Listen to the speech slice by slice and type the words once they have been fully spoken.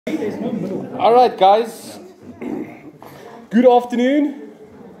All right, guys. Good afternoon.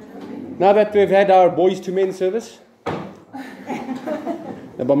 Now that we've had our boys to men service,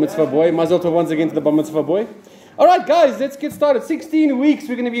 the Bar Mitzvah boy, Mazel Tov once again to the Bar Mitzvah boy. All right, guys, let's get started. 16 weeks.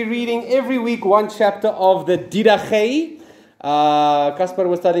 We're going to be reading every week one chapter of the Didache. Kaspar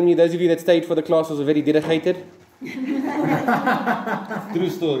was telling me those of you that stayed for the classes are very didachated. True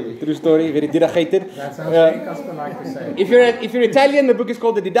story. True story. Very didachated. That sounds very Kaspar like to say. If you're Italian, the book is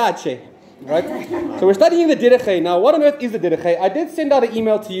called the Didache. Right? So we're studying the Didache. Now, what on earth is the Didache? I did send out an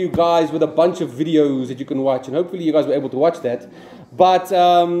email to you guys with a bunch of videos that you can watch, and hopefully you guys were able to watch that. But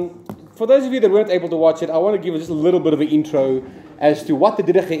for those of you that weren't able to watch it, I want to give just a little bit of an intro as to what the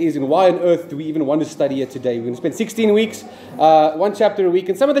Didache is and why on earth do we even want to study it today. We're going to spend 16 weeks, one chapter a week,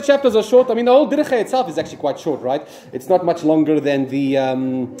 and some of the chapters are short. I mean, the whole Didache itself is actually quite short, right? It's not much longer than the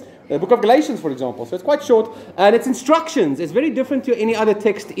book of Galatians, for example. So it's quite short, and it's instructions. It's very different to any other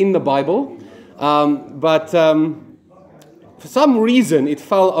text in the Bible, but for some reason it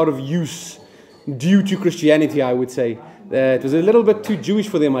fell out of use due to Christianity, I would say. It was a little bit too Jewish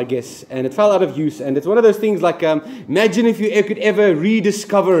for them, I guess, and it fell out of use. And it's one of those things like, imagine if you could ever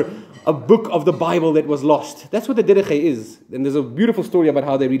rediscover a book of the Bible that was lost. That's what the Didache is. And there's a beautiful story about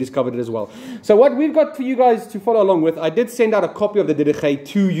how they rediscovered it as well. So what we've got for you guys to follow along with, I did send out a copy of the Didache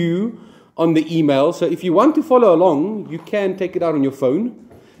to you on the email. So if you want to follow along, you can take it out on your phone.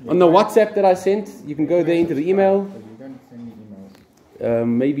 On the WhatsApp that I sent, you can go there into the email. You don't send me emails.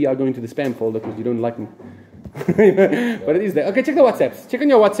 Maybe I'll go into the spam folder because you don't like me. But it is there. Okay, check the WhatsApps. Check on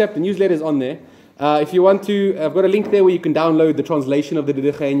your WhatsApp. The newsletter is on there. If you want to, I've got a link there where you can download the translation of the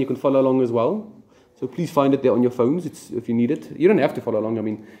Didache and you can follow along as well. So please find it there on your phones if you need it. You don't have to follow along. I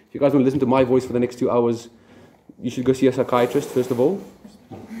mean, if you guys want to listen to my voice for the next 2 hours, you should go see a psychiatrist first of all.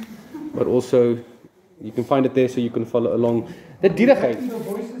 But also, you can find it there so you can follow along. The Didache.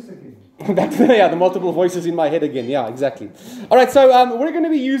 The multiple voices in my head again. Yeah, exactly. All right, so we're going to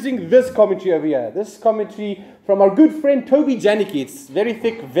be using this commentary over here. This commentary from our good friend Toby Janicki. It's very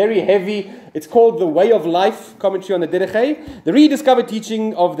thick, very heavy. It's called The Way of Life Commentary on the Didache, the rediscovered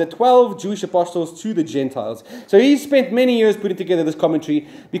teaching of the 12 Jewish apostles to the Gentiles. So he spent many years putting together this commentary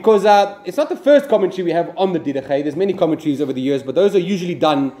because it's not the first commentary we have on the Didache. There's many commentaries over the years, but those are usually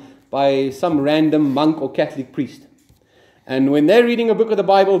done by some random monk or Catholic priest. And when they're reading a book of the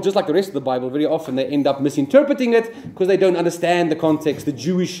Bible, just like the rest of the Bible, very often they end up misinterpreting it because they don't understand the context, the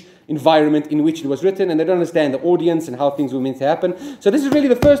Jewish environment in which it was written, and they don't understand the audience and how things were meant to happen. So this is really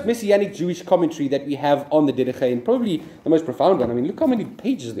the first Messianic Jewish commentary that we have on the Didache, and probably the most profound one. I mean, look how many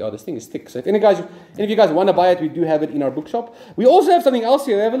pages there are. This thing is thick. So if any of you guys want to buy it, we do have it in our bookshop. We also have something else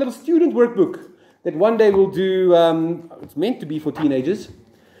here. We have a little student workbook that one day we'll do. It's meant to be for teenagers.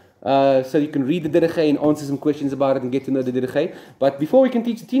 So you can read the Didache and answer some questions about it and get to know the Didache. But before we can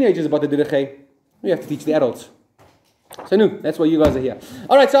teach the teenagers about the Didache, we have to teach the adults. So that's why you guys are here.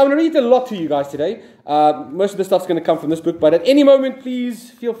 Alright, so I'm going to read a lot to you guys today. Most of the stuff's going to come from this book, but at any moment, please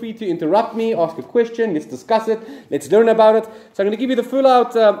feel free to interrupt me, ask a question, let's discuss it, let's learn about it. So I'm going to give you the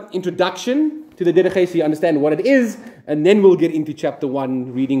full-out introduction to the Didache so you understand what it is, and then we'll get into chapter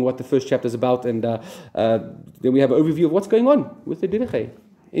 1, reading what the first chapter is about, and then we have an overview of what's going on with the Didache.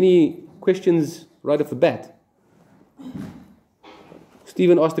 Any questions right off the bat?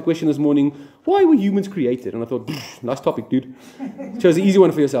 Stephen asked the question this morning, why were humans created? And I thought, nice topic, dude. Chose the easy one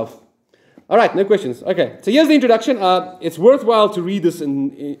for yourself. All right, no questions. Okay, so here's the introduction. It's worthwhile to read this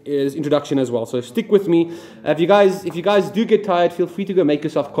as introduction as well. So stick with me. If you guys do get tired, feel free to go make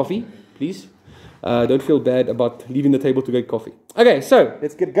yourself coffee, please. Don't feel bad about leaving the table to get coffee. Okay, so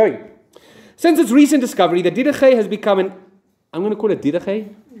let's get going. Since its recent discovery, the Didache has become I'm going to call it Didache.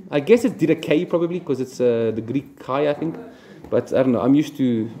 I guess it's Didache probably because it's the Greek Kai, I think. But I don't know. I'm used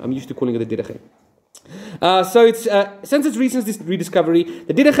to calling it the Didache. Since its recent rediscovery,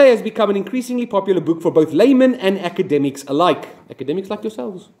 the Didache has become an increasingly popular book for both laymen and academics alike. Academics like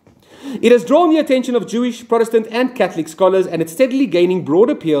yourselves. It has drawn the attention of Jewish, Protestant, and Catholic scholars, and it's steadily gaining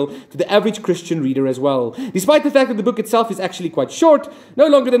broad appeal to the average Christian reader as well. Despite the fact that the book itself is actually quite short, no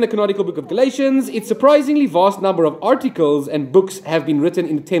longer than the canonical book of Galatians, its surprisingly vast number of articles and books have been written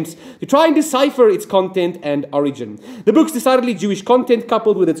in attempts to try and decipher its content and origin. The book's decidedly Jewish content,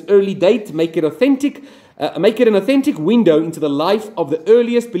 coupled with its early date, make it an authentic window into the life of the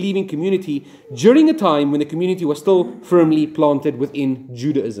earliest believing community during a time when the community was still firmly planted within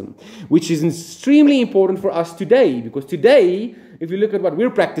Judaism, which is extremely important for us today, because today, if you look at what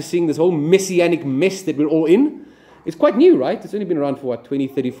we're practicing, this whole messianic mess that we're all in, it's quite new, right? It's only been around for 20,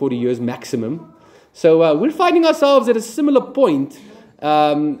 30, 40 years maximum. So we're finding ourselves at a similar point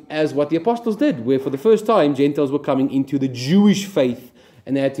as what the apostles did, where for the first time, Gentiles were coming into the Jewish faith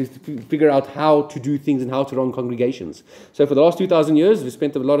and they had to figure out how to do things and how to run congregations. So for the last 2,000 years, we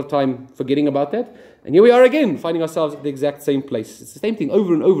spent a lot of time forgetting about that. And here we are again, finding ourselves at the exact same place. It's the same thing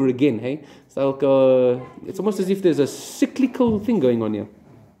over and over again, hey? So it's almost as if there's a cyclical thing going on here.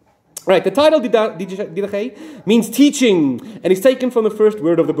 Right, the title Didache means teaching, and is taken from the first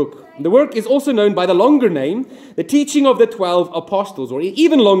word of the book. The work is also known by the longer name, the teaching of the 12 apostles, or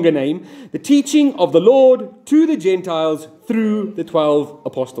even longer name, the teaching of the Lord to the Gentiles through the 12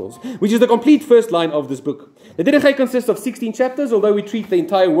 apostles, which is the complete first line of this book. The Didache consists of 16 chapters. Although we treat the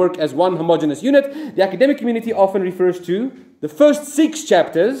entire work as one homogeneous unit, the academic community often refers to the first 6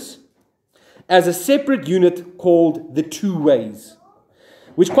 chapters as a separate unit called the Two Ways,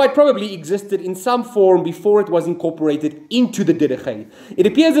 which quite probably existed in some form before it was incorporated into the Didache. It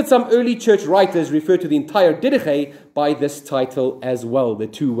appears that some early church writers refer to the entire Didache by this title as well, the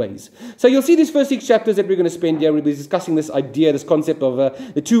Two Ways. So you'll see these first 6 chapters that we're going to spend here. We'll be discussing this idea, this concept of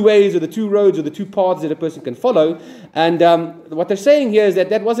the two ways, or the two roads, or the two paths that a person can follow. And what they're saying here is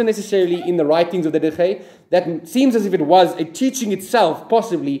that wasn't necessarily in the writings of the Didache. That seems as if it was a teaching itself,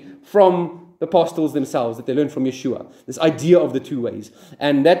 possibly from the apostles themselves, that they learned from Yeshua, this idea of the two ways.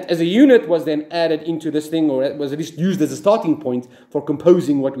 And that as a unit was then added into this thing, or it was at least used as a starting point for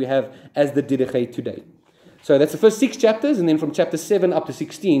composing what we have as the Didache today. So that's the first 6 chapters, and then from chapter 7 up to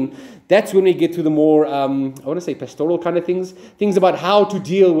 16, that's when we get to the more, I want to say pastoral kind of things about how to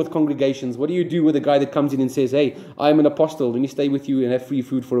deal with congregations. What do you do with a guy that comes in and says, hey, I'm an apostle, let me stay with you and have free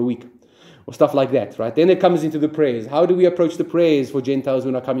food for a week? Or stuff like that, right? Then it comes into the prayers. How do we approach the prayers for Gentiles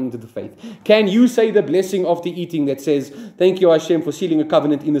who are coming into the faith? Can you say the blessing of the eating that says, thank you Hashem for sealing a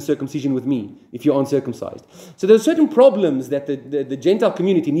covenant in the circumcision with me, if you're uncircumcised? So there are certain problems that the Gentile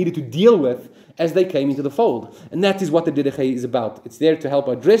community needed to deal with as they came into the fold. And that is what the Didache is about. It's there to help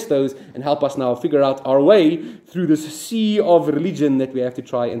address those and help us now figure out our way through this sea of religion that we have to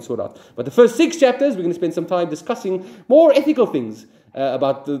try and sort out. But the first 6 chapters, we're going to spend some time discussing more ethical things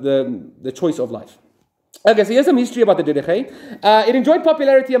about the choice of life. Okay, so here's some history about the Didache. It enjoyed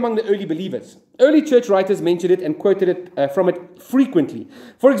popularity among the early believers. Early church writers mentioned it and quoted it from it frequently.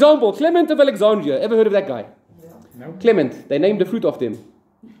 For example, Clement of Alexandria. Ever heard of that guy? No. Clement. They named the fruit after him.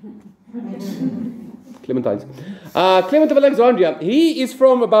 Clementines. Clement of Alexandria. He is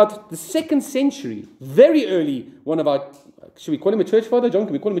from about the 2nd century. Very early. One of our... Should we call him a church father? John,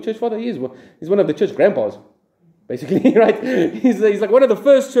 can we call him a church father? He's one of the church grandpas. Basically, right? He's like one of the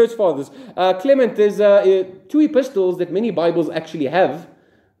first church fathers. Clement, there's 2 epistles that many Bibles actually have,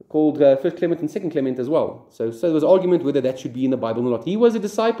 called 1 Clement and 2 Clement as well. So there was argument whether that should be in the Bible or not. He was a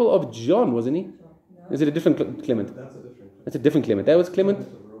disciple of John, wasn't he? Is it a different Clement? That's a different Clement. That was Clement?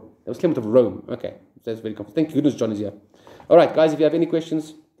 That was Clement of Rome. Okay. That's very comfortable. Thank goodness John is here. All right, guys, if you have any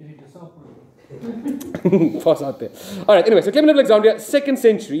questions... Pass out there. Alright, anyway, so Clement of Alexandria, 2nd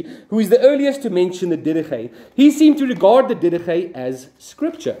century, who is the earliest to mention the Didache. He seemed to regard the Didache as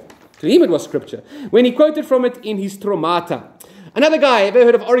scripture. To him it was scripture, when he quoted from it in his Tromata. Another guy, ever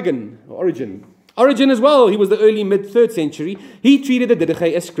heard of Origen as well, he was the early mid-3rd century. He treated the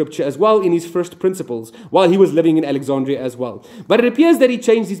Didache as scripture as well in his first principles, while he was living in Alexandria as well. But it appears that he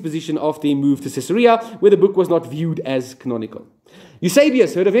changed his position after he moved to Caesarea, where the book was not viewed as canonical.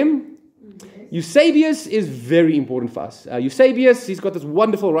 Eusebius, heard of him? Eusebius is very important for us. Eusebius, he's got this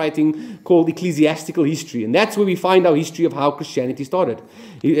wonderful writing called Ecclesiastical History, and that's where we find our history of how Christianity started.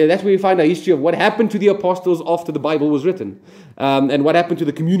 That's where we find our history of what happened to the apostles after the Bible was written, and what happened to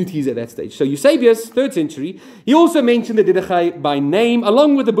the communities at that stage. So Eusebius, 3rd century, he also mentioned the Didache by name,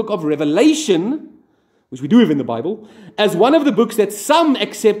 along with the book of Revelation, which we do have in the Bible, as one of the books that some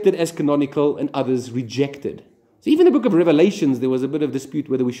accepted as canonical and others rejected. So even the book of Revelations, there was a bit of dispute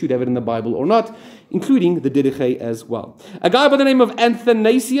whether we should have it in the Bible or not, including the Didache as well. A guy by the name of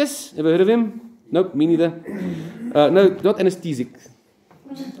Athanasius, ever heard of him? Nope, me neither. No, not anesthesia.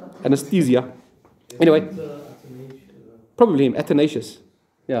 Anyway, probably him, Athanasius.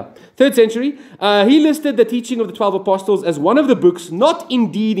 Yeah, 3rd century. He listed the teaching of the 12 apostles as one of the books not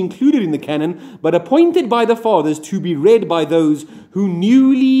indeed included in the canon, but appointed by the fathers to be read by those who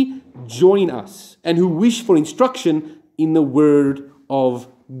newly join us and who wish for instruction in the word of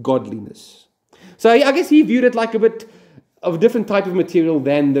godliness. So I guess he viewed it like a bit of a different type of material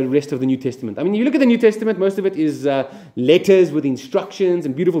than the rest of the New Testament. I mean, you look at the New Testament, most of it is letters with instructions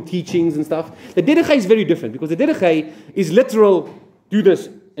and beautiful teachings and stuff. The Didache is very different, because the Didache is literal, do this,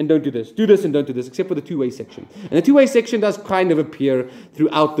 and don't do this and don't do this, except for the two-way section. And the two-way section does kind of appear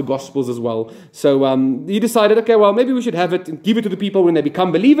throughout the Gospels as well. So you decided, okay, well, maybe we should have it and give it to the people when they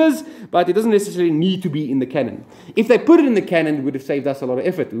become believers, but it doesn't necessarily need to be in the canon. If they put it in the canon, it would have saved us a lot of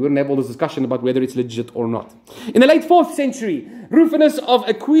effort. We wouldn't have all this discussion about whether it's legit or not. In the late 4th century, Rufinus of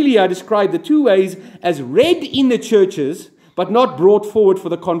Aquileia described the two ways as read in the churches, but not brought forward for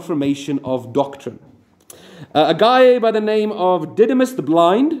the confirmation of doctrine. A guy by the name of Didymus the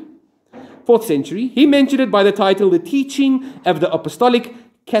Blind, 4th century, he mentioned it by the title, The Teaching of the Apostolic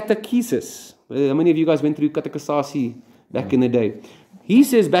Catechesis. How many of you guys went through catechesasi back in the day? He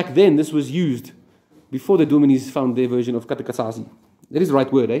says back then this was used before the Dominis found their version of catechesasi. That is the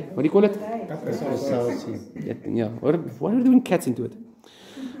right word, eh? What do you call it? Yeah. Why are we doing cats into it?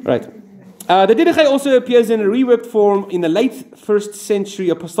 Right. The Didache also appears in a reworked form in the late 1st century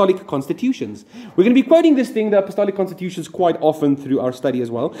apostolic constitutions. We're going to be quoting this thing, the apostolic constitutions, quite often through our study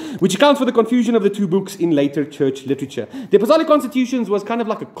as well, which accounts for the confusion of the two books in later church literature. The apostolic constitutions was kind of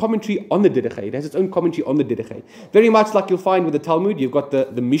like a commentary on the Didache. It has its own commentary on the Didache. Very much like you'll find with the Talmud, you've got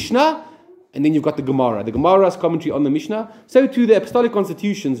the Mishnah, and then you've got the Gemara. The Gemara is commentary on the Mishnah. So too the apostolic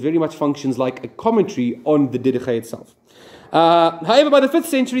constitutions very much functions like a commentary on the Didache itself. However, by the 5th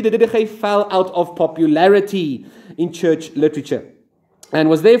century, the Didache fell out of popularity in church literature and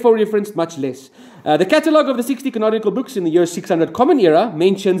was therefore referenced much less. The catalogue of the 60 canonical books in the year 600 Common Era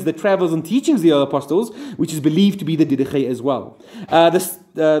mentions the travels and teachings of the apostles, which is believed to be the Didache as well.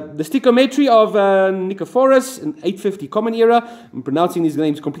 The stichometry of Nicephorus in 850 Common Era, I'm pronouncing these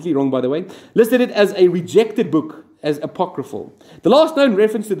names completely wrong by the way, listed it as a rejected book, as apocryphal. The last known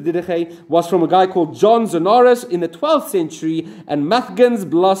reference to the Didache was from a guy called John Zonaras in the 12th century and Mathgens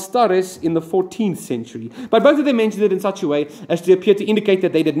Blastaris in the 14th century. But both of them mentioned it in such a way as to appear to indicate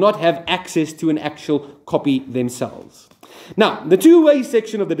that they did not have access to an actual copy themselves. Now, the two-way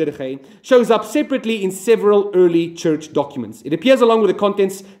section of the Didache shows up separately in several early church documents. It appears along with the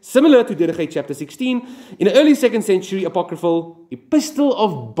contents similar to Didache chapter 16 in the early 2nd century apocryphal Epistle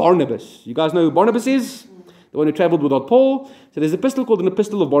of Barnabas. You guys know who Barnabas is? The one who traveled with Paul. So there's an epistle called an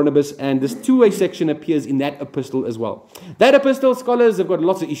Epistle of Barnabas, and this two-way section appears in that epistle as well. That epistle, scholars have got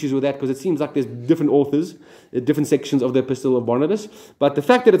lots of issues with that because it seems like there's different authors, different sections of the Epistle of Barnabas. But the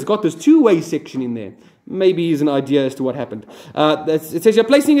fact that it's got this two-way section in there maybe is an idea as to what happened. It says you're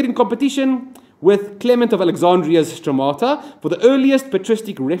placing it in competition with Clement of Alexandria's Stramata for the earliest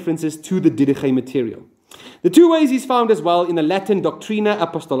patristic references to the Didache material. The two ways is found as well in the Latin Doctrina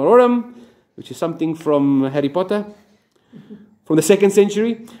Apostolorum, which is something from Harry Potter, from the 2nd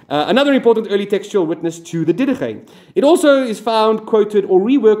century. Another important early textual witness to the Didache. It also is found, quoted, or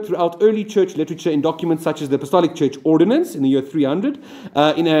reworked throughout early church literature in documents such as the Apostolic Church Ordinance in the year 300,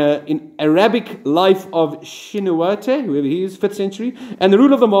 in Arabic Life of Shinawate, whoever he is, 5th century, and the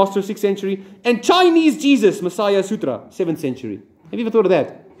Rule of the Master, 6th century, and Chinese Jesus, Messiah Sutra, 7th century. Have you ever thought of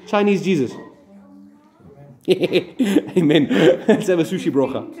that? Chinese Jesus. Amen. Let's have a sushi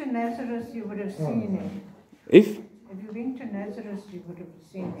brocha. If you've been to Nazareth, you would have seen it. If you've been to Nazareth, you would have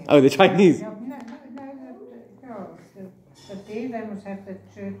seen it. Oh, the Chinese. No, but there they must have the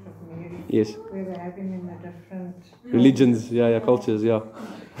Church of Mary. Yes. Where they have him in the different religions, cultures,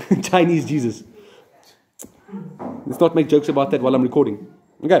 Chinese Jesus. Let's not make jokes about that while I'm recording.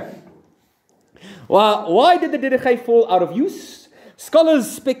 Okay. Well, why did the Didache fall out of use? Scholars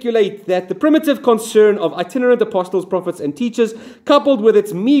speculate that the primitive concern of itinerant apostles, prophets, and teachers, coupled with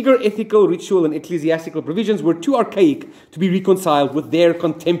its meager ethical, ritual, and ecclesiastical provisions, were too archaic to be reconciled with their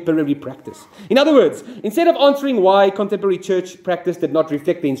contemporary practice. In other words, instead of answering why contemporary church practice did not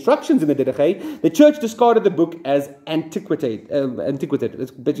reflect the instructions in the Didache, the church discarded the book as antiquated. It's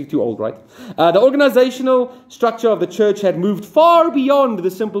basically too old, right? The organizational structure of the church had moved far beyond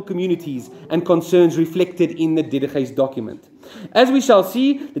the simple communities and concerns reflected in the Didache's document. As we shall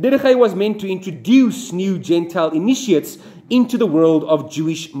see, the Didache was meant to introduce new Gentile initiates into the world of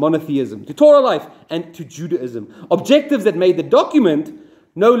Jewish monotheism, to Torah life, and to Judaism. Objectives that made the document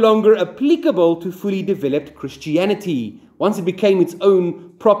no longer applicable to fully developed Christianity. Once it became its own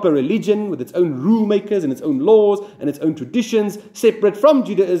proper religion, with its own rule makers and its own laws and its own traditions, separate from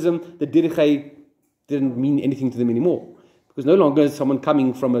Judaism, the Didache didn't mean anything to them anymore. Because no longer is someone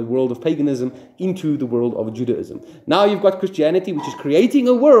coming from a world of paganism into the world of Judaism. Now you've got Christianity, which is creating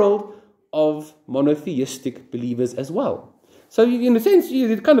a world of monotheistic believers as well. So in a sense,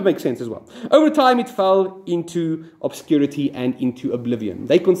 it kind of makes sense as well. Over time, it fell into obscurity and into oblivion.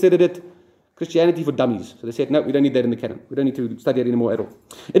 They considered it Christianity for dummies. So they said, no, we don't need that in the canon. We don't need to study it anymore at all.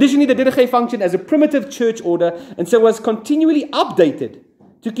 Additionally, the Didache functioned as a primitive church order and so was continually updated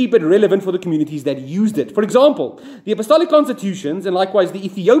to keep it relevant for the communities that used it. For example, the Apostolic Constitutions and likewise the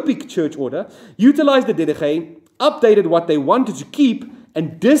Ethiopic Church Order utilized the Didache, updated what they wanted to keep,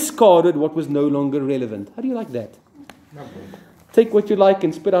 and discarded what was no longer relevant. How do you like that? Take what you like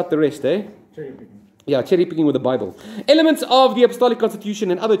and spit out the rest, eh? Cherry picking. Yeah, cherry picking with the Bible. Elements of the Apostolic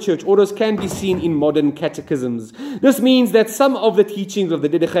Constitution and other church orders can be seen in modern catechisms. This means that some of the teachings of the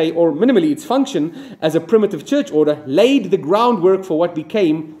Didache, or minimally its function as a primitive church order, laid the groundwork for what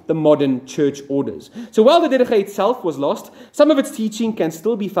became the modern church orders. So while the Didache itself was lost, some of its teaching can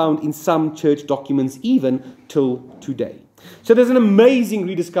still be found in some church documents even till today. So there's an amazing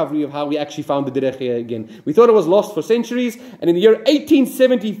rediscovery of how we actually found the Didache again. We thought it was lost for centuries, and in the year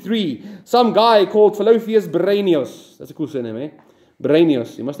 1873, some guy called Philotheus Brenius, that's a cool surname, eh?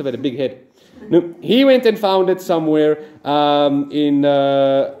 Brenius, he must have had a big head. No, he went and found it somewhere in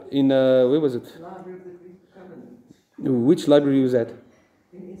where was it? Library of the Greek Covenant. Which library was that?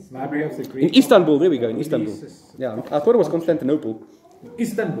 Library of the Greek. In Istanbul, there we go, in Istanbul. Jesus. Yeah, I thought it was Constantinople.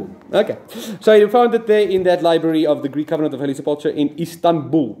 Istanbul. Okay, so you found it there in that library of the Greek Covenant of Holy Sepulchre in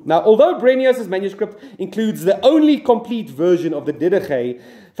Istanbul. Now, although Brenius' manuscript includes the only complete version of the Didache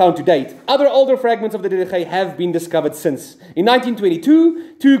found to date, other older fragments of the Didache have been discovered since. In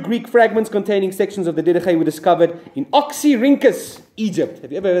 1922, 2 Greek fragments containing sections of the Didache were discovered in Oxyrhynchus, Egypt.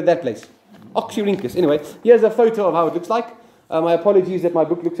 Have you ever heard of that place? Oxyrhynchus. Anyway, here's a photo of how it looks like. My apologies that my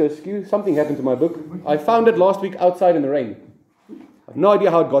book looks so askew. Something happened to my book. I found it last week outside in the rain. I have no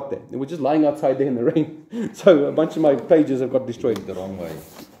idea how it got there. It was just lying outside there in the rain. So a bunch of my pages have got destroyed. The wrong way.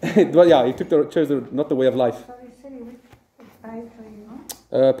 Well, yeah, he chose not the way of life. Sorry, which page are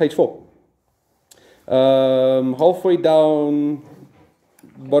you on? Page 4. Halfway down,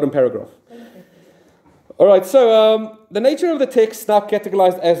 bottom paragraph. Alright, so the nature of the text, now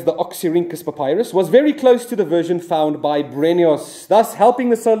categorized as the Oxyrhynchus papyrus, was very close to the version found by Brenius, thus helping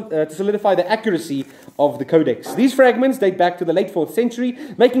to solidify the accuracy of the codex. These fragments date back to the late 4th century,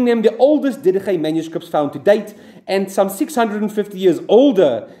 making them the oldest Didache manuscripts found to date, and some 650 years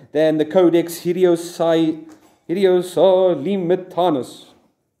older than the Codex Hieronymus.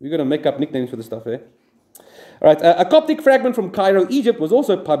 We're going to make up nicknames for this stuff, eh? Alright, a Coptic fragment from Cairo, Egypt was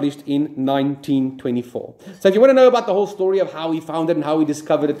also published in 1924. So if you want to know about the whole story of how he found it and how he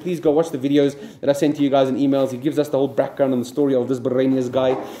discovered it, please go watch the videos that I sent to you guys in emails. He gives us the whole background and the story of this Brenius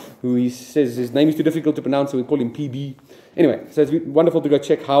guy, who he says his name is too difficult to pronounce, so we call him PB. Anyway, so it's wonderful to go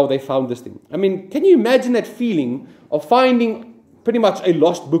check how they found this thing. I mean, can you imagine that feeling of finding pretty much a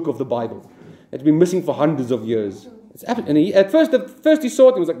lost book of the Bible that's been missing for hundreds of years? And at first he saw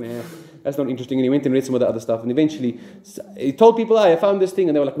it and was like, nah, that's not interesting. And he went and read some of the other stuff. And eventually he told people, I found this thing.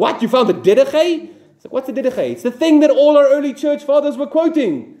 And they were like, what? You found the Didache? It's like, what's the Didache? It's the thing that all our early church fathers were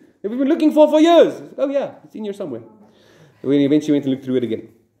quoting, that we've been looking for years. Like, oh yeah, it's in here somewhere. And we eventually went and looked through it again.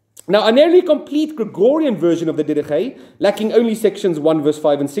 Now, a nearly complete Gregorian version of the Didache, lacking only sections 1 verse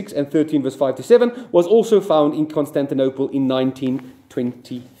 5 and 6 and 13 verse 5 to 7, was also found in Constantinople in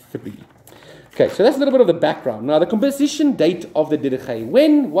 1923. Okay, so that's a little bit of the background. Now, the composition date of the Didache.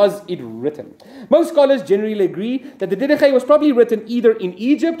 When was it written? Most scholars generally agree that the Didache was probably written either in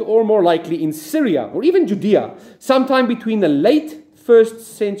Egypt or more likely in Syria or even Judea, sometime between the late 1st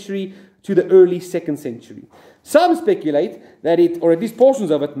century to the early 2nd century. Some speculate that it, or at least portions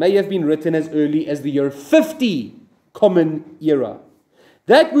of it, may have been written as early as the year 50 Common Era.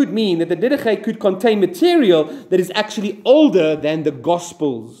 That would mean that the Didache could contain material that is actually older than the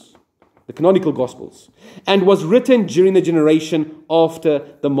Gospels, the canonical Gospels, and was written during the generation after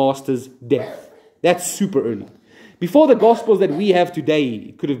the Master's death. That's super early. Before the Gospels that we have today,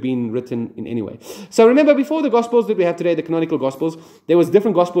 it could have been written in any way. So remember, before the Gospels that we have today, the canonical Gospels, there was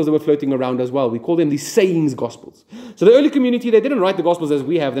different Gospels that were floating around as well. We call them the sayings Gospels. So the early community, they didn't write the Gospels as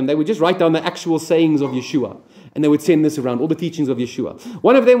we have them. They would just write down the actual sayings of Yeshua, and they would send this around, all the teachings of Yeshua.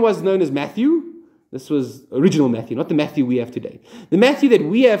 One of them was known as Matthew. This was original Matthew, not the Matthew we have today. The Matthew that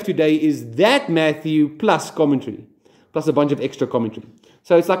we have today is that Matthew plus commentary, plus a bunch of extra commentary.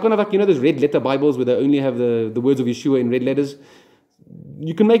 So it's like kind of like, you know, those red letter Bibles where they only have the words of Yeshua in red letters.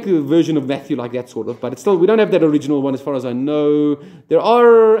 You can make a version of Matthew like that sort of, but it's still, we don't have that original one as far as I know. There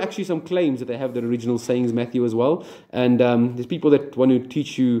are actually some claims that they have the original sayings Matthew as well. And there's people that want to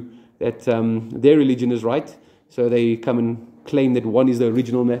teach you that their religion is right. So they come and claim that one is the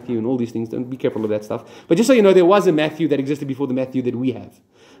original Matthew and all these things. Don't be careful of that stuff. But just so you know, there was a Matthew that existed before the Matthew that we have.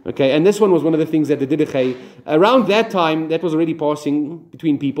 Okay, and this one was one of the things that the Didache, around that time, that was already passing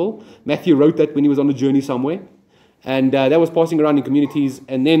between people. Matthew wrote that when he was on a journey somewhere. And that was passing around in communities.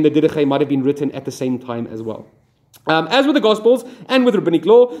 And then the Didache might have been written at the same time as well. As with the Gospels and with rabbinic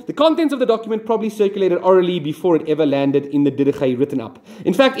law, the contents of the document probably circulated orally before it ever landed in the Didache written up.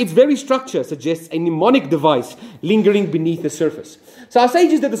 In fact, its very structure suggests a mnemonic device lingering beneath the surface. So our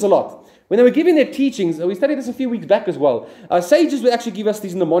sages did this a lot. When they were giving their teachings, we studied this a few weeks back as well, our sages would actually give us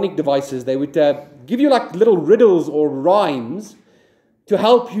these mnemonic devices. They would give you like little riddles or rhymes to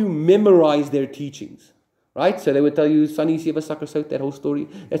help you memorize their teachings. Right? So they would tell you, Sunny Siva Sakasot, that whole story.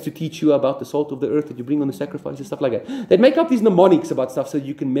 That's to teach you about the salt of the earth that you bring on the sacrifices, stuff like that. They'd make up these mnemonics about stuff so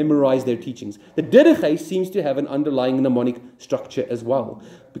you can memorize their teachings. The Didache seems to have an underlying mnemonic structure as well,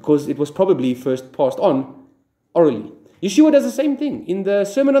 because it was probably first passed on orally. Yeshua does the same thing in the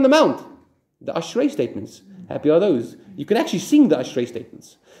Sermon on the Mount. The Ashrei statements. Happy are those. You can actually sing the Ashrei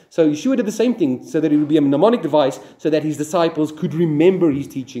statements. So Yeshua did the same thing so that it would be a mnemonic device so that his disciples could remember his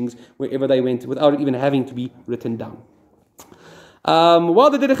teachings wherever they went without it even having to be written down. While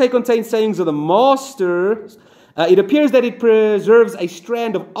the Didache contains sayings of the Master, it appears that it preserves a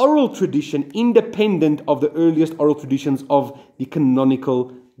strand of oral tradition independent of the earliest oral traditions of the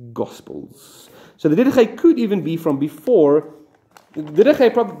canonical Gospels. So the Didache could even be from before. The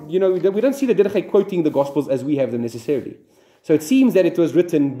Didache, we don't see the Didache quoting the Gospels as we have them necessarily. So it seems that it was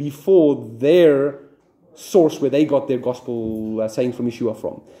written before their source where they got their Gospel saying from Yeshua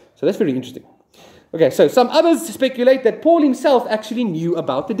from. So that's very interesting. Okay, so some others speculate that Paul himself actually knew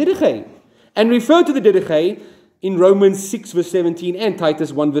about the Didache and referred to the Didache in Romans 6 verse 17 and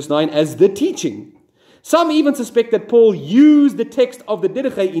Titus 1 verse 9 as the teaching. Some even suspect that Paul used the text of the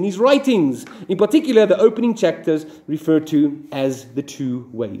Didache in his writings, in particular the opening chapters referred to as the two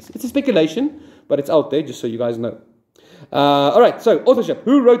ways. It's a speculation, but it's out there just so you guys know. Alright, so authorship.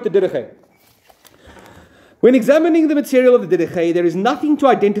 Who wrote the Didache? When examining the material of the Didache, there is nothing to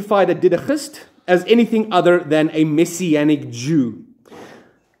identify the Didachist as anything other than a Messianic Jew.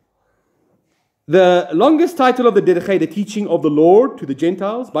 The longest title of the Didache, the teaching of the Lord to the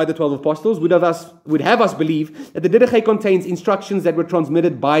Gentiles by the 12 apostles, would have us believe that the Didache contains instructions that were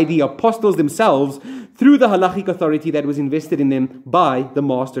transmitted by the apostles themselves through the halachic authority that was invested in them by the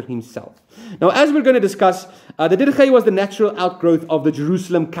Master himself. Now, as we're going to discuss, the Didache was the natural outgrowth of the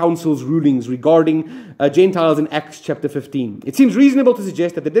Jerusalem Council's rulings regarding Gentiles in Acts chapter 15. It seems reasonable to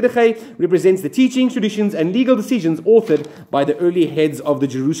suggest that the Didache represents the teachings, traditions, and legal decisions authored by the early heads of the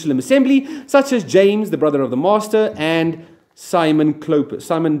Jerusalem assembly, such as James, the brother of the Master, and Simon,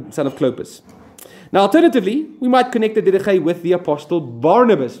 son of Clopas. Now, alternatively, we might connect the Didache with the apostle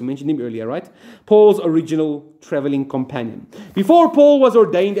Barnabas. We mentioned him earlier, right? Paul's original traveling companion. Before Paul was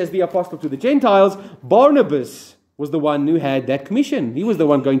ordained as the apostle to the Gentiles, Barnabas was the one who had that commission. He was the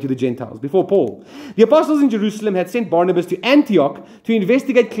one going to the Gentiles before Paul. The apostles in Jerusalem had sent Barnabas to Antioch to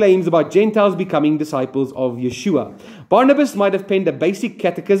investigate claims about Gentiles becoming disciples of Yeshua. Barnabas might have penned a basic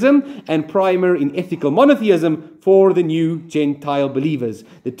catechism and primer in ethical monotheism for the new Gentile believers,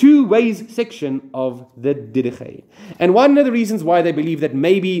 the two ways section of the Didache. And one of the reasons why they believe that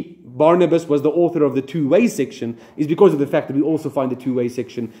maybe Barnabas was the author of the two ways section is because of the fact that we also find the two ways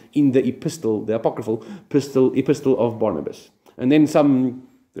section in the epistle, the apocryphal epistle of Barnabas. And then some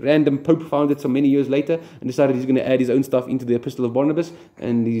random pope found it some many years later and decided he's going to add his own stuff into the epistle of Barnabas,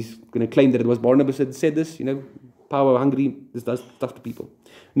 and he's going to claim that it was Barnabas that said this, power hungry, this does stuff to people.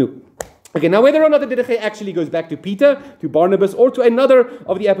 No. Okay, now whether or not the Didache actually goes back to Peter, to Barnabas, or to another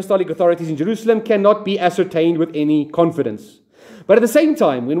of the apostolic authorities in Jerusalem cannot be ascertained with any confidence. But at the same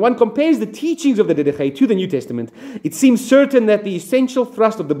time, when one compares the teachings of the Didache to the New Testament, it seems certain that the essential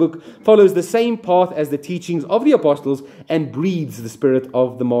thrust of the book follows the same path as the teachings of the apostles and breathes the spirit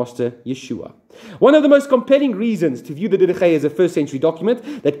of the Master Yeshua. One of the most compelling reasons to view the Didache as a first century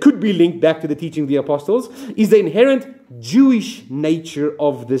document that could be linked back to the teaching of the apostles is the inherent Jewish nature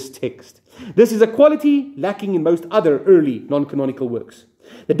of this text. This is a quality lacking in most other early non-canonical works.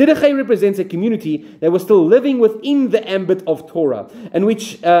 The Didache represents a community that was still living within the ambit of Torah, and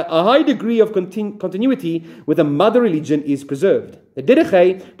which a high degree of continuity with a mother religion is preserved. The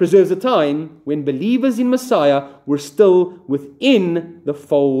Didache preserves a time when believers in Messiah were still within the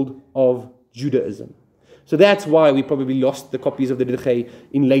fold of Judaism. So that's why we probably lost the copies of the Didache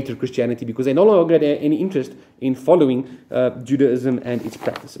in later Christianity, because they no longer had any interest in following Judaism and its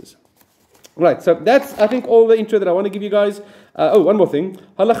practices. Right, so that's, I think, all the intro that I want to give you guys. One more thing.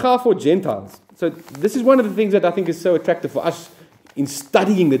 Halakha for Gentiles. So this is one of the things that I think is so attractive for us in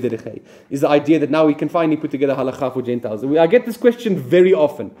studying the Didache, is the idea that now we can finally put together halakha for Gentiles. I get this question very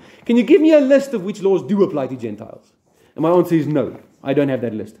often. Can you give me a list of which laws do apply to Gentiles? And my answer is no. I don't have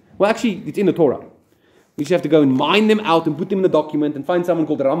that list. Well, actually, it's in the Torah. You should have to go and mine them out and put them in a document and find someone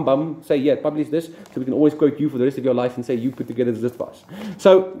called Rambam, say, yeah, publish this, so we can always quote you for the rest of your life and say, you put together this verse.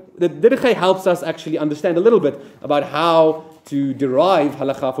 So the Didache helps us actually understand a little bit about how to derive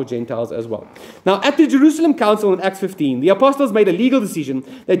halakha for Gentiles as well. Now, at the Jerusalem Council in Acts 15, the apostles made a legal decision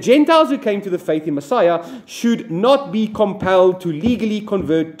that Gentiles who came to the faith in Messiah should not be compelled to legally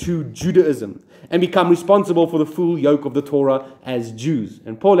convert to Judaism and become responsible for the full yoke of the Torah as Jews.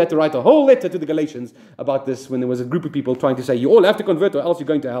 And Paul had to write a whole letter to the Galatians about this when there was a group of people trying to say, you all have to convert or else you're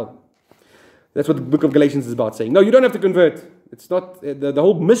going to hell. That's what the book of Galatians is about, saying, no, you don't have to convert. It's not, the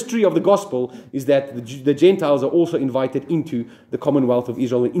whole mystery of the gospel is that the Gentiles are also invited into the commonwealth of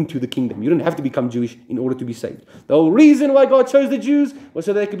Israel and into the kingdom. You don't have to become Jewish in order to be saved. The whole reason why God chose the Jews was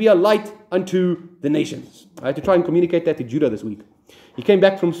so that they could be a light unto the nations. I had to try and communicate that to Judah this week. He came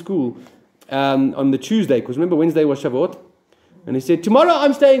back from school on the Tuesday, because remember Wednesday was Shavuot, and he said, tomorrow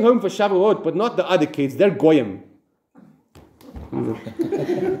I'm staying home for Shavuot, but not the other kids, they're Goyim. I was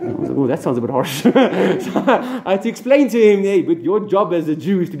like, oh, that sounds a bit harsh. So I had to explain to him, hey, but your job as a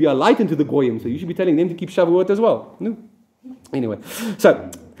Jew is to be a light unto the Goyim, so you should be telling them to keep Shavuot as well. No? Anyway,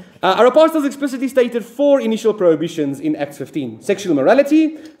 so our apostles explicitly stated 4 initial prohibitions in Acts 15. Sexual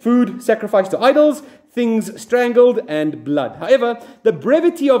immorality, food, sacrifice to idols, things strangled, and blood. However, the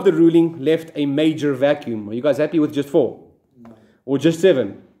brevity of the ruling left a major vacuum. Are you guys happy with just 4? Or just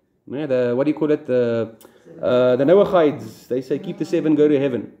 7? Yeah, what do you call it? The Noachides, they say keep the 7, go to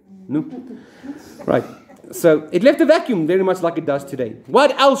heaven. No? Right. So it left a vacuum very much like it does today.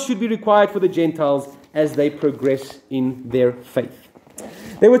 What else should be required for the Gentiles as they progress in their faith?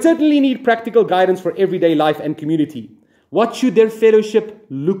 They would certainly need practical guidance for everyday life and community. What should their fellowship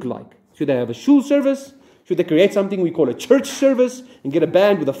look like? Should they have a shul service? Should they create something we call a church service and get a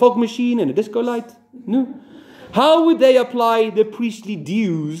band with a fog machine and a disco light? No. How would they apply the priestly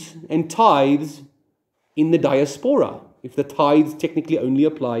dues and tithes in the diaspora, if the tithes technically only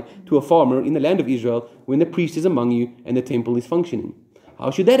apply to a farmer in the land of Israel when the priest is among you and the temple is functioning?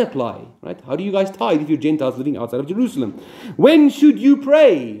 How should that apply? Right? How do you guys tithe if you're Gentiles living outside of Jerusalem? When should you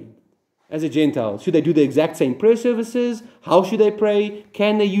pray as a Gentile? Should they do the exact same prayer services? How should they pray?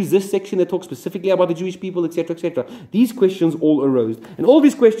 Can they use this section that talks specifically about the Jewish people, etc., etc.? These questions all arose. And all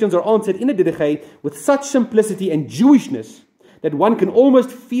these questions are answered in a Didache with such simplicity and Jewishness that one can almost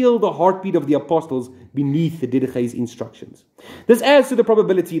feel the heartbeat of the apostles beneath the Didache's instructions. This adds to the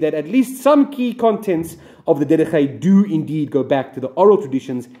probability that at least some key contents of the Didache do indeed go back to the oral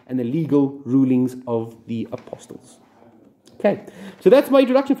traditions and the legal rulings of the apostles. Okay, so that's my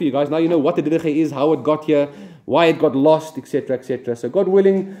introduction for you guys. Now you know what the Didache is, how it got here, why it got lost, etc., etc. So God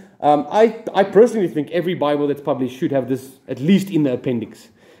willing, I personally think every Bible that's published should have this at least in the appendix.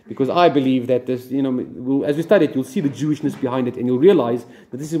 Because I believe that this, as we study it, you'll see the Jewishness behind it, and you'll realize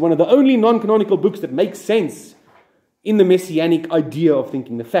that this is one of the only non-canonical books that makes sense in the messianic idea of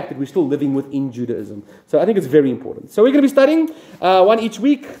thinking, the fact that we're still living within Judaism. So I think it's very important. So we're going to be studying one each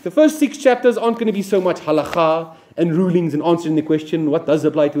week. The first 6 chapters aren't going to be so much halakha and rulings and answering the question, what does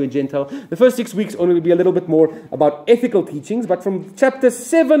apply to a Gentile? The first 6 weeks are going to be a little bit more about ethical teachings, but from chapter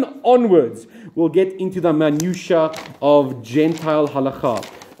 7 onwards, we'll get into the minutiae of Gentile halakha.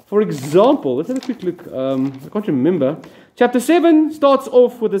 For example, let's have a quick look. I can't remember. Chapter 7 starts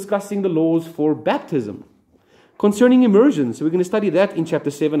off with discussing the laws for baptism concerning immersion. So we're going to study that in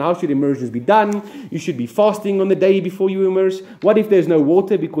chapter 7. How should immersions be done? You should be fasting on the day before you immerse. What if there's no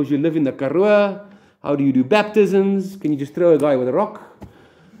water because you live in the Karua? How do you do baptisms? Can you just throw a guy with a rock?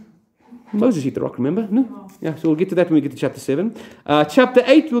 Moses hit the rock, remember? No? Yeah, so we'll get to that when we get to chapter 7. Chapter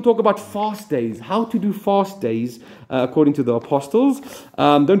 8, we'll talk about fast days. How to do fast days according to the apostles.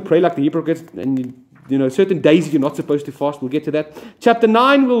 Don't pray like the hypocrites and certain days you're not supposed to fast. We'll get to that. Chapter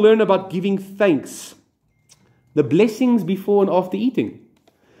 9, we'll learn about giving thanks. The blessings before and after eating.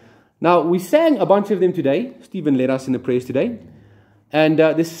 Now, we sang a bunch of them today. Stephen led us in the prayers today. And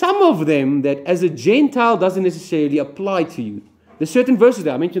there's some of them that as a Gentile doesn't necessarily apply to you. There's certain verses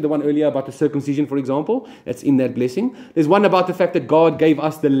there. I mentioned the one earlier about the circumcision, for example. That's in that blessing. There's one about the fact that God gave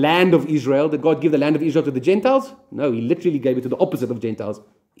us the land of Israel. Did God give the land of Israel to the Gentiles? No, He literally gave it to the opposite of Gentiles,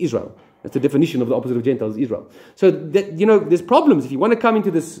 Israel. That's the definition of the opposite of Gentiles, Israel. So, that, there's problems. If you want to come into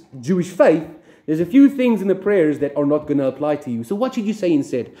this Jewish faith, there's a few things in the prayers that are not going to apply to you. So what should you say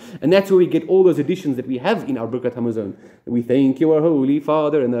instead? And that's where we get all those additions that we have in our Birkat Hamazon. We thank you, our Holy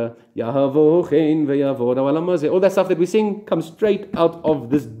Father, and the Yahavochen ve'yavod ha'olam. All that stuff that we sing comes straight out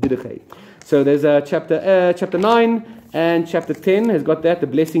of this Didache. So there's chapter 9 and chapter 10 has got that, the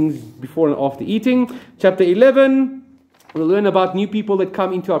blessings before and after eating. Chapter 11 We'll learn about new people that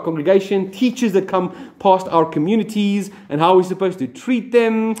come into our congregation, teachers that come past our communities, and how we're supposed to treat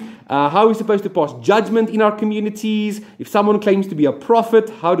them, how we're supposed to pass judgment in our communities. If someone claims to be a prophet,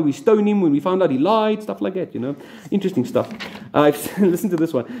 how do we stone him when we found out he lied? Stuff like that, Interesting stuff. Listen to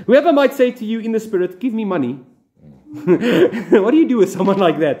this one. Whoever might say to you in the Spirit, give me money. What do you do with someone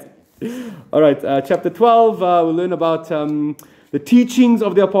like that? All right, chapter 12, we'll learn about the teachings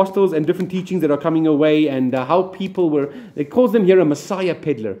of the apostles and different teachings that are coming away, and how people were, they calls them here a Messiah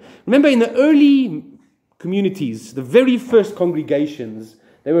peddler. Remember, in the early communities, the very first congregations,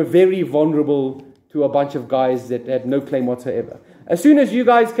 they were very vulnerable to a bunch of guys that had no claim whatsoever. As soon as you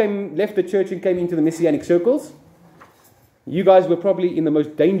guys left the church and came into the Messianic circles, you guys were probably in the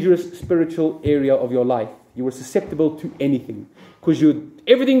most dangerous spiritual area of your life. You were susceptible to anything, because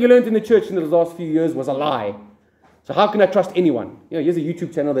everything you learned in the church in the last few years was a lie. So how can I trust anyone? Here's a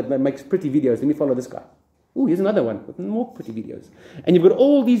YouTube channel that makes pretty videos. Let me follow this guy. Oh, here's another one with more pretty videos. And you've got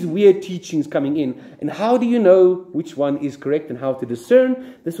all these weird teachings coming in. And how do you know which one is correct and how to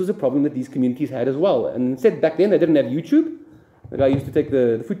discern? This was a problem that these communities had as well. And instead, back then, they didn't have YouTube. The guy used to take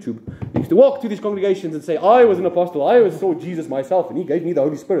the foot tube. He used to walk to these congregations and say, I was an apostle. I saw Jesus myself, and he gave me the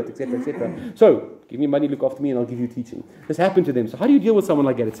Holy Spirit, etc., etc. So, give me money, look after me, and I'll give you teaching. This happened to them. So how do you deal with someone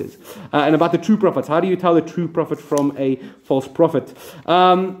like that, it says? And about the true prophets. How do you tell the true prophet from a false prophet?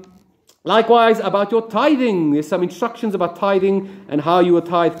 Likewise, about your tithing. There's some instructions about tithing and how you will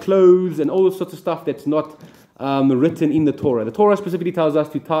tithe clothes and all sorts of stuff that's not written in the Torah. The Torah specifically tells us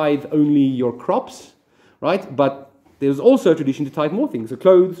to tithe only your crops, right? But there's also a tradition to tithe more things. So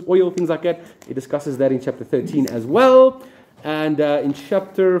clothes, oil, things like that. It discusses that in chapter 13 as well. And in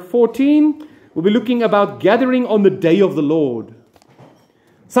chapter 14, we'll be looking about gathering on the day of the Lord.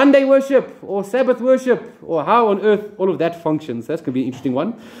 Sunday worship or Sabbath worship, or how on earth all of that functions. That's going to be an interesting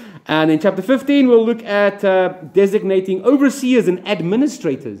one. And in chapter 15, we'll look at designating overseers and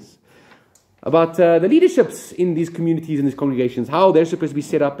administrators. About the leaderships in these communities and these congregations, how they're supposed to be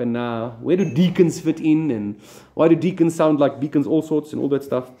set up, and where do deacons fit in, and why do deacons sound like deacons all sorts, and all that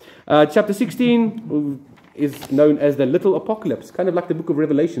stuff. Chapter 16 is known as the Little Apocalypse, kind of like the book of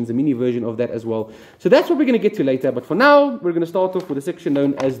Revelations, a mini version of that as well. So that's what we're going to get to later, but for now, we're going to start off with a section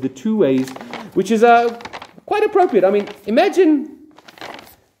known as the two ways, which is quite appropriate. I mean, imagine,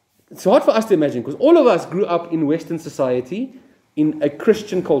 it's hard for us to imagine, because all of us grew up in Western society in a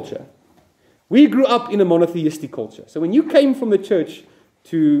Christian culture. We grew up in a monotheistic culture. So when you came from the church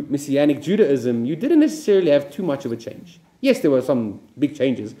to Messianic Judaism, you didn't necessarily have too much of a change. Yes, there were some big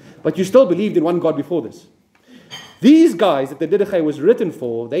changes, but you still believed in one God before this. These guys that the Didache was written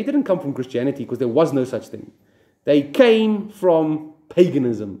for, they didn't come from Christianity because there was no such thing. They came from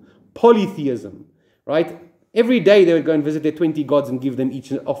paganism, polytheism, right? Every day they would go and visit their 20 gods and give them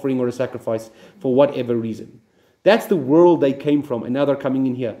each an offering or a sacrifice for whatever reason. That's the world they came from, and now they're coming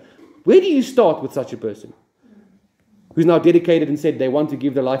in here. Where do you start with such a person who's now dedicated and said they want to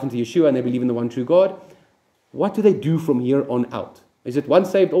give their life into Yeshua and they believe in the one true God? What do they do from here on out? Is it once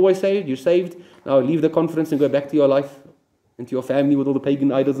saved, always saved? You're saved, now leave the conference and go back to your life and to your family with all the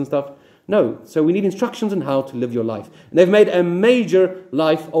pagan idols and stuff? No. So we need instructions on how to live your life. And they've made a major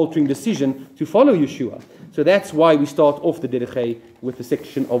life-altering decision to follow Yeshua. So that's why we start off the Didache with the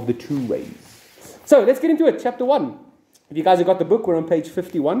section of the two ways. So let's get into it. Chapter 1. If you guys have got the book, we're on page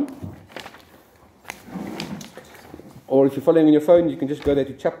 51. Or if you're following on your phone, you can just go there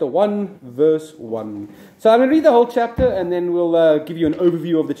to chapter 1, verse 1. So I'm going to read the whole chapter, and then we'll give you an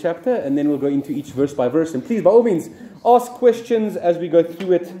overview of the chapter, and then we'll go into each verse by verse. And please, by all means, ask questions as we go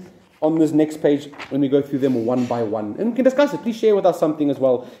through it on this next page when we go through them one by one. And we can discuss it. Please share with us something as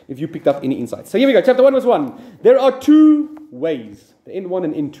well if you picked up any insights. So here we go. Chapter 1, verse 1. There are two ways, the end one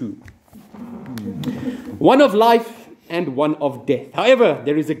and end two. One of life and one of death. However,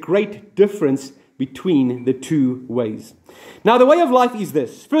 there is a great difference between the two ways. Now, the way of life is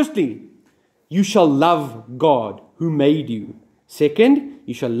this. Firstly, you shall love God who made you. Second,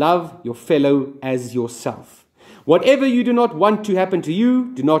 you shall love your fellow as yourself. Whatever you do not want to happen to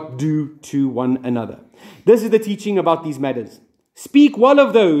you, do not do to one another. This is the teaching about these matters. Speak well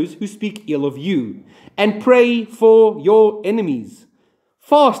of those who speak ill of you, and pray for your enemies.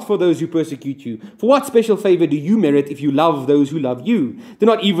 Fast for those who persecute you. For what special favor do you merit if you love those who love you? Do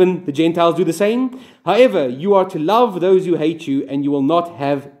not even the Gentiles do the same? However, you are to love those who hate you, and you will not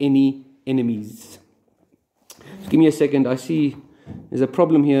have any enemies. Just give me a second. I see there's a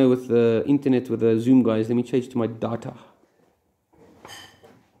problem here with the internet, with the Zoom guys. Let me change to my data.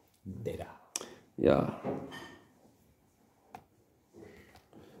 Yeah.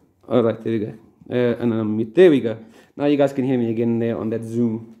 All right, there we go. And there we go. Now you guys can hear me again there on that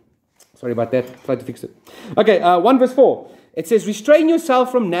Zoom. Sorry about that. Try to fix it. Okay, 1 verse 4. It says, restrain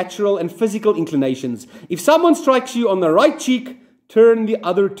yourself from natural and physical inclinations. If someone strikes you on the right cheek, turn the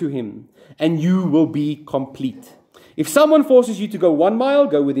other to him, and you will be complete. If someone forces you to go 1 mile,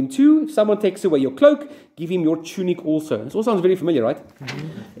 go with him 2. If someone takes away your cloak, give him your tunic also. This all sounds very familiar, right? Mm-hmm.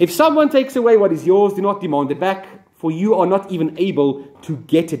 If someone takes away what is yours, do not demand it back, for you are not even able to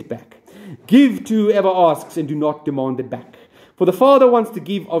get it back. Give to whoever asks, and do not demand it back. For the Father wants to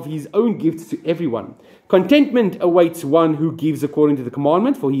give of his own gifts to everyone. Contentment awaits one who gives according to the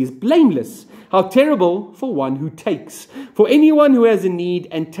commandment, for he is blameless. How terrible for one who takes. For anyone who has a need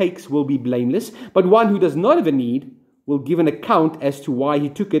and takes will be blameless, but one who does not have a need will give an account as to why he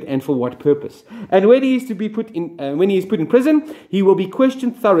took it and for what purpose. And when he is put in prison, he will be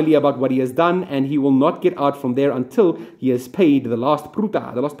questioned thoroughly about what he has done, and he will not get out from there until he has paid the last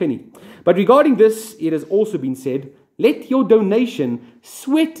pruta, the last penny. But regarding this, it has also been said, let your donation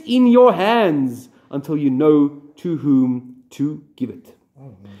sweat in your hands until you know to whom to give it.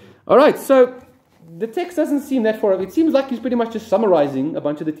 All right, so the text doesn't seem that far. It seems like he's pretty much just summarizing a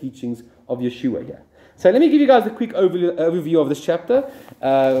bunch of the teachings of Yeshua here. So let me give you guys a quick overview of this chapter.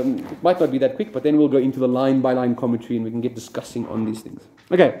 It might not be that quick, but then we'll go into the line-by-line commentary and we can get discussing on these things.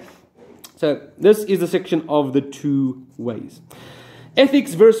 Okay, so this is the section of the 2 ways.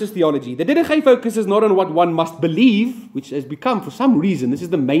 Ethics versus theology. The Didache focuses not on what one must believe, which has become, for some reason, this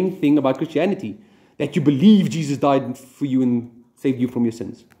is the main thing about Christianity, that you believe Jesus died for you and saved you from your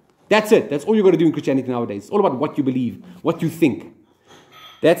sins. That's it. That's all you've got to do in Christianity nowadays. It's all about what you believe, what you think.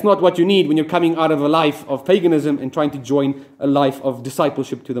 That's not what you need when you're coming out of a life of paganism and trying to join a life of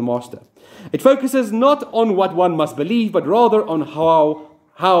discipleship to the Master. It focuses not on what one must believe, but rather on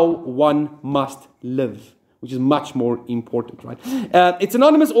how one must live, which is much more important, right? Its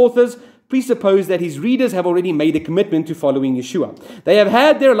anonymous authors presuppose that his readers have already made a commitment to following Yeshua. They have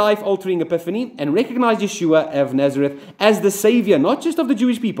had their life-altering epiphany and recognized Yeshua of Nazareth as the Savior, not just of the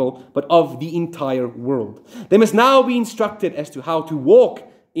Jewish people, but of the entire world. They must now be instructed as to how to walk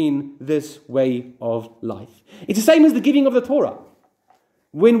in this way of life. It's the same as the giving of the Torah.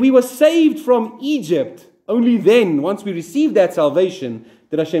 When we were saved from Egypt, only then, once we received that salvation,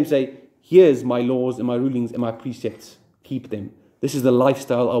 did Hashem say, here's my laws and my rulings and my precepts. Keep them. This is the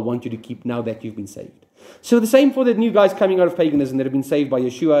lifestyle I want you to keep now that you've been saved. So the same for the new guys coming out of paganism that have been saved by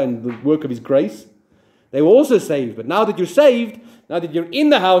Yeshua and the work of his grace. They were also saved. But now that you're saved, now that you're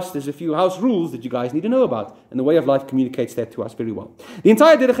in the house, there's a few house rules that you guys need to know about. And the way of life communicates that to us very well. The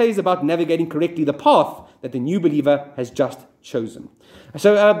entire Didache is about navigating correctly the path that the new believer has just chosen.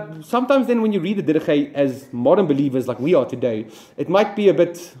 So sometimes then when you read the Didache as modern believers like we are today, it might be a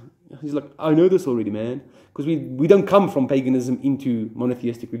bit, he's like, I know this already, man. Because we don't come from paganism into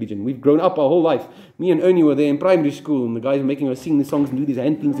monotheistic religion. We've grown up our whole life. Me and Ernie were there in primary school, and the guys were making us sing the songs and do these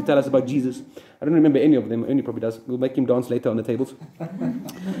hand things to tell us about Jesus. I don't remember any of them. Ernie probably does. We'll make him dance later on the tables.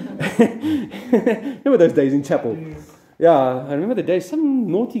 Remember those days in chapel? Yeah, I remember the day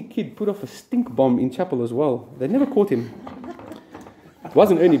some naughty kid put off a stink bomb in chapel as well. They never caught him. It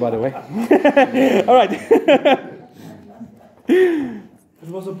wasn't Ernie, by the way. All right. It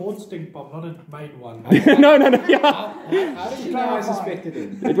was a board stink bomb, not a made one. No. Yeah. How did you know I suspected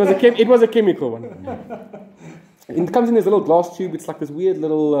it? It was a chemical one. It comes in this little glass tube. It's like this weird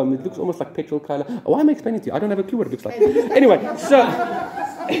little. It looks almost like petrol color. Why am I explaining to you? I don't have a clue what it looks like. Anyway, so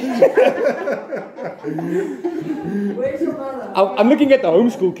Where's your mother? I'm looking at the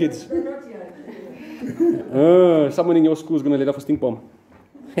homeschool kids. They're not here. Someone in your school is going to let off a stink bomb.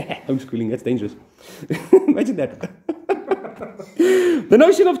 Homeschooling, that's dangerous. Imagine that. The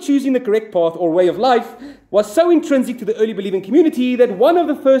notion of choosing the correct path or way of life was so intrinsic to the early believing community that one of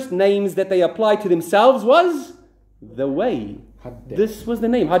the first names that they applied to themselves was the way. This was the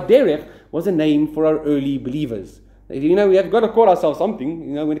name. Haderech was a name for our early believers. You know, we have got to call ourselves something.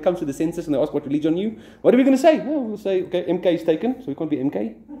 You know, when it comes to the census and they ask what religion are you, what are we going to say? Well, we'll say, okay, MK is taken, so we can't be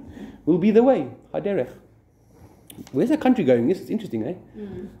MK. We'll be the way. Haderech. Where's the country going? This is interesting, eh?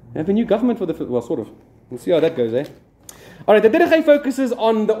 We have a new government for the... Well, sort of. We'll see how that goes, eh? All right, the Didache focuses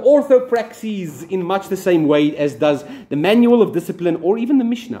on the orthopraxis in much the same way as does the Manual of Discipline or even the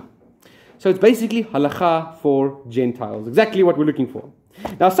Mishnah. So it's basically halakha for Gentiles, exactly what we're looking for.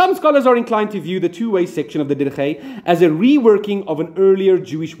 Now, some scholars are inclined to view the two-way section of the Didache as a reworking of an earlier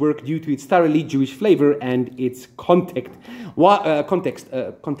Jewish work due to its thoroughly Jewish flavor and its content. Why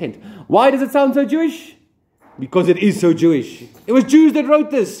does it sound so Jewish? Because it is so Jewish. It was Jews that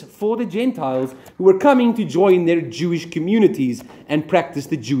wrote this for the Gentiles who were coming to join their Jewish communities and practice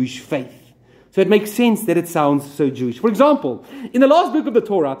the Jewish faith. So it makes sense that it sounds so Jewish. For example, in the last book of the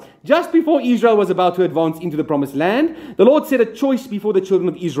Torah, just before Israel was about to advance into the promised land, the Lord set a choice before the children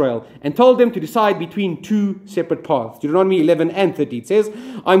of Israel and told them to decide between two separate paths. Deuteronomy 11 and 30. It says,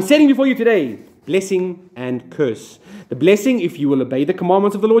 I'm setting before you today blessing and curse. The blessing if you will obey the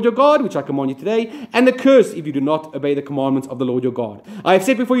commandments of the Lord your God, which I command you today, and the curse if you do not obey the commandments of the Lord your God. I have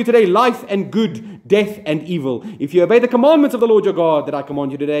set before you today life and good, death and evil. If you obey the commandments of the Lord your God that I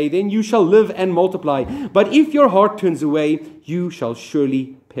command you today, then you shall live and multiply. But if your heart turns away, you shall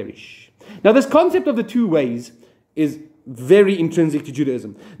surely perish. Now this concept of the two ways is very intrinsic to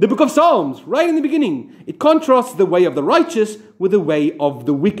Judaism. The book of Psalms, right in the beginning, it contrasts the way of the righteous with the way of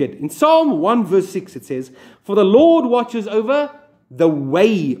the wicked. In Psalm 1 verse 6 it says, for the Lord watches over the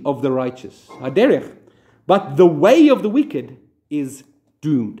way of the righteous, Didache, but the way of the wicked is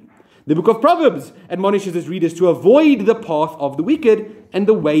doomed. The book of Proverbs admonishes its readers to avoid the path of the wicked and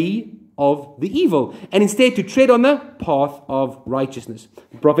the way of the evil, and instead to tread on the path of righteousness.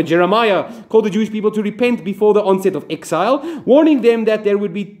 The prophet Jeremiah called the Jewish people to repent before the onset of exile, warning them that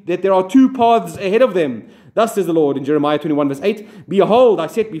there are two paths ahead of them. Thus says the Lord in Jeremiah 21 verse 8, behold, I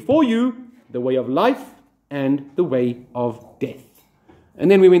set before you the way of life and the way of death.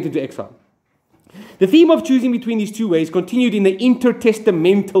 And then we went into exile. The theme of choosing between these two ways continued in the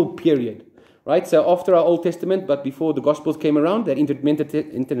intertestamental period. Right, so after our Old Testament, but before the Gospels came around, that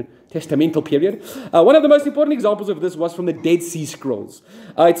intertestamental period. One of the most important examples of this was from the Dead Sea Scrolls.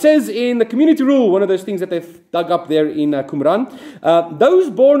 It says in the community rule, one of those things that they've dug up there in Qumran, those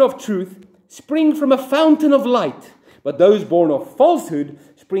born of truth spring from a fountain of light, but those born of falsehood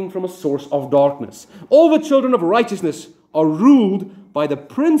spring from a source of darkness. All the children of righteousness are ruled by the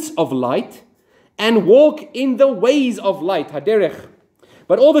Prince of Light and walk in the ways of light, Didache.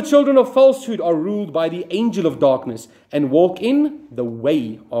 But all the children of falsehood are ruled by the angel of darkness and walk in the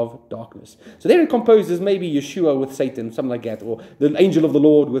way of darkness. So there it composes maybe Yeshua with Satan, something like that, or the angel of the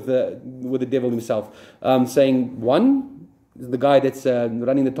Lord with the devil himself, saying one is the guy that's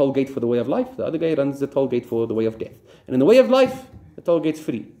running the toll gate for the way of life, the other guy runs the toll gate for the way of death. And in the way of life, the toll gate's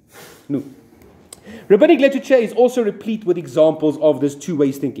free. No. Rabbinic literature is also replete with examples of this two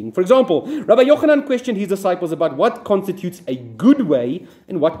ways thinking. For example, Rabbi Yochanan questioned his disciples about what constitutes a good way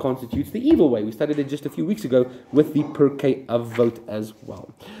and what constitutes the evil way. We studied it just a few weeks ago with the Pirkei Avot as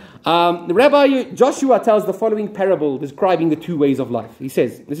well. Rabbi Joshua tells the following parable describing the two ways of life. He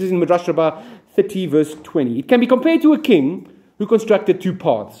says, this is in Midrash Rabbah 30 verse 20. It can be compared to a king who constructed two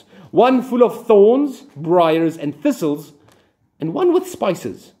paths, one full of thorns, briars, and thistles, and one with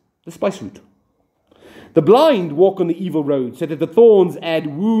spices, the spice root. The blind walk on the evil road, so that the thorns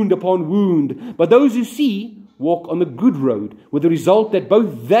add wound upon wound. But those who see walk on the good road, with the result that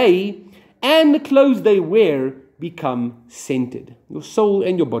both they and the clothes they wear become scented. Your soul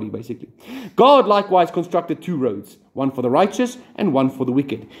and your body, basically. God likewise constructed two roads, one for the righteous and one for the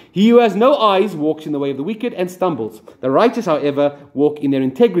wicked. He who has no eyes walks in the way of the wicked and stumbles. The righteous, however, walk in their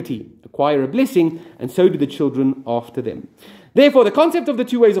integrity, acquire a blessing, and so do the children after them. Therefore, the concept of the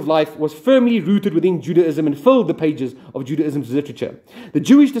two ways of life was firmly rooted within Judaism and filled the pages of Judaism's literature. The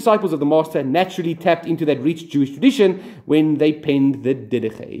Jewish disciples of the Master naturally tapped into that rich Jewish tradition when they penned the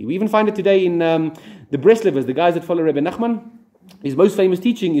Didache. We even find it today in the Breslevers, the guys that follow Rebbe Nachman. His most famous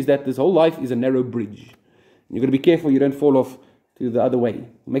teaching is that this whole life is a narrow bridge. You've got to be careful you don't fall off to the other way.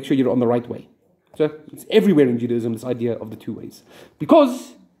 Make sure you're on the right way. So it's everywhere in Judaism, this idea of the two ways.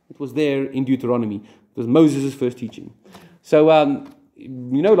 Because it was there in Deuteronomy. It was Moses' first teaching. So,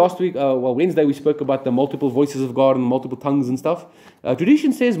 last week, Wednesday, we spoke about the multiple voices of God and multiple tongues and stuff.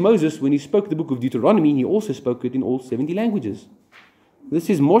 Tradition says Moses, when he spoke the book of Deuteronomy, he also spoke it in all 70 languages. This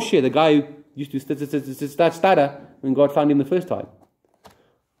is Moshe, the guy who used to stutter when God found him the first time.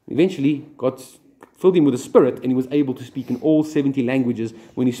 Eventually, God filled him with the Spirit, and he was able to speak in all 70 languages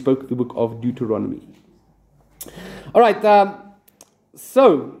when he spoke the book of Deuteronomy. All right,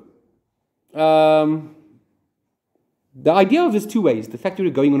 the idea of this two ways, the fact that we're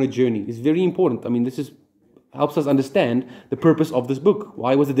going on a journey, is very important. I mean, helps us understand the purpose of this book.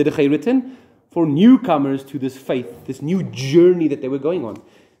 Why was the Didache written? For newcomers to this faith, this new journey that they were going on.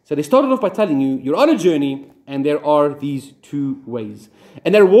 So they started off by telling you, you're on a journey, and there are these two ways.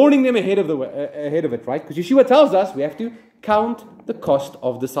 And they're warning them ahead of it, right? Because Yeshua tells us we have to count the cost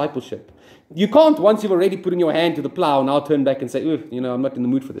of discipleship. You can't, once you've already put in your hand to the plow, now turn back and say, I'm not in the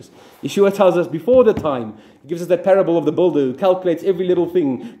mood for this. Yeshua tells us before the time. He gives us that parable of the builder who calculates every little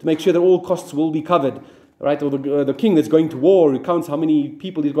thing to make sure that all costs will be covered. Right? Or the king that's going to war, who counts how many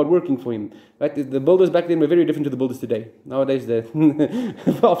people he's got working for him. Right? The builders back then were very different to the builders today. Nowadays,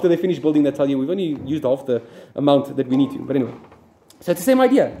 after they finish building, they tell you, we've only used half the amount that we need to. But anyway. So it's the same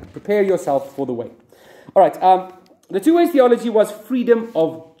idea. Prepare yourself for the way. All right. The two-way theology was freedom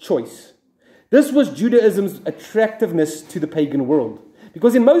of choice. This was Judaism's attractiveness to the pagan world.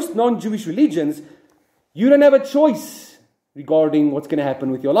 Because in most non-Jewish religions, you don't have a choice regarding what's going to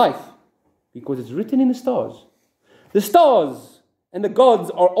happen with your life. Because it's written in the stars. The stars and the gods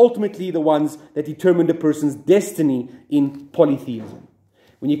are ultimately the ones that determine a person's destiny in polytheism.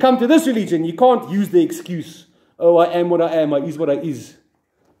 When you come to this religion, you can't use the excuse, oh, I am what I am, I is what I is.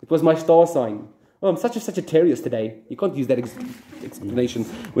 It was my star sign. Oh, I'm such a Sagittarius today. You can't use that explanation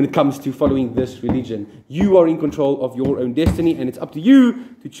when it comes to following this religion. You are in control of your own destiny, and it's up to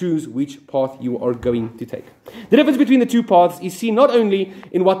you to choose which path you are going to take. The difference between the two paths is seen not only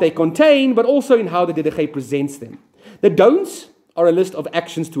in what they contain, but also in how the Didache presents them. The don'ts are a list of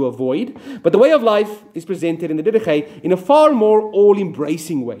actions to avoid, but the way of life is presented in the Didache in a far more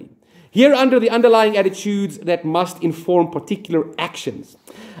all-embracing way. Here under the underlying attitudes that must inform particular actions.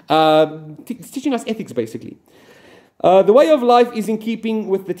 It's teaching us ethics, basically. The way of life is in keeping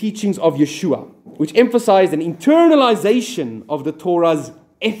with the teachings of Yeshua, which emphasized an internalization of the Torah's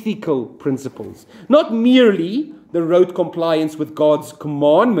ethical principles. Not merely the rote compliance with God's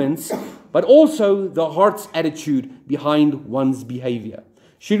commandments, but also the heart's attitude behind one's behavior.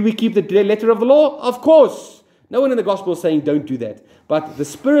 Should we keep the letter of the law? Of course. No one in the gospel is saying don't do that. But the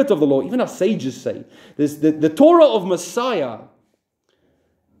spirit of the law, even our sages say, the Torah of Messiah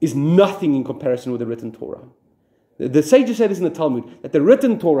is nothing in comparison with the written Torah. The sages say this in the Talmud, that the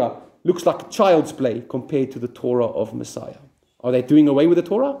written Torah looks like child's play compared to the Torah of Messiah. Are they doing away with the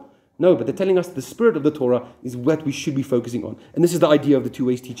Torah? No, but they're telling us the spirit of the Torah is what we should be focusing on. And this is the idea of the two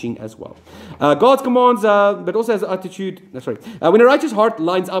ways teaching as well. God's commands, but also as an attitude. When a righteous heart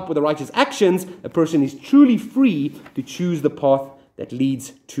lines up with the righteous actions, a person is truly free to choose the path that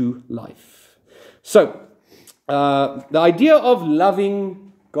leads to life. So, the idea of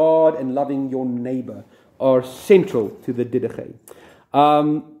loving God and loving your neighbor are central to the Didache.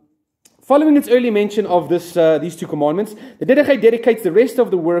 Following its early mention of these two commandments, the Didache dedicates the rest of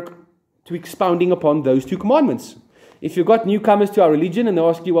the work to expounding upon those two commandments. If you've got newcomers to our religion and they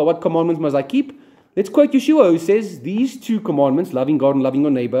ask you, well, what commandments must I keep? Let's quote Yeshua, who says these two commandments, loving God and loving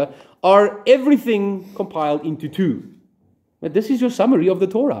your neighbor, are everything compiled into two. But this is your summary of the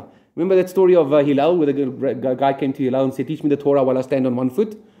Torah. Remember that story of Hillel, where the guy came to Hillel and said, teach me the Torah while I stand on one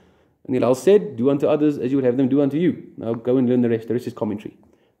foot? And Hillel said, do unto others as you would have them do unto you. Now go and learn the rest. The rest is commentary.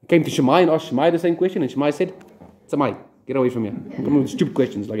 He came to Shammai and asked Shammai the same question, and Shammai said, Shammai, get away from here. Don't come with stupid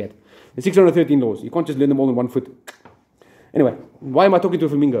questions like that. The 613 laws. You can't just learn them all on one foot. Anyway, why am I talking to a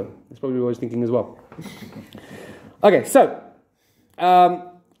flamingo? That's probably what I was thinking as well. Okay, so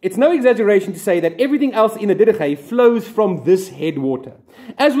it's no exaggeration to say that everything else in the Didache flows from this headwater.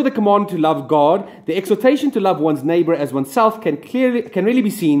 As with the command to love God, the exhortation to love one's neighbor as oneself can really be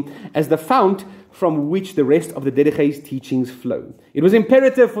seen as the fount from which the rest of the Didache's teachings flow. It was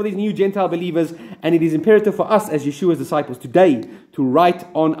imperative for these new Gentile believers, and it is imperative for us as Yeshua's disciples today to write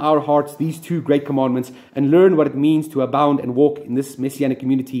on our hearts these two great commandments and learn what it means to abound and walk in this messianic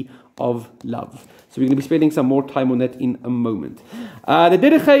community of love. So we're going to be spending some more time on that in a moment. The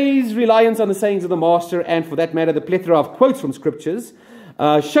Didache's reliance on the sayings of the Master, and for that matter, the plethora of quotes from scriptures,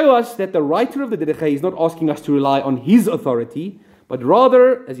 show us that the writer of the Didache is not asking us to rely on his authority, but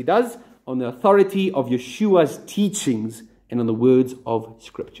rather, as he does, on the authority of Yeshua's teachings and on the words of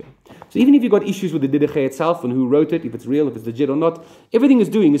Scripture. So even if you've got issues with the Didache itself and who wrote it, if it's real, if it's legit or not, everything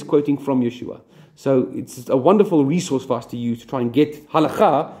it's doing is quoting from Yeshua. So it's a wonderful resource for us to use to try and get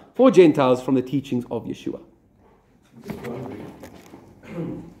halakha for Gentiles from the teachings of Yeshua.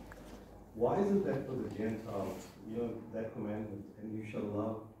 Why isn't that for the Gentiles, that commandment, and you shall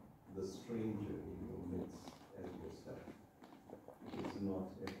love the stranger in your midst as yourself? It's not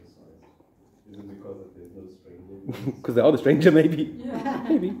emphasized. Is it because there's no stranger? Because they are the stranger, maybe. Yeah.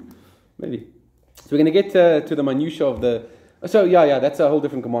 Maybe. So we're going to get to the minutiae of the... So, yeah, that's a whole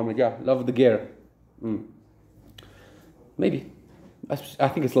different commandment. Yeah, love the ger. Maybe. I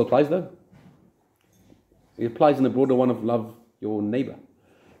think it still applies, though. It applies in the broader one of love your neighbor,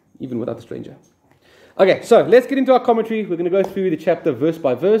 even without the stranger. Okay, so let's get into our commentary. We're going to go through the chapter verse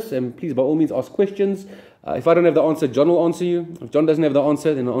by verse, and please, by all means, ask questions. If I don't have the answer, John will answer you. If John doesn't have the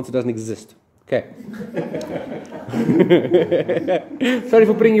answer, then the answer doesn't exist. Okay. Sorry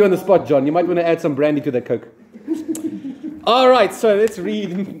for putting you on the spot, John. You might want to add some brandy to that Coke. All right, so let's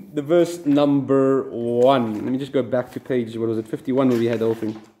read the verse number 1. Let me just go back to page, 51, where we had the whole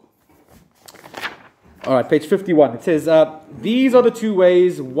thing. All right, page 51. It says, these are the two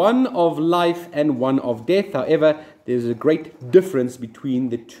ways, one of life and one of death. However, there's a great difference between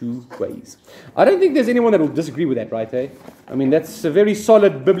the two ways. I don't think there's anyone that will disagree with that, right? I mean, that's a very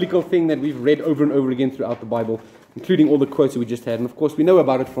solid biblical thing that we've read over and over again throughout the Bible, including all the quotes that we just had. And of course, we know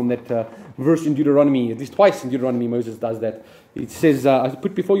about it from that verse in Deuteronomy. At least twice in Deuteronomy, Moses does that. It says, I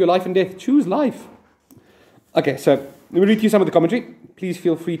put before you life and death. Choose life. Okay, so let me read to you some of the commentary. Please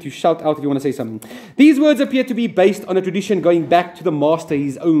feel free to shout out if you want to say something. These words appear to be based on a tradition going back to the master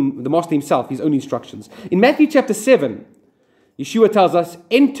himself, his own instructions. In Matthew chapter 7, Yeshua tells us,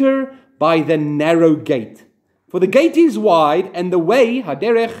 enter by the narrow gate. For the gate is wide, and the way,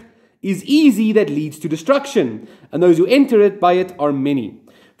 haderech, is easy that leads to destruction. And those who enter it by it are many.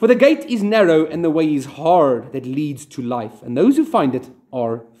 For the gate is narrow, and the way is hard that leads to life. And those who find it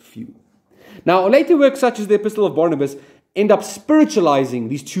are few. Now, later works such as the Epistle of Barnabas end up spiritualizing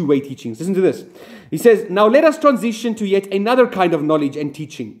these two-way teachings. Listen to this. He says, now let us transition to yet another kind of knowledge and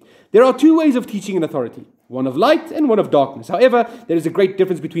teaching. There are two ways of teaching and authority, one of light and one of darkness. However, there is a great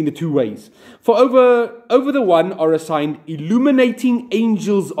difference between the two ways. For over the one are assigned illuminating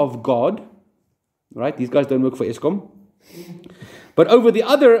angels of God. Right? These guys don't work for ESCOM. But over the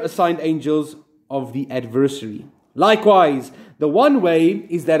other assigned angels of the adversary. Likewise, the one way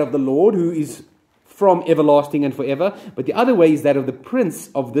is that of the Lord, who is from everlasting and forever, but the other way is that of the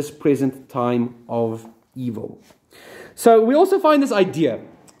prince of this present time of evil. So we also find this idea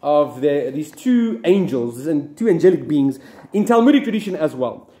of these two angels and two angelic beings in Talmudic tradition as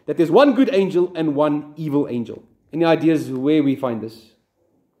well, that there's one good angel and one evil angel. Any ideas where we find this?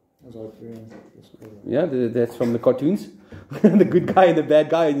 Yeah, that's from the cartoons. The good guy and the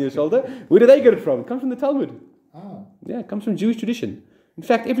bad guy on your shoulder. Where do they get it from? It comes from the Talmud. Yeah, it comes from Jewish tradition. In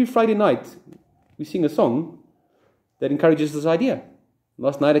fact, every Friday night, we sing a song that encourages this idea.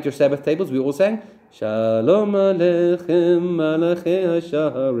 Last night at your Sabbath tables, we all sang, Shalom Aleichem Malachei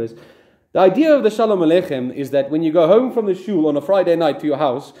HaShares. The idea of the Shalom Aleichem is that when you go home from the shul on a Friday night to your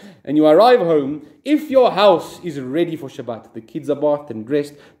house, and you arrive home, if your house is ready for Shabbat, the kids are bathed and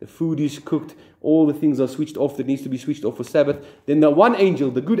dressed, the food is cooked, all the things are switched off that needs to be switched off for Sabbath, then the one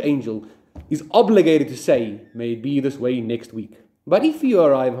angel, the good angel, is obligated to say, may it be this way next week. But if you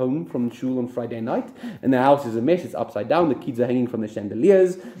arrive home from shul on Friday night and the house is a mess, it's upside down, the kids are hanging from the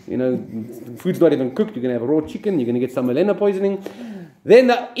chandeliers, food's not even cooked, you're going to have raw chicken, you're going to get salmonella poisoning, then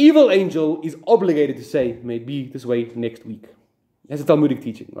the evil angel is obligated to say, may it be this way next week. That's a Talmudic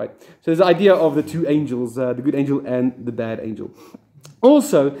teaching, right? So there's the idea of the two angels, the good angel and the bad angel.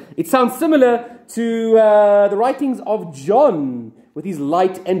 Also, it sounds similar to the writings of John with his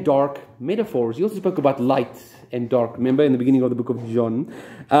light and dark metaphors. He also spoke about light and dark. Remember in the beginning of the book of John.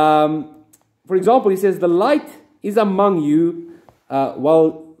 For example, he says, the light is among you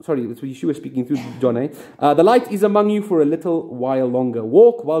that's what Yeshua speaking through John. The light is among you for a little while longer.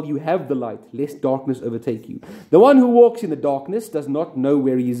 Walk while you have the light, lest darkness overtake you. The one who walks in the darkness does not know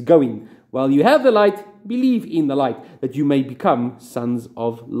where he is going. While you have the light, believe in the light, that you may become sons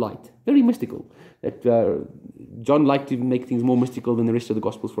of light. Very mystical. That John liked to make things more mystical than the rest of the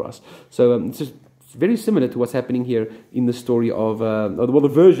Gospels for us. So it's just very similar to what's happening here in the story of, the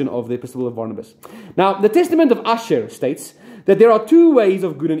version of the Epistle of Barnabas. Now, the Testament of Asher states that there are two ways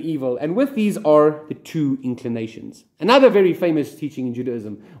of good and evil, and with these are the two inclinations. Another very famous teaching in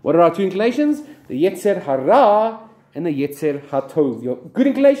Judaism. What are our two inclinations? The Yetzer Hara and the Yetzer HaTov. Your good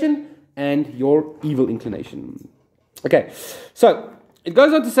inclination and your evil inclination. Okay, so it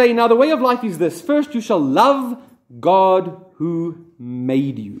goes on to say, now the way of life is this. First, you shall love God who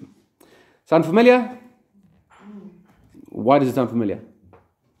made you. Sound familiar? Why does it sound familiar?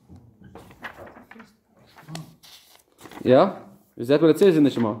 Yeah? Is that what it says in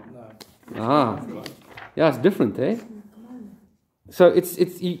the Shema? No. Yeah, it's different, eh? So it's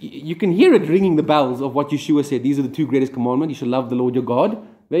you can hear it ringing the bells of what Yeshua said. These are the two greatest commandments. You shall love the Lord your God.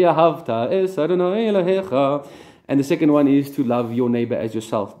 And the second one is to love your neighbor as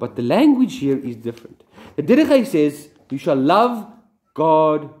yourself. But the language here is different. The Didache says, you shall love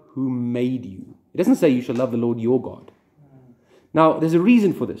God who made you. It doesn't say you shall love the Lord your God. Now, there's a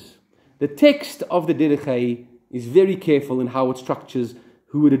reason for this. The text of the Didache is very careful in how it structures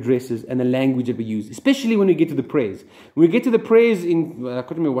who it addresses and the language that we use, especially when we get to the prayers. When we get to the prayers in, I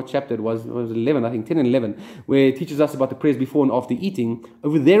can't remember what chapter it was 11, I think 10 and 11, where it teaches us about the prayers before and after eating.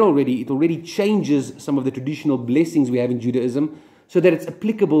 Over there already, it already changes some of the traditional blessings we have in Judaism so that it's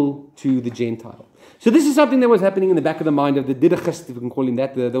applicable to the Gentile. So this is something that was happening in the back of the mind of the Didachist, if we can call him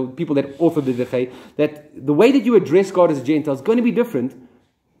that, the people that authored the Didache, that the way that you address God as a Gentile is going to be different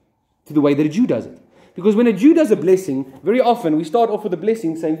to the way that a Jew does it. Because when a Jew does a blessing, very often we start off with a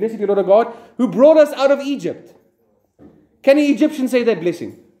blessing saying, "Blessed be the Lord our God who brought us out of Egypt." Can an Egyptian say that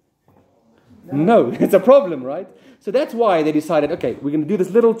blessing? No, it's a problem, right? So that's why they decided, okay, we're going to do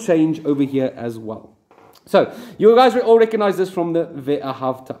this little change over here as well. So, you guys all recognize this from the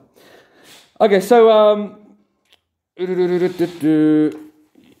Ve'ahavta. Okay, so,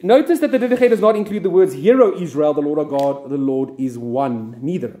 notice that the Didache does not include the words, "Hear, O Israel, the Lord our God, the Lord is one."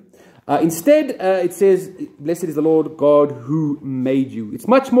 Neither. Instead, it says, "Blessed is the Lord God who made you." It's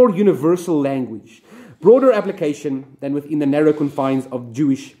much more universal language. Broader application than within the narrow confines of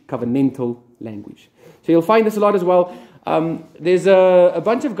Jewish covenantal language. So you'll find this a lot as well. There's a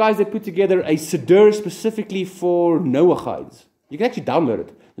bunch of guys that put together a Siddur specifically for Noachides. You can actually download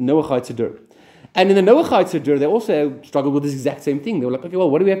it, the Noachide Siddur. And in the Noachide Siddur, they also struggled with this exact same thing. They were like, okay, well,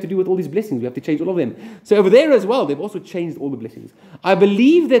 what do we have to do with all these blessings? We have to change all of them. So over there as well, they've also changed all the blessings. I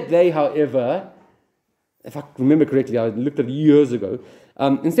believe that they, however, if I remember correctly, I looked at it years ago,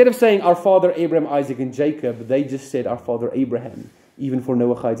 instead of saying our father Abraham, Isaac, and Jacob, they just said our father Abraham, even for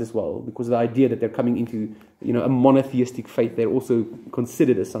Noachides as well, because of the idea that they're coming into, a monotheistic faith. They're also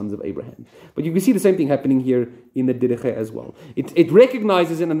considered as sons of Abraham. But you can see the same thing happening here in the Didache as well. It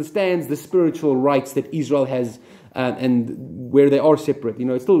recognizes and understands the spiritual rights that Israel has, and where they are separate.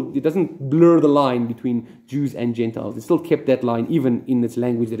 It doesn't blur the line between Jews and Gentiles. It still kept that line even in its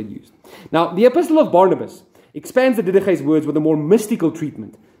language that it used. Now, the Epistle of Barnabas expands the Didache's words with a more mystical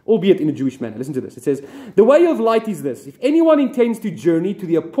treatment, albeit in a Jewish manner. Listen to this. It says, "The way of light is this: if anyone intends to journey to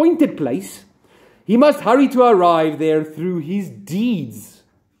the appointed place, he must hurry to arrive there through his deeds.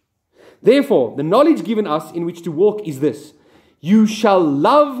 Therefore, the knowledge given us in which to walk is this: you shall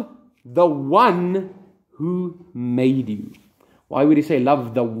love the one who made you." Why would he say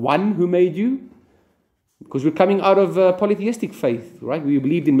love the one who made you? Because we're coming out of polytheistic faith, right? We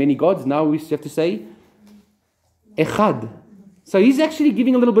believed in many gods. Now we have to say Echad. So he's actually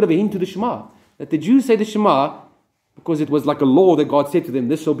giving a little bit of a hint to the Shema, that the Jews say the Shema because it was like a law that God said to them,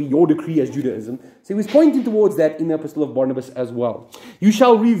 "This shall be your decree as Judaism." So he was pointing towards that in the Epistle of Barnabas as well. "You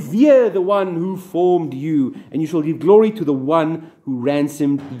shall revere the one who formed you, and you shall give glory to the one who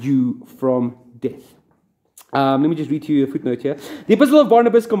ransomed you from death." Let me just read to you a footnote here. The Epistle of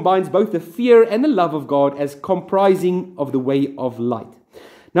Barnabas combines both the fear and the love of God as comprising of the way of light.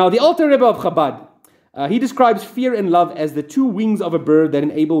 Now, the Alter Rebbe of Chabad, he describes fear and love as the two wings of a bird that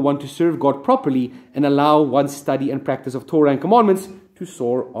enable one to serve God properly and allow one's study and practice of Torah and commandments to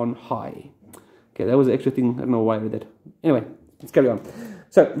soar on high. Okay, that was an extra thing. I don't know why I read that. Anyway, let's carry on.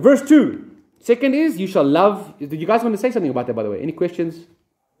 So, verse 2. Second is, you shall love. Did you guys want to say something about that, by the way? Any questions?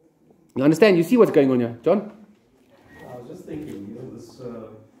 You understand? You see what's going on here. John? I was just thinking, this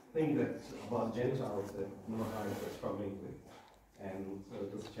thing that about Gentiles that Noachides are struggling with, and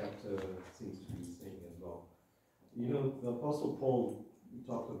this chapter seems to be saying as well. The Apostle Paul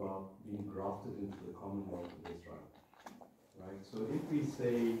talked about being grafted into the commonwealth of Israel, right? So if we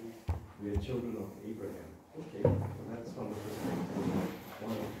say we are children of Abraham, okay, so that's from the perspective of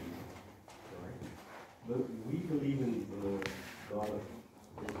one of these, right? But we believe in the God of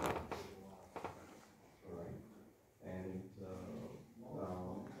Israel, all right? And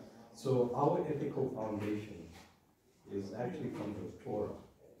so our ethical foundation is actually from the Torah,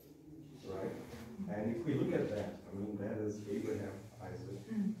 right? And if we look at that, that is Abraham, Isaac,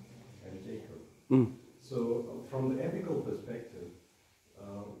 and Jacob. So from the ethical perspective,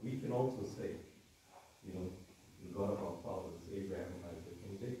 we can also say, the God of our fathers, Abraham, Isaac,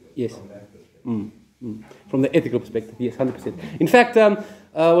 and Jacob. Yes. From that perspective. From the ethical perspective, yes, 100%. In fact,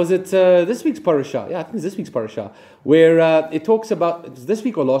 was it this week's parasha? Yeah, I think it's this week's parasha, where it talks about, it's this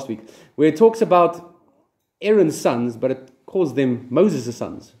week or last week, where it talks about Aaron's sons, but it calls them Moses'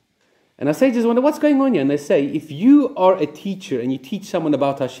 sons. And I just wonder, what's going on here? And they say, if you are a teacher and you teach someone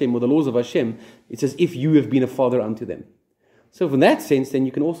about Hashem or the laws of Hashem, it's as if you have been a father unto them. So from that sense, then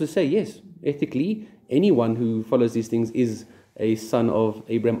you can also say, yes, ethically, anyone who follows these things is a son of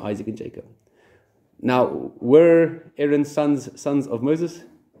Abraham, Isaac, and Jacob. Now, were Aaron's sons of Moses?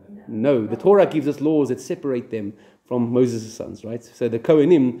 No. The Torah gives us laws that separate them from Moses' sons, right? So the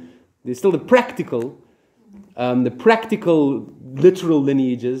Kohanim, there's still the practical literal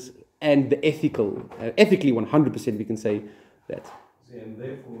lineages and the ethical. Ethically, 100% we can say that. See, and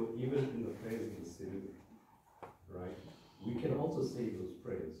therefore, even in the prayers of the Siddur, right, we can also say those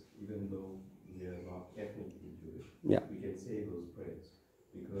prayers, even though they are not ethnically Jewish. Yeah. We can say those prayers,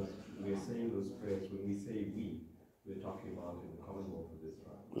 because we're saying those prayers, when we say we're talking about in the Commonwealth of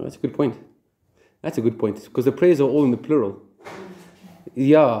Israel. Oh, that's a good point. That's a good point, because the prayers are all in the plural.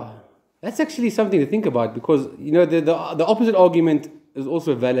 Yeah. That's actually something to think about, because the opposite argument is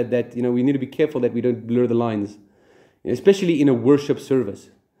also valid that, we need to be careful that we don't blur the lines, especially in a worship service.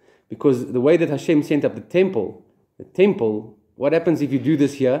 Because the way that Hashem sent up the temple, what happens if you do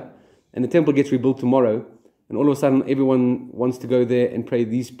this here and the temple gets rebuilt tomorrow and all of a sudden everyone wants to go there and pray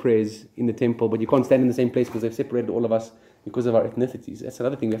these prayers in the temple, but you can't stand in the same place because they've separated all of us because of our ethnicities. That's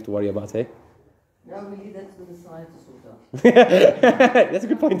another thing we have to worry about, eh? Yeah, we leave that to the Messiah to sort out. That's a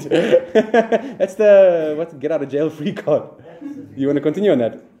good point. That's the get out of jail free card. You want to continue on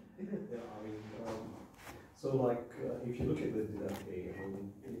that? So like if you look at the Didache,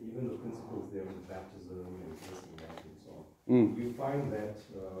 even the principles there of baptism and this and that and so on, you find that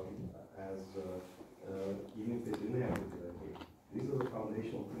even if they didn't have the Didache, these are the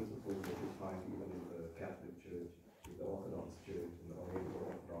foundational principles that you find even in the Catholic Church, in the Orthodox Church, in the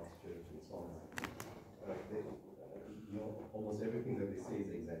Oriental Orthodox Church, and so on. Almost everything that they say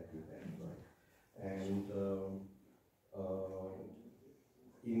is exactly that, right? And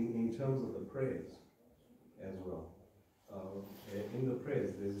in terms of the prayers as well, in the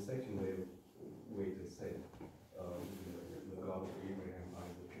prayers there's a section where it is said, the God of Abraham,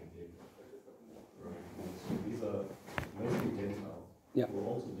 Isaac, and Jacob. Right? And so these are mostly Gentiles who will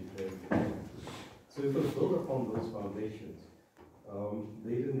also declare the. So if it was built upon those foundations,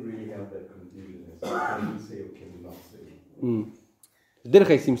 they didn't really have that confusion as can we say or can we not say. The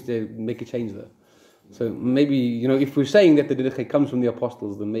Didache seems to make a change there. So maybe, if we're saying that the Didache comes from the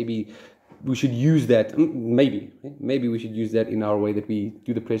apostles, then maybe we should use that. Maybe we should use that in our way that we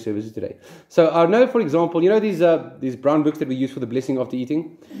do the prayer services today. So I know, for example, these brown books that we use for the blessing after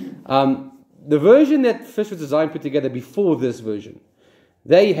eating. The version that Fish was designed put together before this version,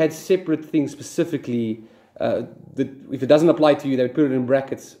 they had separate things specifically. If it doesn't apply to you, they would put it in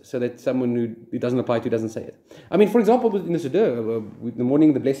brackets so that someone who it doesn't apply to doesn't say it. I mean, for example, in the Siddur, with the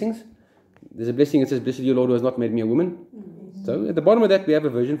morning, the blessings, there's a blessing that says, "Blessed you, Lord, who has not made me a woman." So at the bottom of that, we have a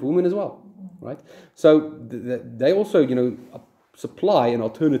version for women as well, right? So they also, supply an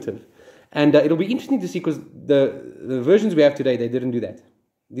alternative. And it'll be interesting to see, because the versions we have today, they didn't do that.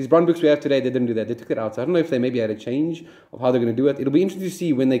 These brown books we have today, they didn't do that. They took it out. So I don't know if they maybe had a change of how they're going to do it. It'll be interesting to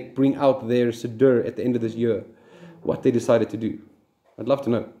see when they bring out their Siddur at the end of this year, what they decided to do. I'd love to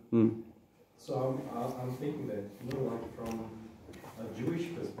know. So I'm thinking that, like from a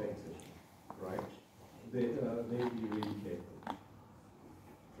Jewish perspective, right, they'd be really careful.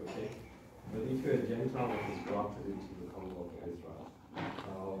 Okay? But if you're a Gentile that is grafted into the Commonwealth of Israel,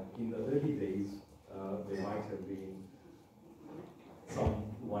 in the early days, there might have been some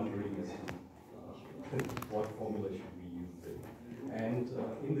wondering as to what formula should we use there. And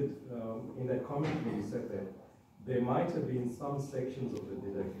in that commentary, you said that there might have been some sections of the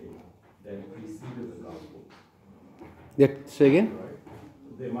Didache that preceded the Gospel. Yeah, say again? Right?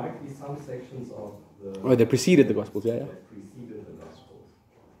 There might be some sections of the... Oh, they preceded the Gospels, yeah. That preceded the Gospels.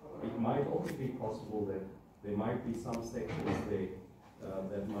 It might also be possible that there might be some sections there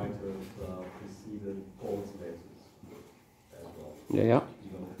that might have preceded Paul's letters. Yeah.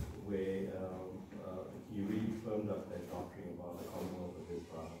 Where he really firmed up that doctrine about the Commonwealth of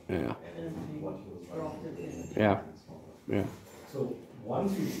Israel and what he was writing. Yeah. So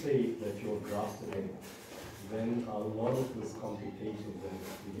once you say that you're grafted in, then a lot of this complication then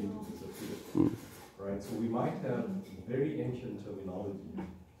begin to disappear. Right? So we might have very ancient terminology,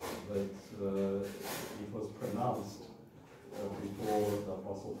 but it was pronounced before the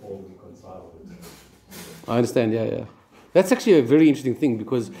Apostle Paul reconciled it. I understand, yeah. That's actually a very interesting thing,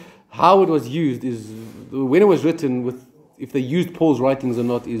 because how it was used is, when it was written, if they used Paul's writings or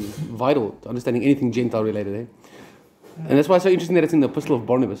not, is vital to understanding anything Gentile related. And that's why it's so interesting that it's in the Epistle of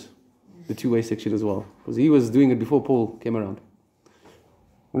Barnabas, the two-way section as well, because he was doing it before Paul came around.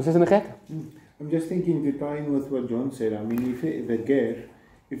 Want to say something, Chap? I'm just thinking to tie in with what John said. I mean, if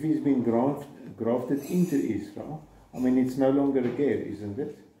he's been grafted into Israel, I mean, it's no longer a ger, isn't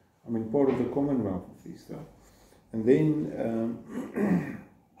it? I mean, part of the Commonwealth of Israel. And then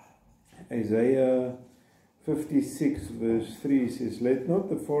Isaiah 56 verse 3 says, "Let not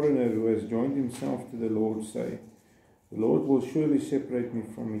the foreigner who has joined himself to the Lord say, the Lord will surely separate me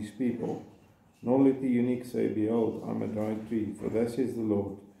from his people. Nor let the eunuch say, behold, I am a dry tree. For thus says the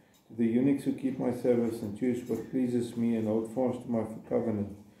Lord, to the eunuchs who keep my Sabbaths and choose what pleases me and hold fast to my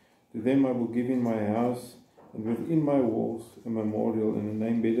covenant, to them I will give in my house and within my walls a memorial and a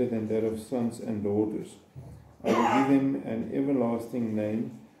name better than that of sons and daughters. I will give them an everlasting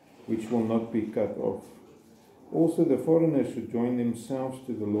name which will not be cut off. Also the foreigners should join themselves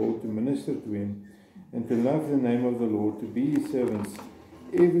to the Lord to minister to him and to love the name of the Lord, to be his servants.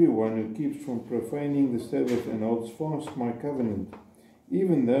 Everyone who keeps from profaning the Sabbath and holds fast my covenant,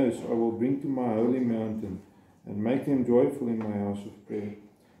 even those I will bring to my holy mountain, and make them joyful in my house of prayer.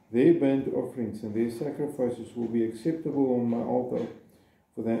 Their burnt offerings and their sacrifices will be acceptable on my altar,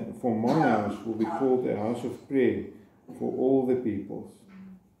 for my house will be called a house of prayer for all the peoples.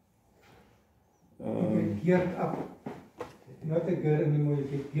 You get geared up. Not a girl anymore, you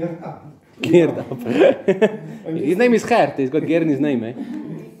get geared up. Geared up. His name is Gert. He's got gear in his name, eh?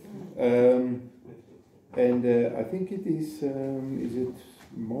 I think it is it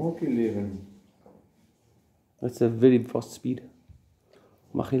Mark 11? That's a very fast speed.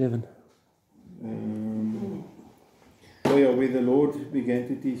 Mark 11. Where the Lord began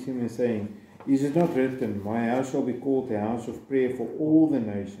to teach him and saying, is it not written, my house shall be called a house of prayer for all the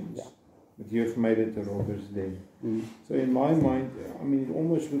nations, but you have made it a robber's den. So in my mind, I mean, it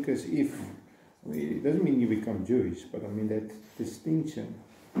almost looks as if, I mean, it doesn't mean you become Jewish, but I mean that distinction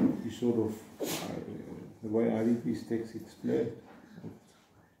is sort of, the way I read these texts explained.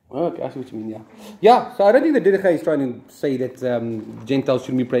 Okay, I see what you mean, yeah. Yeah, so I don't think the Didache is trying to say that Gentiles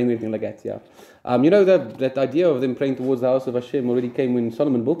shouldn't be praying or anything like that, yeah. You know, that idea of them praying towards the house of Hashem already came when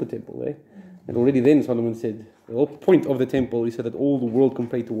Solomon built the temple, eh? And already then Solomon said, the whole point of the temple is so that all the world can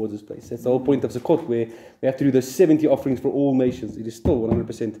pray towards this place. That's the whole point of Sukkot, where we have to do the 70 offerings for all nations. It is still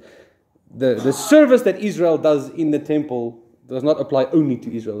 100%. The service that Israel does in the temple does not apply only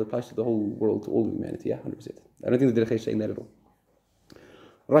to Israel. It applies to the whole world, to all humanity, yeah, 100%. I don't think the Didache is saying that at all.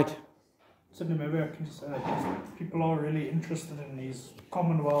 Right. So maybe I can just add, if people are really interested in these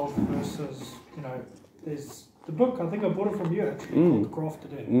Commonwealth versus, you know, there's the book, I think I bought it from you actually, called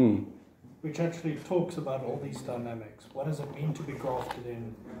Grafted In, which actually talks about all these dynamics. What does it mean to be grafted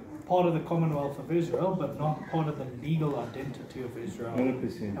in? Part of the Commonwealth of Israel, but not part of the legal identity of Israel.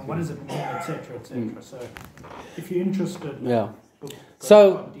 100%. And what does it mean, etc., etc. So if you're interested,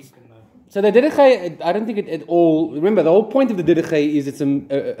 So the Didache, I don't think it at all. Remember, the whole point of the Didache is it's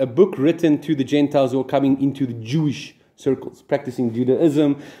a book written to the Gentiles who are coming into the Jewish circles, practicing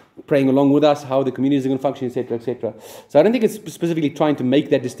Judaism, praying along with us, how the communities are going to function, etc., etc. So I don't think it's specifically trying to make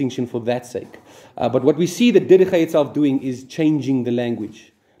that distinction for that sake. But what we see the Didache itself doing is changing the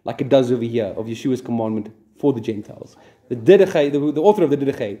language, like it does over here, of Yeshua's commandment for the Gentiles. The Didache, the author of the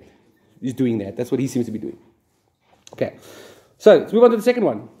Didache, is doing that. That's what he seems to be doing. Okay. So, let's move on to the second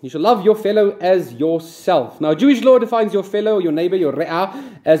one. You shall love your fellow as yourself. Now, Jewish law defines your fellow, your neighbor, your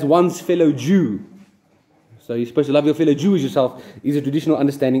re'ah, as one's fellow Jew. So, you're supposed to love your fellow Jew as yourself, is a traditional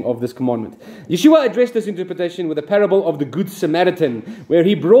understanding of this commandment. Yeshua addressed this interpretation with a parable of the Good Samaritan, where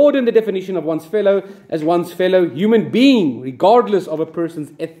he broadened the definition of one's fellow as one's fellow human being, regardless of a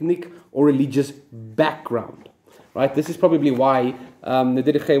person's ethnic or religious background. Right? This is probably why the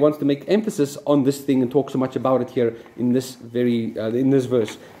Didache wants to make emphasis on this thing and talk so much about it here in this in this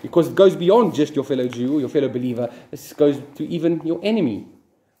verse, because it goes beyond just your fellow Jew or your fellow believer. This goes to even your enemy.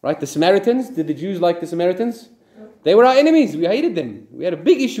 Right? The Samaritans, did the Jews like the Samaritans? They were our enemies. We hated them. We had a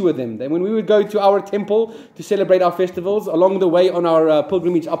big issue with them. Then when we would go to our temple to celebrate our festivals, along the way on our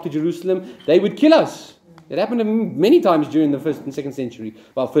pilgrimage up to Jerusalem, they would kill us. It happened many times during the 1st and 2nd century.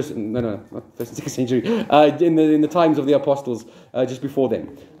 Well, not 1st and 2nd century. In the times of the apostles, just before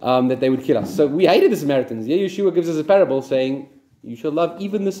them, that they would kill us. So we hated the Samaritans. Yeah, Yeshua gives us a parable saying, you shall love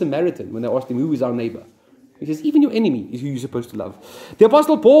even the Samaritan. When they asked him, who is our neighbor? He says, even your enemy is who you're supposed to love. The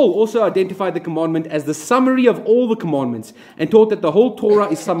Apostle Paul also identified the commandment as the summary of all the commandments and taught that the whole Torah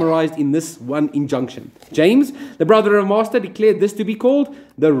is summarized in this one injunction. James, the brother of Master, declared this to be called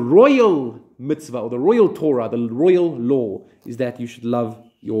the royal mitzvah, or the royal Torah, the royal law, is that you should love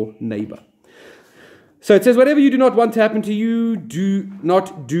your neighbor. So it says, whatever you do not want to happen to you, do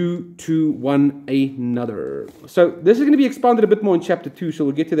not do to one another. So this is going to be expounded a bit more in chapter 2, so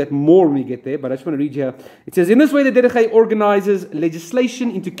we'll get to that more when we get there, but I just want to read here. It says, in this way the Didache organizes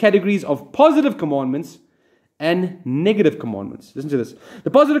legislation into categories of positive commandments and negative commandments. Listen to this.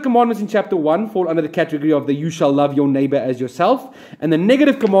 The positive commandments in chapter 1 fall under the category of the you shall love your neighbor as yourself, and the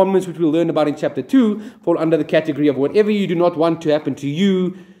negative commandments, which we'll learn about in chapter 2, fall under the category of whatever you do not want to happen to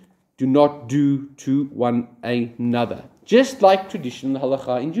you, do not do to one another. Just like traditional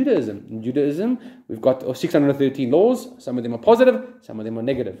halakha in Judaism. In Judaism, we've got 613 laws. Some of them are positive, some of them are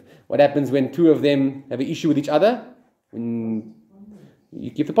negative. What happens when two of them have an issue with each other? When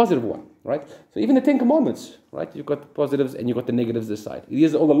you keep the positive one, right? So even the 10 commandments, right? You've got the positives and you've got the negatives this side. It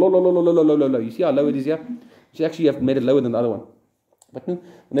is all the low. You see how low it is here? You actually have made it lower than the other one. But no, on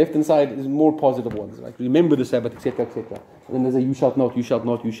the left hand side is more positive ones, like remember the Sabbath, etc., etc. And then there's a you shalt not, you shalt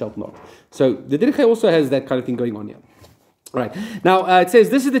not, you shalt not. So the Didache also has that kind of thing going on here. All right. Now it says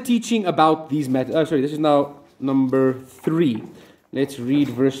this is the teaching about these matters. This is now number 3. Let's read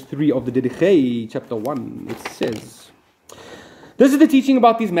verse 3 of the Didache, chapter 1. It says, this is the teaching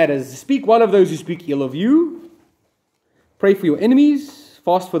about these matters. Speak well of those who speak ill of you. Pray for your enemies.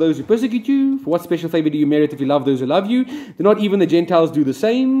 Fast for those who persecute you. For what special favor do you merit if you love those who love you? Do not even the Gentiles do the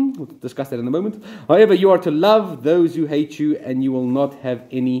same? We'll discuss that in a moment. However, you are to love those who hate you, and you will not have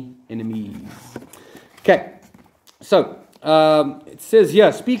any enemies. Okay, so it says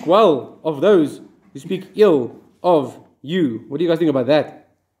here, speak well of those who speak ill of you. What do you guys think about that?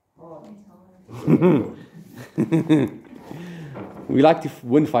 We like to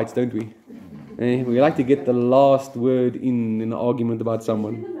win fights, don't we? We like to get the last word in an argument about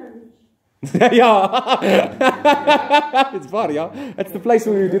someone. Yeah, it's fun, yeah. That's the place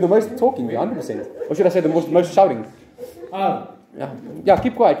where we do the most talking, 100%. Or should I say the most shouting? Yeah,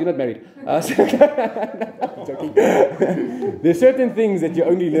 keep quiet, you're not married. Joking. There's certain things that you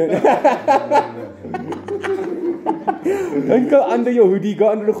only learn. Don't go under your hoodie,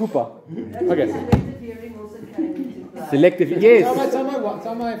 go under the chuppah. Okay. Selective hearing also came into play. Selective, yes.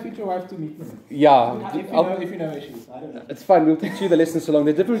 Tell my future wife to meet me. Yeah. If you know issues. I don't know. It's fine, we'll teach you the lessons along.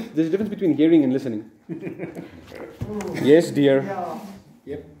 There's a difference between hearing and listening. Yes, dear. Yeah.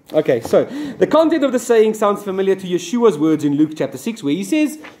 Yep. Okay, so the content of the saying sounds familiar to Yeshua's words in Luke chapter 6, where he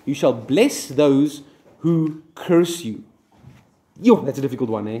says, you shall bless those who curse you. Yo, that's a difficult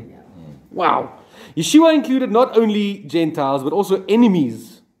one, eh? Wow. Yeshua included not only Gentiles, but also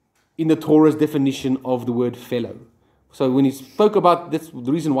enemies in the Torah's definition of the word fellow. So when he spoke about this,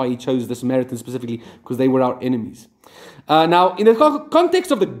 the reason why he chose the Samaritans specifically, because they were our enemies. Now, in the context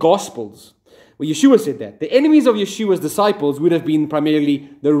of the Gospels, where Yeshua said that, the enemies of Yeshua's disciples would have been primarily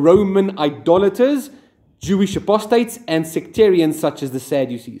the Roman idolaters, Jewish apostates, and sectarians such as the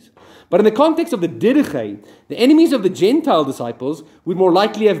Sadducees. But in the context of the Didache, the enemies of the Gentile disciples would more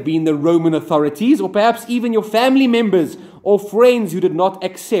likely have been the Roman authorities, or perhaps even your family members or friends who did not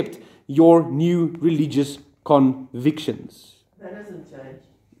accept your new religious convictions. That hasn't changed.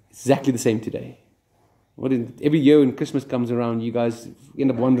 Exactly the same today. Every year when Christmas comes around, you guys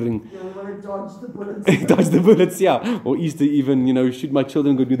end up wondering. You want to dodge the bullets. Dodge the bullets, yeah. Or Easter even, should my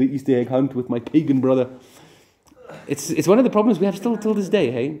children go do the Easter egg hunt with my pagan brother? It's one of the problems we have still till this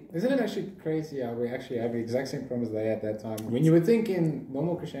day, hey? Isn't it actually crazy how we actually have the exact same problems they had at that time? When you would think in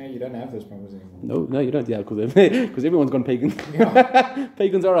normal Christianity, you don't have those problems anymore. No, you don't, yeah, because everyone's gone pagan. Yeah.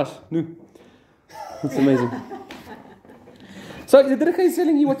 Pagans are us. No. It's amazing. So the Didache is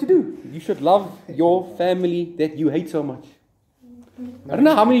telling you what to do. You should love your family that you hate so much. I don't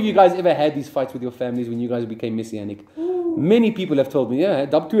know how many of you guys ever had these fights with your families when you guys became messianic. Many people have told me, yeah,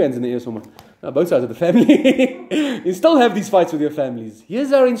 dub 2 hands in the air so much. No, both sides of the family. You still have these fights with your families.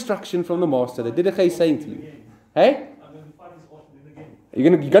 Here's our instruction from the master. The Didache is saying to you, hey? I'm going to fight this afternoon again.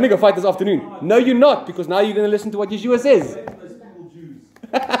 You're going to go fight this afternoon? No, you're not, because now you're going to listen to what Yeshua says.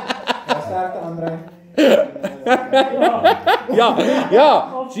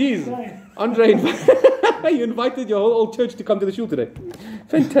 Yeah, jeez. Andre, you invited your whole old church to come to the shul today.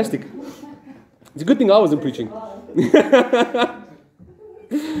 Fantastic. It's a good thing I wasn't preaching.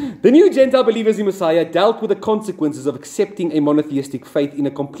 The new Gentile believers in Messiah dealt with the consequences of accepting a monotheistic faith in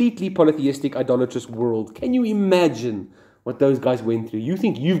a completely polytheistic, idolatrous world. Can you imagine what those guys went through? You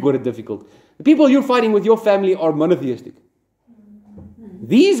think you've got it difficult. The people you're fighting with your family are monotheistic.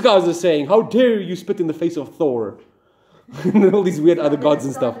 These guys are saying, how dare you spit in the face of Thor? And all these weird other gods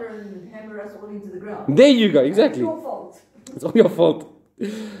and stuff. And hammer us all into the ground. There you go, exactly. It's your fault. It's all your fault.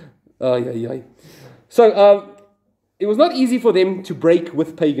 So, it was not easy for them to break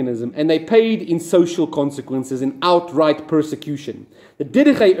with paganism, and they paid in social consequences and outright persecution. The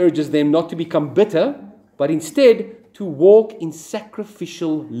Didache urges them not to become bitter, but instead to walk in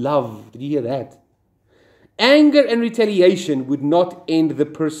sacrificial love. Did you hear that? Anger and retaliation would not end the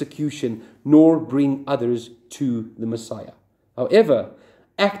persecution, nor bring others to the Messiah. However,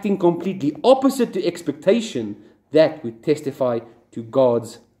 acting completely opposite to expectation, that would testify to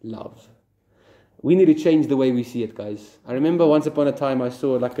God's love. We need to change the way we see it, guys. I remember once upon a time I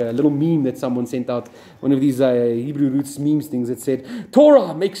saw like a little meme that someone sent out, one of these Hebrew roots memes things that said,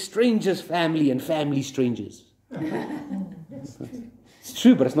 Torah makes strangers family and family strangers. It's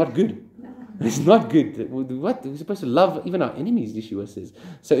true, but it's not good. It's not good. What? We're supposed to love even our enemies, Yeshua says.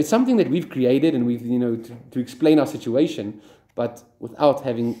 So it's something that we've created and we've, to explain our situation, but without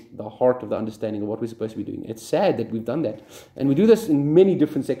having the heart of the understanding of what we're supposed to be doing. It's sad that we've done that. And we do this in many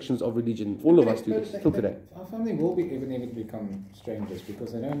different sections of religion. All of us do this, still today. Our family will even become strangers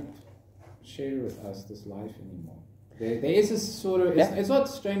because they don't share with us this life anymore. There is a sort of... It's not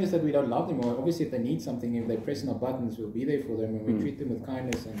strangers that we don't love them, or obviously if they need something, if they're pressing our buttons, we'll be there for them and we treat them with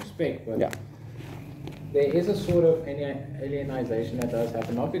kindness and respect. But there is a sort of alienization that does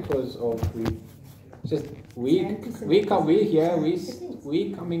happen, not because of we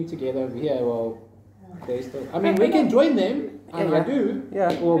coming together here. Well, They still, I mean, we can join them, and I do.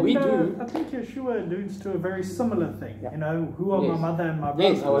 Yeah. Or And, we do. I think Yeshua alludes to a very similar thing. Yeah. You know, who are Yes. my mother and my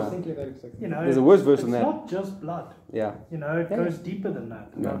brother? Yes, I was thinking that exactly. You know, There's a worse verse it's than that. not just blood. Yeah. You know, it Yeah. goes deeper than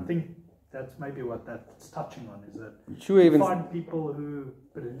that. And Yeah. I think that's maybe what that's touching on, is that Yeshua you even. find people who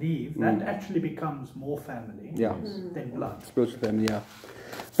believe that actually becomes more family Yeah. than blood. Spiritual family. Yeah.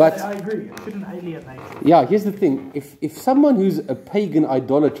 But But I agree, it shouldn't alienate you. yeah, here's the thing: if someone who's a pagan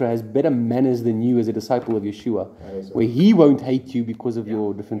idolater has better manners than you as a disciple of Yeshua, where he won't hate you because of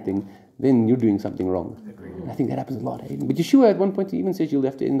your different thing, then you're doing something wrong. I think that happens a lot. Eh? But Yeshua at one point he even says you'll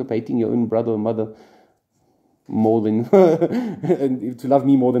have to end up hating your own brother or mother more than and to love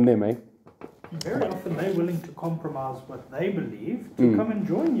me more than them, eh? Very often they're willing to compromise what they believe to come and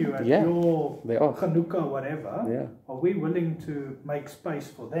join you at your They are. Chanukah or whatever. Yeah. Are we willing to make space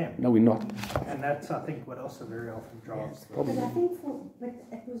for them? No, we're not. And that's, I think, what also very often drives them. But I think but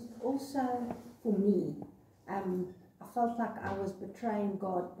it was also for me, I felt like I was betraying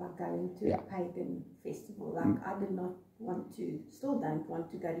God by going to a pagan festival. Like I did not want to, still don't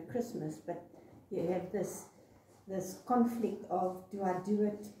want to go to Christmas, but you have this conflict of, do I do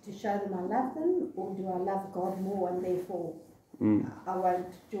it to show them I love them, or do I love God more and therefore I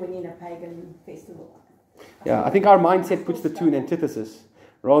won't join in a pagan festival? Yeah, I think our mindset puts the two in antithesis,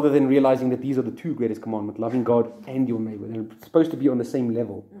 rather than realizing that these are the two greatest commandments: loving God and your neighbor. They're supposed to be on the same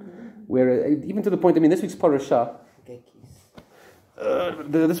level. Where even to the point, I mean, this week's parashah.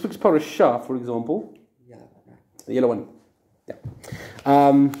 This week's parashah, for example, the yellow one. Yeah.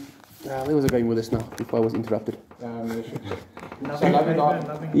 Where was I going with this now? Before I was interrupted.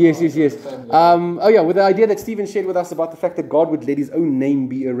 Yes. With the idea that Stephen shared with us about the fact that God would let his own name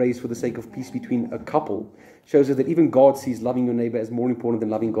be erased for the sake of peace between a couple, shows us that even God sees loving your neighbor as more important than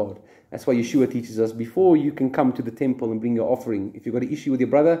loving God. That's why Yeshua teaches us, before you can come to the temple and bring your offering, if you've got an issue with your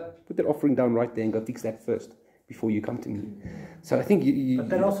brother, put that offering down right there and go fix that first before you come to me. So I think But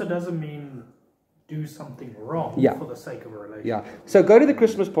that also doesn't mean do something wrong for the sake of a relationship. Yeah. So go to the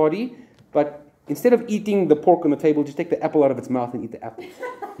Christmas party, but instead of eating the pork on the table, just take the apple out of its mouth and eat the apple.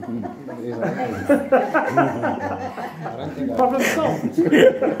 Problem solved.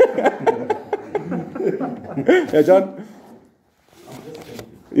 Yeah, John?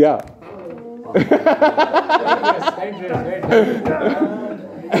 Yeah.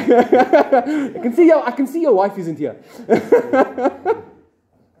 I can see your wife isn't here.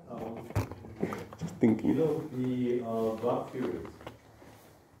 Just thinking. You know, the God-fearers,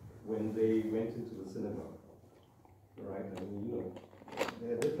 when they went into the synagogue, right? I mean, you know,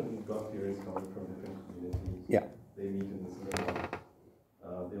 there are different God-fearers coming from different communities. Yeah. They meet in the synagogue.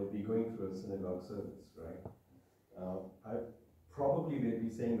 They'll be going through a synagogue service, right? Probably they'd be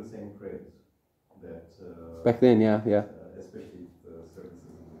saying the same prayers that back then, especially the services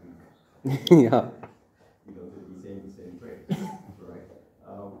in the week. Yeah. You know, they'd be saying the same prayers, right?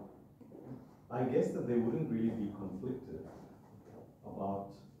 I guess that they wouldn't really be conflicted about,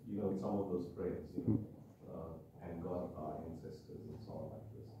 you know, some of those prayers, you know, and God of our ancestors and so on like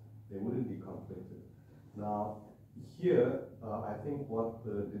this. They wouldn't be conflicted. Now, here, I think what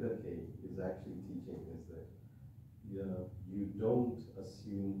the Didache is actually teaching is that you don't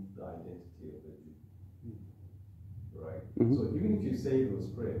assume the identity of the Jew, right? So even if you say those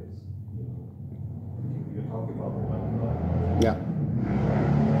prayers, you know, you're talking about the one God. Yeah.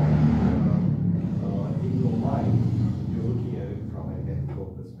 In your mind, you're looking at it from an ethical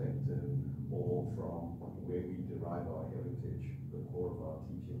perspective, or from where we derive our heritage, the core of our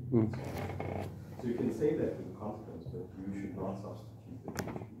teaching. So you can say that with confidence, but you should not substitute the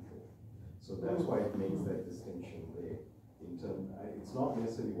Jewish people. So that's why it makes that distinction there. It's not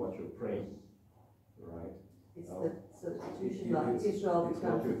necessarily what you're praying, right? It's the substitution, like Israel it's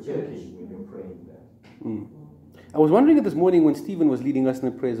what becomes you're the church. thinking when you're praying that. I was wondering this morning when Stephen was leading us in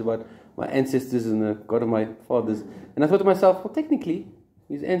the prayers about my ancestors and the God of my fathers, and I thought to myself, well, technically,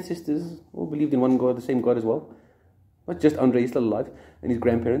 his ancestors all believed in one God, the same God as well. Not just Andre, he's still alive, and his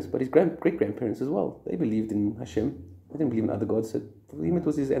grandparents, but his great-grandparents as well. They believed in Hashem. They didn't believe in other gods, so for him it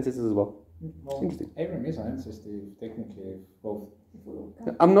was his ancestors as well. Well, Abraham is an ancestor, technically, both.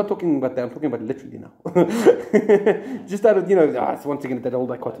 I'm not talking about that, I'm talking about literally now. Just out of, it's once again that old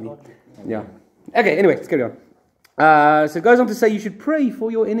dichotomy. Yeah. Okay, anyway, let's carry on. So it goes on to say you should pray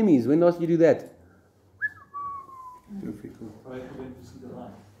for your enemies. When last did you do that?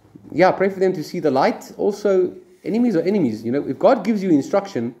 Yeah, pray for them to see the light. Also, enemies are enemies. If God gives you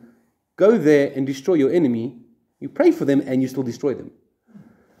instruction, go there and destroy your enemy, you pray for them and you still destroy them.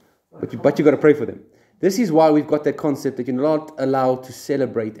 But you got to pray for them. This is why we've got that concept that you're not allowed to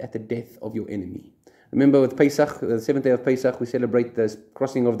celebrate at the death of your enemy. Remember with Pesach, the 7th day of Pesach, we celebrate the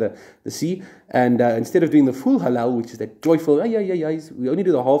crossing of the sea. And instead of doing the full halal, which is that joyful, we only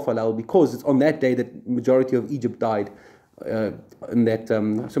do the half halal because it's on that day that majority of Egypt died. And that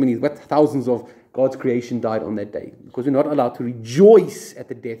thousands of God's creation died on that day. Because we're not allowed to rejoice at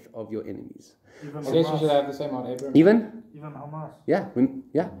the death of your enemies. Even I guess you should have the same on Abraham. Even Hamas.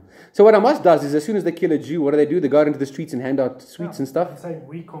 Yeah. So what Hamas does is as soon as they kill a Jew, what do? They go out into the streets and hand out sweets and stuff.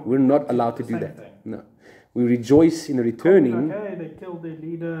 We're not allowed to do that. No. We rejoice in returning. Like, hey, they killed their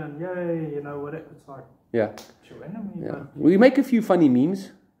leader and yay, whatever. It's like, it's your enemy. Yeah. We make a few funny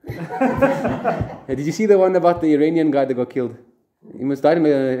memes. Did you see the one about the Iranian guy that got killed? He must died in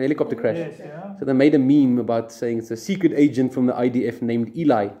a helicopter crash. Yes, yeah. So they made a meme about saying it's a secret agent from the IDF named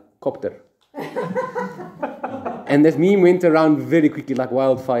Eli Copter. And that meme went around very quickly like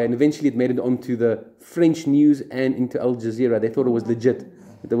wildfire, and eventually it made it onto the French news and into Al Jazeera. They thought it was legit.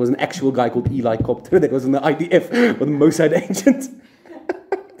 There was an actual guy called Eli Copter that was in the IDF or the Mossad agent.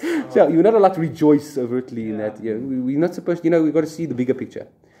 So you're not allowed to rejoice overtly in that. We're not supposed, we've got to see the bigger picture.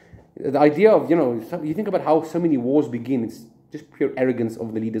 The idea of, you think about how so many wars begin, it's just pure arrogance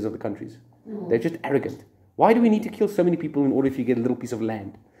of the leaders of the countries. They're just arrogant. Why do we need to kill so many people in order to get a little piece of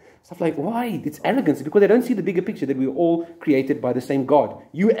land? Stuff like, why? It's arrogance. Because they don't see the bigger picture that we're all created by the same God.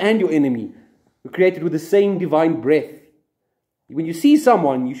 You and your enemy were created with the same divine breath. When you see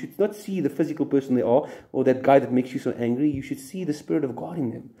someone, you should not see the physical person they are or that guy that makes you so angry. You should see the Spirit of God in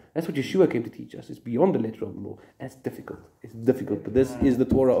them. That's what Yeshua came to teach us. It's beyond the letter of the law. And it's difficult. It's difficult. But this is the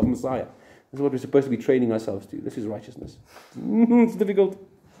Torah of Messiah. This is what we're supposed to be training ourselves to. This is righteousness. It's difficult.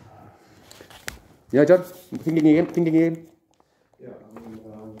 Yeah, John? Thinking again? Yeah,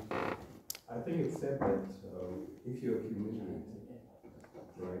 I think it's said that if you're humiliated,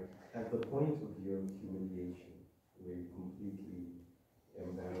 right, at the point of your humiliation, where you're completely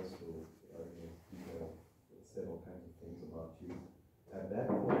embarrassed or people have said all kinds of things about you, at that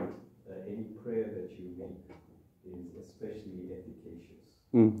point, any prayer that you make is especially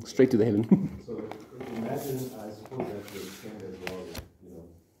efficacious. Straight to the heaven. So imagine, I suppose that's your friend as well,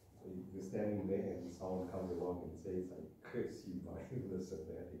 you're standing there and someone comes along and says, I curse you by this and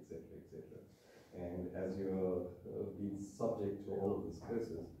that, etc., etc. And as you're being subject to all of these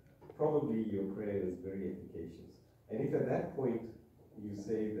curses, probably your prayer is very efficacious. And if at that point you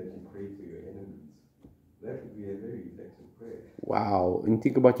say that you pray for your enemies, that would be a very effective prayer. Wow. And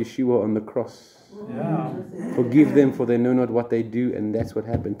think about Yeshua on the cross. Yeah. Forgive them, for they know not what they do. And that's what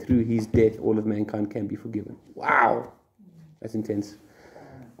happened. Through his death, all of mankind can be forgiven. Wow. That's intense.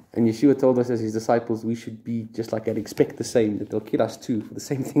 And Yeshua told us as his disciples, we should be just like that, expect the same, that they'll kill us too for the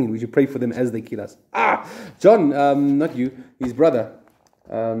same thing. We should pray for them as they kill us. John, not you, his brother.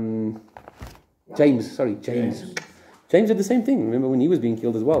 James. James did the same thing. Remember when he was being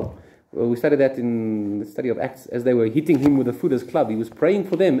killed as well? Well, we studied that in the study of Acts. As they were hitting him with a footers club, he was praying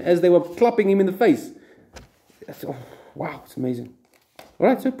for them as they were clapping him in the face. Wow, it's amazing. All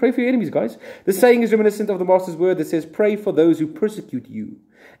right, so pray for your enemies, guys. The saying is reminiscent of the Master's word that says, pray for those who persecute you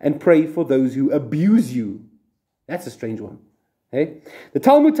and pray for those who abuse you. That's a strange one. Hey? The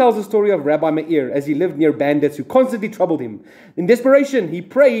Talmud tells the story of Rabbi Meir as he lived near bandits who constantly troubled him. In desperation, he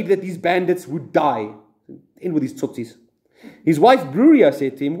prayed that these bandits would die. In with these tzotzis. His wife Bruria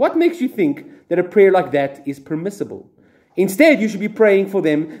said to him, what makes you think that a prayer like that is permissible? Instead, you should be praying for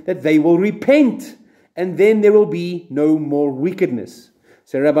them that they will repent, and then there will be no more wickedness.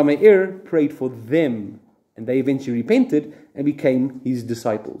 So Rabbi Meir prayed for them, and they eventually repented and became his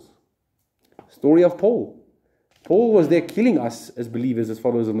disciples. Story of Paul. Paul was there killing us as believers, as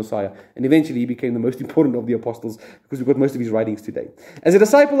followers of Messiah, and eventually he became the most important of the apostles because we've got most of his writings today. As a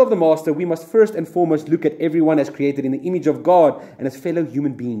disciple of the Master, we must first and foremost look at everyone as created in the image of God and as fellow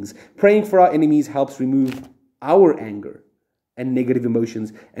human beings. Praying for our enemies helps remove our anger and negative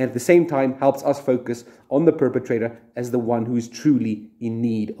emotions, and at the same time helps us focus on the perpetrator as the one who is truly in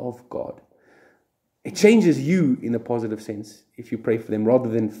need of God. It changes you in a positive sense if you pray for them rather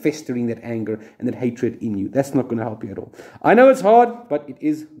than festering that anger and that hatred in you. That's not going to help you at all. I know it's hard, but it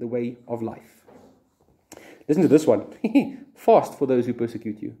is the way of life. Listen to this one. Fast for those who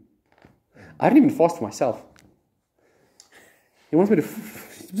persecute you. I don't even fast for myself. He wants me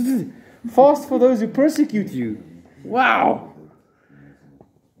to fast for those who persecute you. Wow.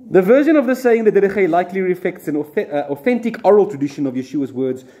 The version of the saying, the Didache, likely reflects an authentic oral tradition of Yeshua's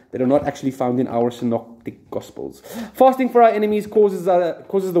words that are not actually found in our synoptic gospels. Fasting for our enemies causes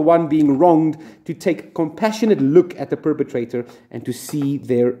the one being wronged to take a compassionate look at the perpetrator and to see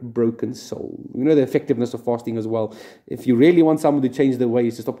their broken soul. You know the effectiveness of fasting as well. If you really want someone to change their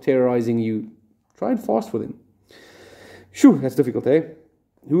ways, to stop terrorizing you, try and fast for them. Shoo, that's difficult, eh?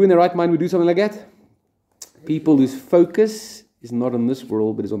 Who in their right mind would do something like that? People whose focus is not on this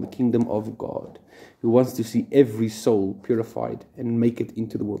world, but is on the kingdom of God, who wants to see every soul purified and make it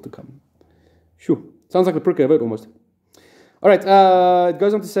into the world to come. Sure. Sounds like the Pirkei Avot almost. All right. It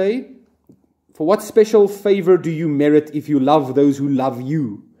goes on to say, for what special favor do you merit if you love those who love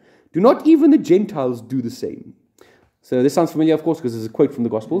you? Do not even the Gentiles do the same? So this sounds familiar, of course, because there's a quote from the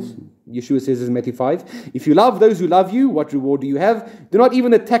Gospels. Yeshua says in Matthew 5, if you love those who love you, what reward do you have? Do not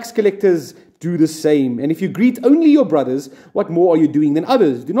even the tax collectors do the same? And if you greet only your brothers, what more are you doing than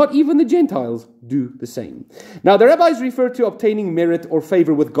others? Do not even the Gentiles do the same? Now, the rabbis refer to obtaining merit or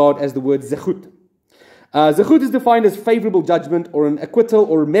favor with God as the word zechut. Zechut is defined as favorable judgment or an acquittal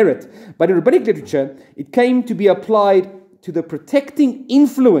or merit. But in rabbinic literature, it came to be applied to the protecting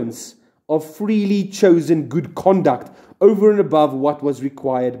influence of freely chosen good conduct over and above what was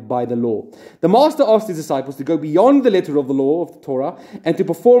required by the law. The master asked his disciples to go beyond the letter of the law of the Torah and to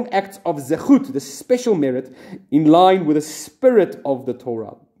perform acts of zechut, the special merit, in line with the spirit of the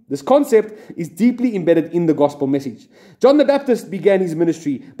Torah. This concept is deeply embedded in the gospel message. John the Baptist began his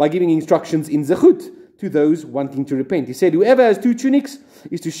ministry by giving instructions in zechut to those wanting to repent. He said, whoever has 2 tunics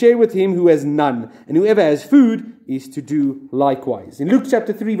is to share with him who has none, and whoever has food is to do likewise. In Luke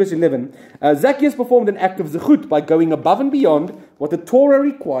chapter 3 verse 11, Zacchaeus performed an act of zechut by going above and beyond what the Torah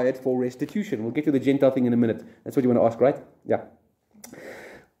required for restitution. We'll get to the Gentile thing in a minute. That's what you want to ask, right? Yeah.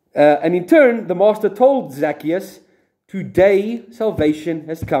 And in turn, the master told Zacchaeus, today salvation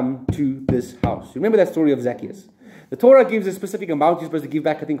has come to this house. Remember that story of Zacchaeus? The Torah gives a specific amount you're supposed to give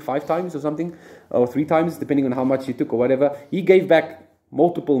back, I think 5 times or something, or 3 times, depending on how much you took or whatever. He gave back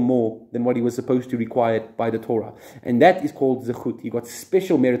multiple more than what he was supposed to required by the Torah. And that is called zechut. He got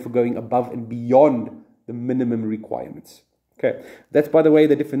special merit for going above and beyond the minimum requirements. Okay, that's, by the way,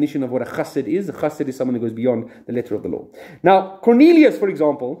 the definition of what a chassid is. A chassid is someone who goes beyond the letter of the law. Now, Cornelius, for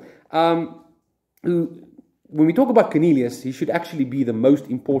example, when we talk about Cornelius, he should actually be the most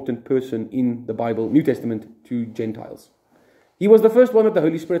important person in the Bible, New Testament, to Gentiles. He was the first one that the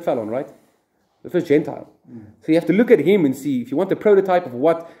Holy Spirit fell on, right? The first Gentile. So you have to look at him and see, if you want a prototype of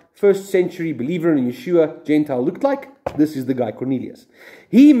what first century believer in Yeshua Gentile looked like, this is the guy, Cornelius.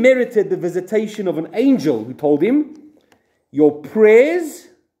 He merited the visitation of an angel who told him, your prayers,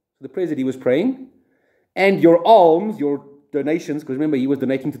 the prayers that he was praying, and your alms, your donations, because remember he was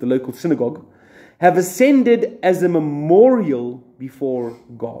donating to the local synagogue, have ascended as a memorial before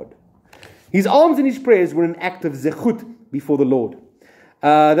God. His alms and his prayers were an act of zechut before the Lord.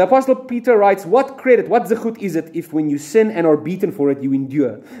 The Apostle Peter writes, what credit, what zechut is it if when you sin and are beaten for it, you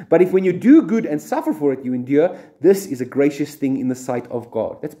endure? But if when you do good and suffer for it, you endure, this is a gracious thing in the sight of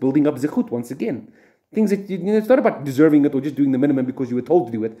God. That's building up zechut once again. Things that, it's not about deserving it or just doing the minimum because you were told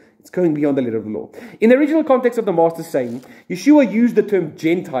to do it. It's going beyond the letter of the law. In the original context of the Master's saying, Yeshua used the term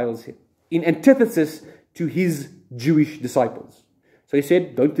Gentiles in antithesis to his Jewish disciples. So he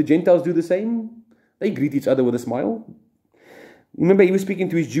said, don't the Gentiles do the same? They greet each other with a smile. Remember, he was speaking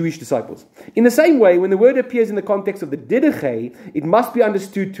to his Jewish disciples. In the same way, when the word appears in the context of the Didache, it must be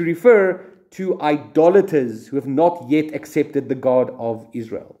understood to refer to idolaters who have not yet accepted the God of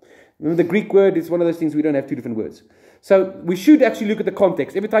Israel. Remember, the Greek word is one of those things we don't have 2 different words. So we should actually look at the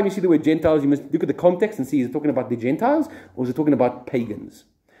context. Every time you see the word Gentiles, you must look at the context and see, is it talking about the Gentiles or is it talking about pagans?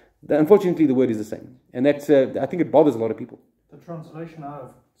 Unfortunately, the word is the same. And that's, I think it bothers a lot of people. The translation I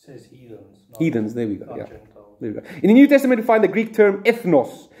have says heathens. Heathens, there we go. Yeah. Gentiles. There we go. In the New Testament, we find the Greek term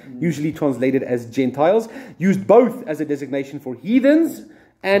ethnos, usually translated as Gentiles, used both as a designation for heathens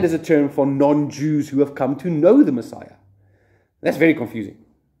and as a term for non-Jews who have come to know the Messiah. That's very confusing.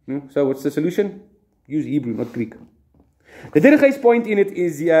 So what's the solution? Use Hebrew, not Greek. The Didache's point in it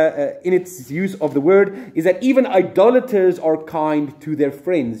is, in its use of the word, is that even idolaters are kind to their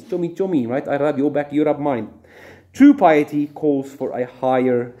friends. Chomi chomi, right? I rub your back, you rub mine. True piety calls for a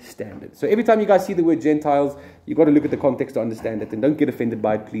higher standard. So every time you guys see the word Gentiles, you've got to look at the context to understand it. And don't get offended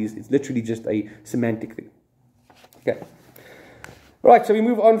by it, please. It's literally just a semantic thing. Okay. Right, so we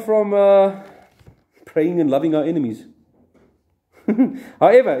move on from praying and loving our enemies.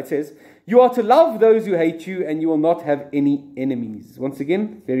 However, it says, you are to love those who hate you, and you will not have any enemies. Once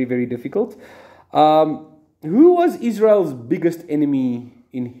again, very, very difficult. Who was Israel's biggest enemy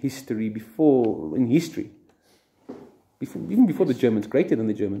in history? Even before the Germans, greater than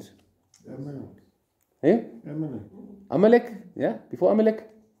the Germans. Amalek. Yeah? Amalek. Amalek, yeah? Before Amalek?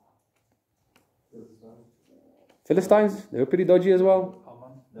 Philistines, they were pretty dodgy as well.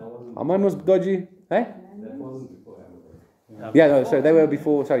 Haman was dodgy. Eh? That wasn't before Amalek. Yeah, no, sorry, they were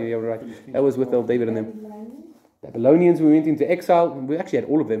before, sorry, you're right. That was with David and them. Babylonians, we went into exile. We actually had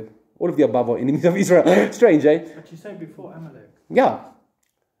all of them. All of the above are enemies of Israel. Strange, eh? But you say before Amalek. Yeah.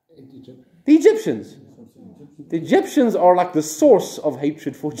 The Egyptians. The Egyptians are like the source of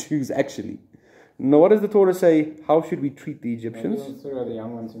hatred for Jews, actually. Now, what does the Torah say? How should we treat the Egyptians? Throw the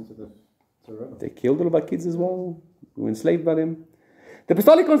young ones into the river. They killed all of our kids as well. We were enslaved by them. The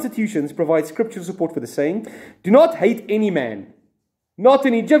Apostolic Constitutions provide scriptural support for the saying, do not hate any man, not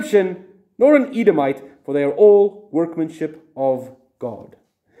an Egyptian, nor an Edomite, for they are all workmanship of God.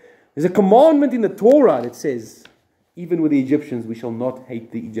 There's a commandment in the Torah that says, even with the Egyptians, we shall not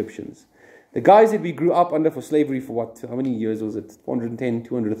hate the Egyptians. The guys that we grew up under for slavery for what? How many years was it? 410,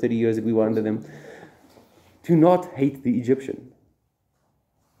 230 years that we were under them. Do not hate the Egyptian.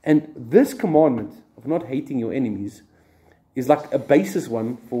 And this commandment of not hating your enemies is like a basis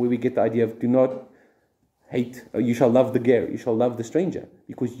one for where we get the idea of do not hate, or you shall love the ger, you shall love the stranger,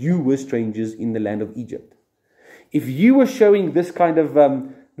 because you were strangers in the land of Egypt. If you were showing this kind of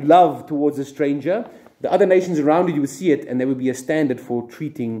love towards a stranger, the other nations around you would see it, and there would be a standard for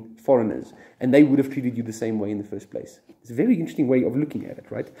treating foreigners, and they would have treated you the same way in the first place. It's a very interesting way of looking at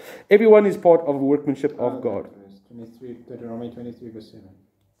it, right? Everyone is part of the workmanship of God. Deuteronomy 23 verse 7.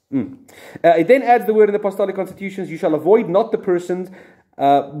 It then adds the word in the Apostolic Constitutions, you shall avoid not the persons,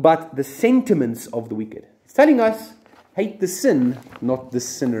 but the sentiments of the wicked. It's telling us, hate the sin, not the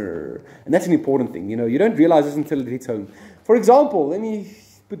sinner. And that's an important thing. You don't realize this until it hits home. For example, let me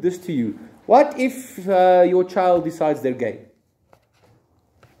put this to you. What if your child decides they're gay?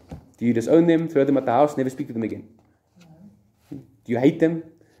 Do you disown them, throw them at the house, never speak to them again? No. Do you hate them?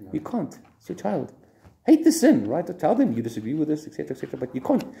 No. You can't. It's your child. Hate the sin, right? Tell them you disagree with this, etc., etc. But you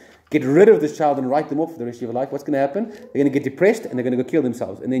can't get rid of this child and write them off for the rest of your life. What's going to happen? They're going to get depressed and they're going to go kill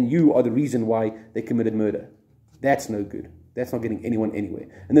themselves. And then you are the reason why they committed murder. That's no good. That's not getting anyone anywhere.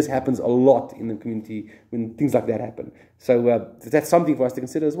 And this happens a lot in the community when things like that happen. So that's something for us to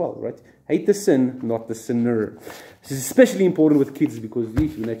consider as well, right? Hate the sin, not the sinner. This is especially important with kids because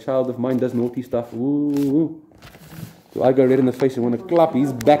when a child of mine does naughty stuff, do I go red in the face and want to clap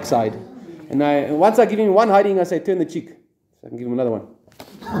his backside? And once I give him one hiding, I say, turn the cheek. So I can give him another one.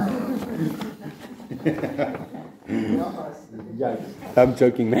 I'm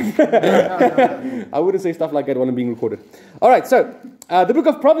joking, man. I wouldn't say stuff like that while I'm being recorded. Alright, so the book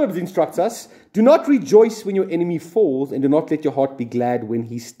of Proverbs instructs us, do not rejoice when your enemy falls, and do not let your heart be glad when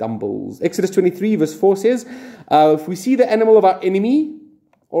he stumbles. Exodus 23 verse 4 says, if we see the animal of our enemy,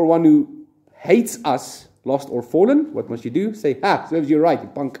 or one who hates us, lost or fallen, what must you do? Say, serves you right, you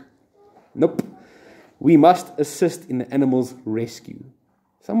punk. Nope. We must assist in the animal's rescue.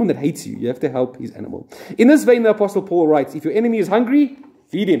 Someone that hates you, you have to help his animal. In this vein, the Apostle Paul writes, if your enemy is hungry,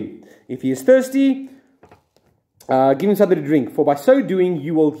 feed him. If he is thirsty, give him something to drink. For by so doing,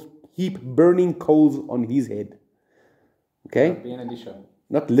 you will heap burning coals on his head. Okay?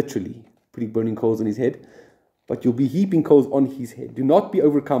 Not literally putting burning coals on his head, but you'll be heaping coals on his head. Do not be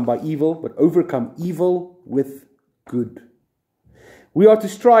overcome by evil, but overcome evil with good. We are to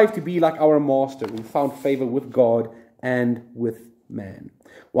strive to be like our Master, who found favor with God and with man.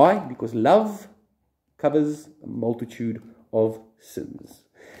 Why? Because love covers a multitude of sins.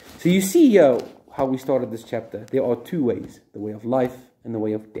 So you see here how we started this chapter. There are two ways, the way of life and the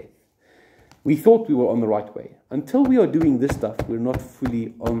way of death. We thought we were on the right way. Until we are doing this stuff, we're not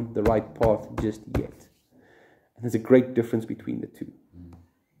fully on the right path just yet. And there's a great difference between the two.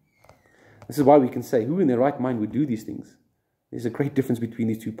 This is why we can say, who in their right mind would do these things? There's a great difference between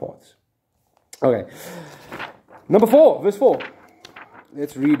these two parts. Okay. Number 4, verse 4.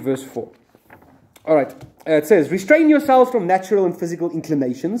 Let's read verse 4. All right. It says, restrain yourselves from natural and physical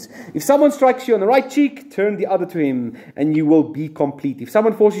inclinations. If someone strikes you on the right cheek, turn the other to him, and you will be complete. If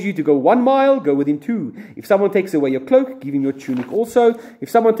someone forces you to go 1 mile, go with him 2. If someone takes away your cloak, give him your tunic also. If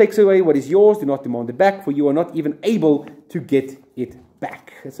someone takes away what is yours, do not demand it back, for you are not even able to get it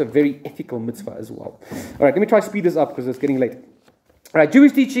back. It's a very ethical mitzvah as well. All right, let me try to speed this up because it's getting late. All right,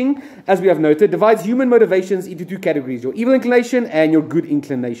 Jewish teaching, as we have noted, divides human motivations into 2 categories, your evil inclination and your good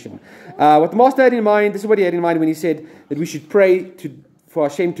inclination. What the Master had in mind, this is what he had in mind when he said that we should pray for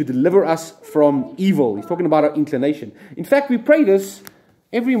Hashem to deliver us from evil. He's talking about our inclination. In fact, we pray this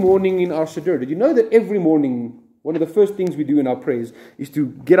every morning in our Siddur. Did you know that every morning, one of the first things we do in our prayers is to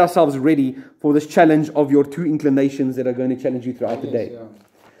get ourselves ready for this challenge of your 2 inclinations that are going to challenge you throughout the day. Yeah.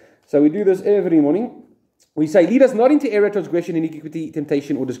 So we do this every morning. We say, lead us not into error, transgression, iniquity,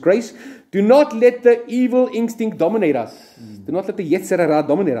 temptation, or disgrace. Do not let the evil instinct dominate us. Do not let the Yetzer Hara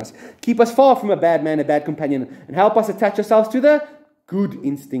dominate us. Keep us far from a bad man, a bad companion, and help us attach ourselves to the good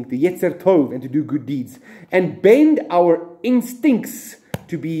instinct, the Yetzer Tov, and to do good deeds. And bend our instincts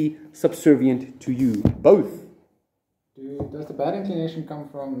to be subservient to you. Both. Does the bad inclination come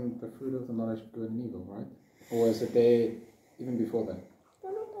from the fruit of the knowledge of good and evil, right? Or is it there even before that?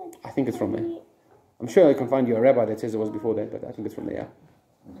 I think it's from there. I'm sure I can find you a rabbi that says it was before that, but I think it's from there.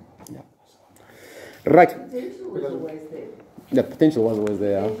 Yeah. Right. Potential was always there. The potential was always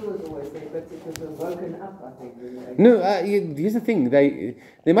there. Potential was always there, but it was woken up, I think. No, here's the thing.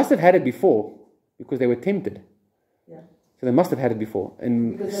 They must have had it before because they were tempted. Yeah. So they must have had it before.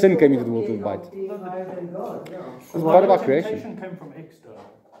 And Because sin came into the world to being bite. being higher than God, yeah. It's part of our The creation. temptation came from external.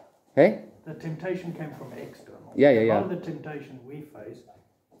 Hey? The temptation came from external. Yeah. A lot of the temptation we face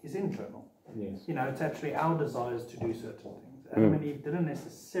is internal. Yes. You know, it's actually our desires to do certain things. Adam and Eve didn't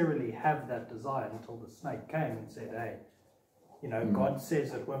necessarily have that desire until the snake came and said, hey, you know, God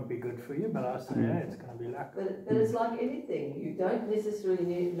says it won't be good for you, but I say, hey, it's going to be luck. But it's like anything. You don't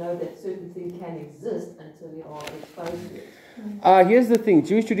necessarily know that certain thing can exist until you are exposed to it. Here's the thing.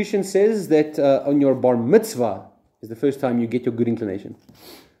 Jewish tradition says that on your bar mitzvah is the first time you get your good inclination.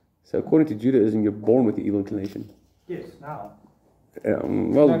 So according to Judaism, you're born with the evil inclination. Yes, now.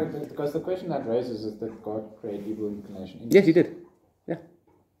 Well, because the question that raises is that God created evil inclination. yes, he did. Yeah.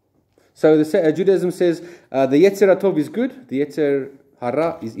 So Judaism says the Yetzer Tov is good, the Yetzer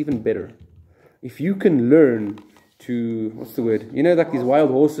Hara is even better. If you can learn to, what's the word? You know, like these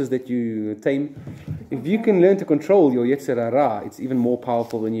wild horses that you tame. If you can learn to control your Yetzer Hara, it's even more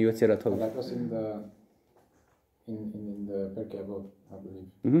powerful than your Yetzer Tov. That was in the Pirkei Avot, I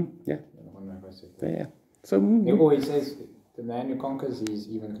believe. Yeah. The one where I said that. Yeah. So Or he says the man who conquers his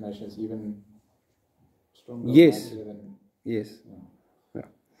evil inclination is even stronger. Yes. Than, yes. Yeah.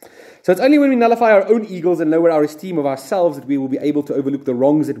 So it's only when we nullify our own egos and lower our esteem of ourselves that we will be able to overlook the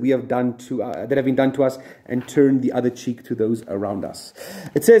wrongs that we have done to that have been done to us and turn the other cheek to those around us.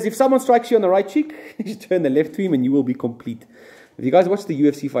 It says if someone strikes you on the right cheek, you turn the left to him and you will be complete. Have you guys watched the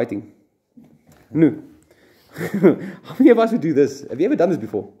UFC fighting? No. How many of us would do this? Have you ever done this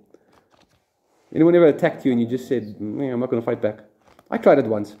before? Anyone ever attacked you and you just said, I'm not going to fight back? I tried it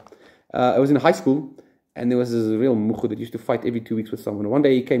once. I was in high school and there was this real mukhu that used to fight every 2 weeks with someone. One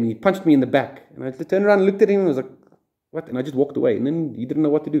day he came and he punched me in the back. And I turned around and looked at him and I was like, what? And I just walked away. And then he didn't know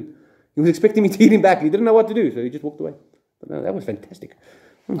what to do. He was expecting me to hit him back. He didn't know what to do. So he just walked away. But that was fantastic.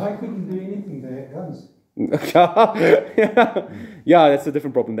 I couldn't do anything. They had guns. Yeah, that's a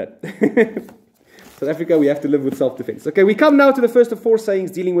different problem, that. South Africa, we have to live with self-defense. Okay, we come now to the first of 4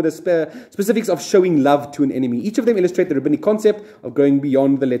 sayings dealing with the specifics of showing love to an enemy. Each of them illustrate the rabbinic concept of going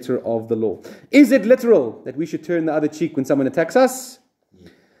beyond the letter of the law. Is it literal that we should turn the other cheek when someone attacks us?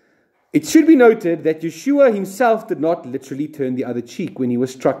 It should be noted that Yeshua himself did not literally turn the other cheek when he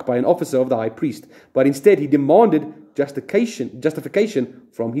was struck by an officer of the high priest, but instead he demanded justification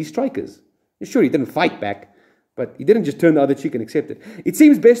from his strikers. Sure, he didn't fight back, but he didn't just turn the other cheek and accept it. It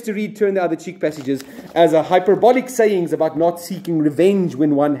seems best to read turn the other cheek passages as a hyperbolic sayings about not seeking revenge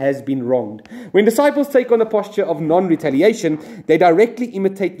when one has been wronged. When disciples take on the posture of non-retaliation, they directly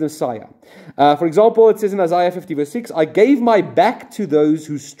imitate the Messiah. For example, it says in Isaiah 50 verse 6, I gave my back to those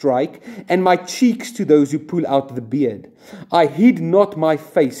who strike and my cheeks to those who pull out the beard. I hid not my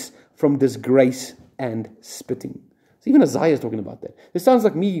face from disgrace and spitting. So even Isaiah is talking about that. This sounds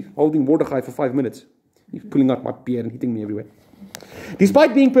like me holding Mordechai for 5 minutes. He's pulling out my beard and hitting me everywhere.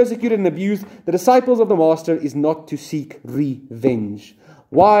 Despite being persecuted and abused, the disciples of the Master is not to seek revenge.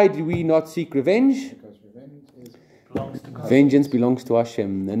 Why do we not seek revenge? because revenge Belongs to God. Vengeance belongs to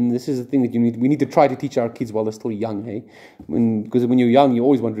Hashem. And this is the thing that we need to try to teach our kids while they're still young. Hey? Because when you're young, you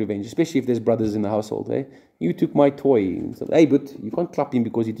always want revenge, especially if there's brothers in the household. Hey? You took my toy. So, hey, but you can't clap him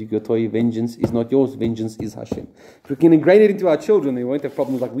because he took your toy. Vengeance is not yours. Vengeance is Hashem. If we can ingrain it into our children, they won't have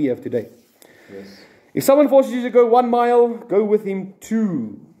problems like we have today. Yes. If someone forces you to go 1 mile, go with him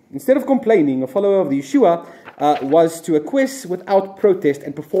 2. Instead of complaining, a follower of the Yeshua was to acquiesce without protest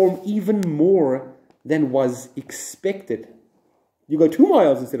and perform even more than was expected. You go 2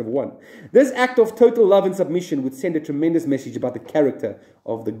 miles instead of 1. This act of total love and submission would send a tremendous message about the character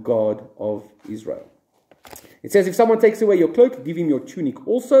of the God of Israel. It says, if someone takes away your cloak, give him your tunic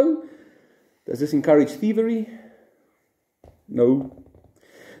also. Does this encourage thievery? No.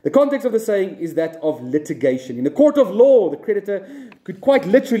 The context of the saying is that of litigation. In a court of law, the creditor could quite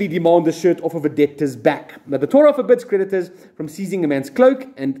literally demand the shirt off of a debtor's back. Now, the Torah forbids creditors from seizing a man's cloak,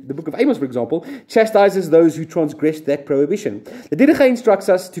 and the book of Amos, for example, chastises those who transgress that prohibition. The Didache instructs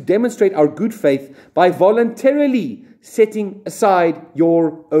us to demonstrate our good faith by voluntarily setting aside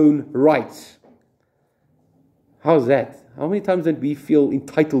your own rights. How's that? How many times don't we feel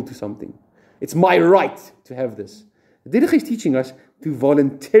entitled to something? It's my right to have this. The Didache is teaching us to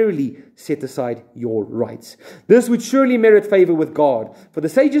voluntarily set aside your rights. This would surely merit favor with God. For the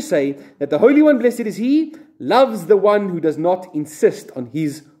sages say that the Holy One, blessed is He, loves the one who does not insist on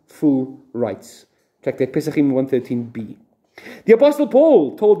his full rights. Check that, Pesachim 113b. The Apostle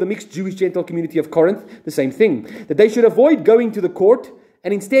Paul told the mixed Jewish Gentile community of Corinth the same thing, that they should avoid going to the court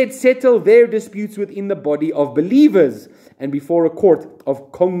and instead settle their disputes within the body of believers and before a court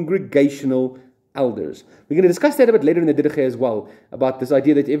of congregational elders. We're going to discuss that a bit later in the Didache as well, about this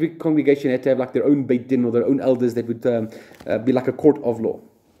idea that every congregation had to have like their own Beit Din or their own elders that would be like a court of law.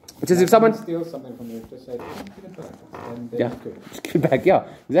 Which is if someone steals something from you, just say, give it back. And then yeah, just give it back. Yeah,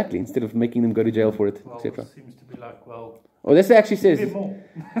 exactly. Instead of making them go to jail for it, Well, etc. it seems to be like, well, Oh, this actually says give more.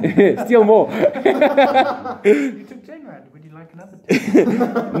 steal more. You took 10 rand. Would you like another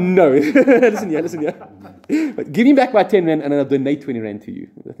 10? No. listen here. But give me back my 10 rand and I'll donate 20 rand to you.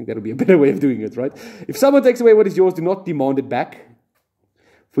 I think that'll be a better way of doing it, right? If someone takes away what is yours, do not demand it back,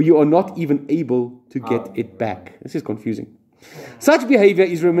 for you are not even able to get it back. This is confusing. Such behavior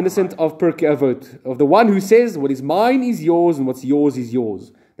is reminiscent of Pirkei Avot, of the one who says, what is mine is yours and what's yours is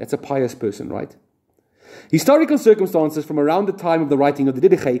yours. That's a pious person, right? Historical circumstances from around the time of the writing of the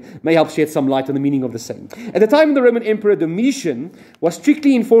Didache may help shed some light on the meaning of the same. At the time of the Roman Emperor Domitian was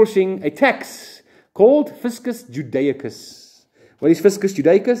strictly enforcing a tax called Fiscus Judaicus. What is Fiscus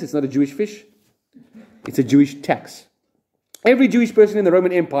Judaicus? It's not a Jewish fish. It's a Jewish tax. Every Jewish person in the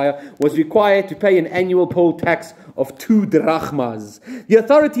Roman Empire was required to pay an annual poll tax of 2 drachmas. The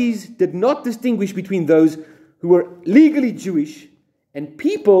authorities did not distinguish between those who were legally Jewish and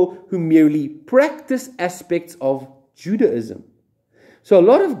people who merely practice aspects of Judaism. So a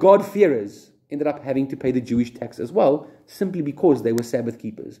lot of God-fearers ended up having to pay the Jewish tax as well, simply because they were Sabbath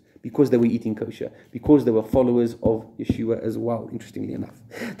keepers, because they were eating kosher, because they were followers of Yeshua as well, interestingly enough.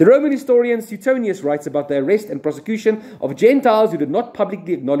 The Roman historian Suetonius writes about the arrest and prosecution of Gentiles who did not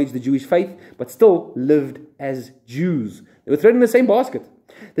publicly acknowledge the Jewish faith, but still lived as Jews. They were thrown in the same basket.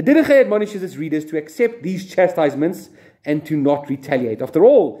 The Didache admonishes its readers to accept these chastisements and to not retaliate. After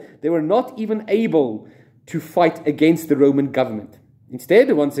all, they were not even able to fight against the Roman government.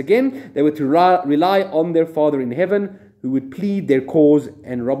 Instead, once again, they were to rely on their Father in heaven, who would plead their cause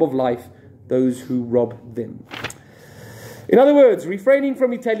and rob of life those who rob them. In other words, refraining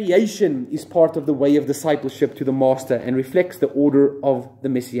from retaliation is part of the way of discipleship to the Master and reflects the order of the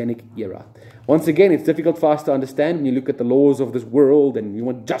Messianic era. Once again, it's difficult for us to understand when you look at the laws of this world and you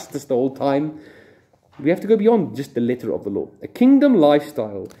want justice the whole time. We have to go beyond just the letter of the law. A kingdom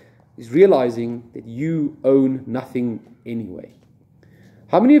lifestyle is realizing that you own nothing anyway.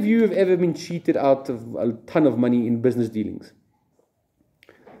 How many of you have ever been cheated out of a ton of money in business dealings?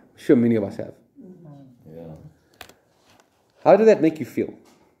 Sure, many of us have. Yeah. How did that make you feel?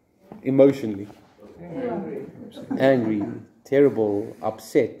 Emotionally? Angry, terrible,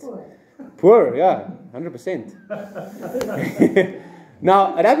 upset. Poor, yeah, 100%.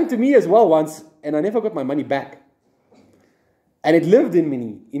 Now, it happened to me as well once, and I never got my money back. And it lived in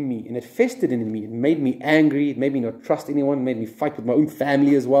me, and it festered in me. It made me angry. It made me not trust anyone. It made me fight with my own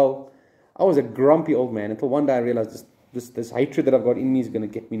family as well. I was a grumpy old man until one day I realized this hatred that I've got in me is going to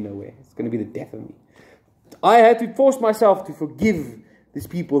get me nowhere. It's going to be the death of me. I had to force myself to forgive these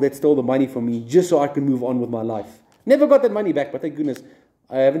people that stole the money from me just so I could move on with my life. Never got that money back, but thank goodness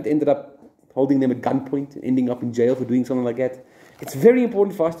I haven't ended up holding them at gunpoint and ending up in jail for doing something like that. It's very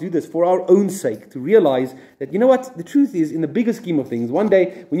important for us to do this for our own sake, to realize that, you know what, the truth is, in the bigger scheme of things, one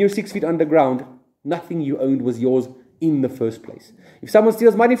day when you're 6 feet underground, nothing you owned was yours in the first place. If someone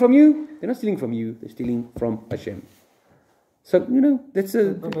steals money from you, they're not stealing from you, they're stealing from Hashem. So, you know, that's a...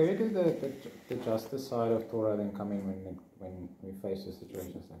 But where did the justice side of Torah then come in when we face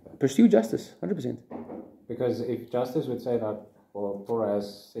situations like that? Pursue justice, 100%. Because if justice would say that, well, Torah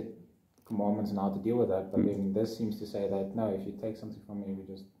has said commandments and how to deal with that, but then this seems to say that, no, if you take something from me, we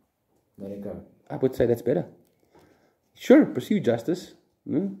just let it go. I would say that's better. Sure, pursue justice,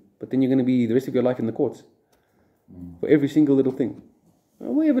 but then you're going to be the rest of your life in the courts for every single little thing.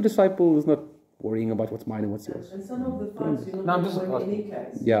 We have a disciple who's not worrying about what's mine and what's yours. And some of the fights you're not going to win in any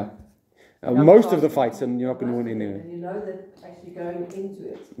case. Yeah. Most of the fights, and you're not going to win anyway. And you know that actually going into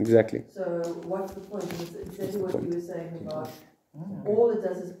it. Exactly. So what's the point? It's exactly what you were saying about all it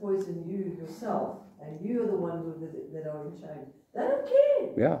does is poison you yourself, and you're the one that are in shame. They don't care.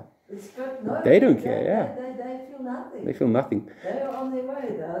 Yeah. It's got no. They don't care. Yeah. They feel nothing. They feel nothing. They are on their way.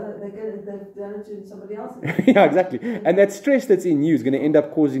 They've done it to somebody else. Yeah, exactly. And that stress that's in you is going to end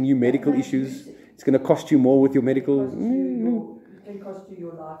up causing you medical issues. It's going to cost you more with your medical. It can cost you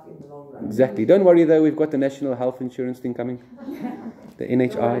your life in the long run. Exactly. Don't worry though. We've got the national health insurance thing coming. The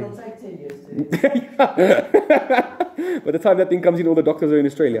NHI. No, it'll take 10 years to. By the time that thing comes in, all the doctors are in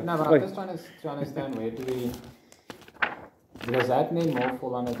Australia. No, but I'm just trying to understand, where do we... Does that then more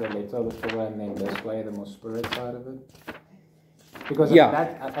fall under the letter of the Torah and then display the more spirit side of it? Because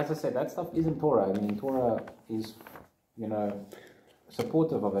that, as I said, that stuff isn't Torah. I mean, Torah is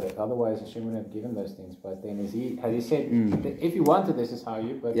supportive of it. Otherwise, Hashem wouldn't have given those things. But then, has He said, that if you wanted, this is how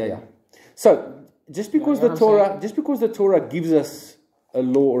you. But So just because the Torah gives us a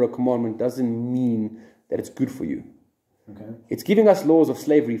law or a commandment doesn't mean that it's good for you. Okay. It's giving us laws of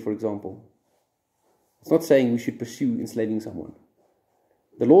slavery, for example. It's not saying we should pursue enslaving someone.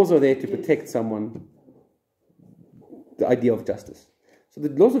 The laws are there to protect someone. The idea of justice. So the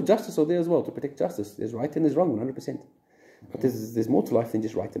laws of justice are there as well to protect justice. There's right and there's wrong, 100%. But there's more to life than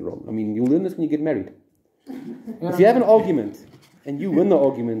just right and wrong. I mean, you'll learn this when you get married. If you have an argument and you win the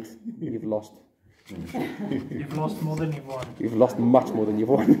argument, you've lost. You've lost more than you've won. You've lost much more than you've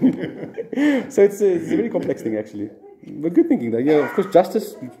won. So it's a very complex thing, actually. But good thinking, though. Yeah, of course,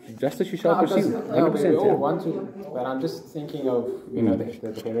 justice you shall pursue. 100%. We all want to, but I'm just thinking of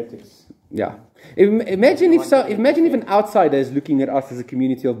the heretics. Yeah. Imagine if an outsider is looking at us as a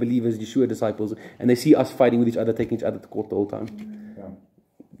community of believers, Yeshua disciples, and they see us fighting with each other, taking each other to court the whole time. Yeah.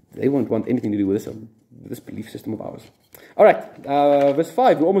 They won't want anything to do with this belief system of ours. All right, verse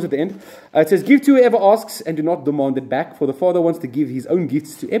 5, we're almost at the end. It says, give to whoever asks and do not demand it back, for the Father wants to give his own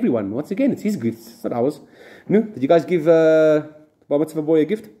gifts to everyone. Once again, it's his gifts, it's not ours. No? Did you guys give Bar Mitzvah boy a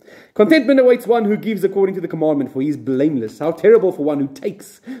gift? Contentment awaits one who gives according to the commandment, for he is blameless. How terrible for one who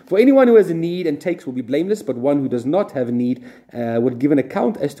takes. For anyone who has a need and takes will be blameless, but one who does not have a need will give an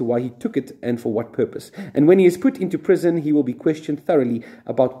account as to why he took it and for what purpose. And when he is put into prison, he will be questioned thoroughly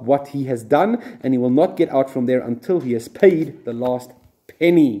about what he has done, and he will not get out from there until he has paid the last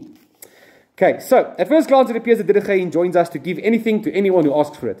penny. Okay, so at first glance it appears that Didache enjoins us to give anything to anyone who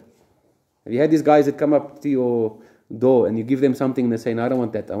asks for it. Have you had these guys that come up to your door and you give them something and they say, no, I don't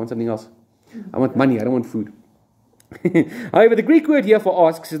want that, I want something else. I want money, I don't want food. However, the Greek word here for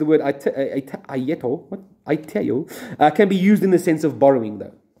asks is the word aiteo, can be used in the sense of borrowing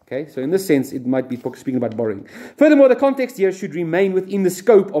though. Okay, so in this sense, it might be speaking about borrowing. Furthermore, the context here should remain within the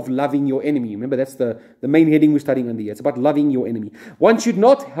scope of loving your enemy. Remember, that's the main heading we're studying under here. It's about loving your enemy. One should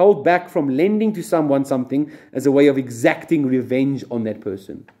not hold back from lending to someone something as a way of exacting revenge on that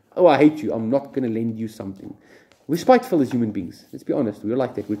person. Oh, I hate you, I'm not going to lend you something. We're spiteful as human beings. Let's be honest, we're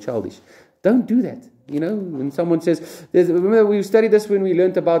like that, we're childish. Don't do that. You know, when someone says, remember we studied this when we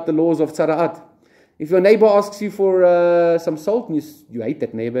learned about the laws of Lada'at. If your neighbor asks you for some salt, and you hate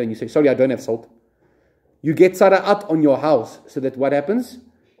that neighbor, and you say, sorry, I don't have salt. You get Lada'at on your house, so that what happens?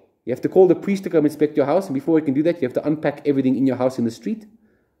 You have to call the priest to come inspect your house, and before he can do that, you have to unpack everything in your house in the street.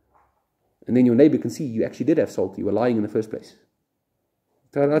 And then your neighbor can see you actually did have salt, you were lying in the first place.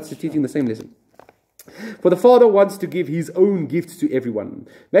 Lada'at is teaching the same lesson. For the Father wants to give his own gifts to everyone.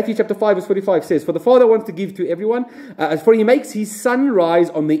 Matthew chapter 5 verse 45 says, for the Father wants to give to everyone, for he makes his sun rise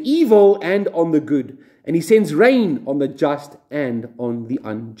on the evil and on the good, and he sends rain on the just and on the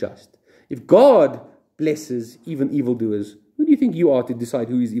unjust. If God blesses even evildoers, who do you think you are to decide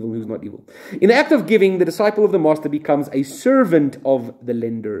who is evil and who is not evil? In the act of giving, the disciple of the master becomes a servant of the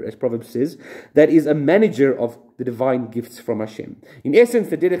lender, as Proverbs says, that is a manager of the divine gifts from Hashem. In essence,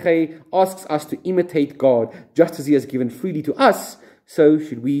 the Didache asks us to imitate God, just as he has given freely to us, so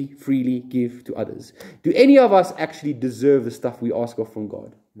should we freely give to others. Do any of us actually deserve the stuff we ask of from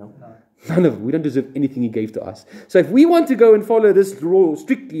God? No. None of it. We don't deserve anything he gave to us. So if we want to go and follow this rule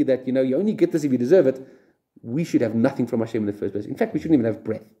strictly that, you only get this if you deserve it, we should have nothing from Hashem in the first place. In fact, we shouldn't even have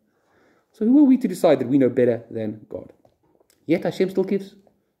breath. So who are we to decide that we know better than God? Yet Hashem still gives.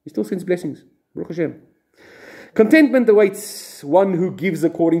 He still sends blessings. Baruch Hashem. Contentment awaits one who gives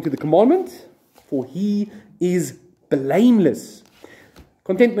according to the commandment, for he is blameless.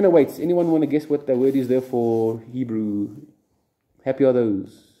 Contentment awaits. Anyone want to guess what the word is there for Hebrew? Happy are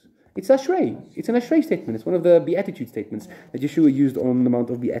those. It's Ashrei. It's an Ashrei statement. It's one of the Beatitude statements that Yeshua used on the Mount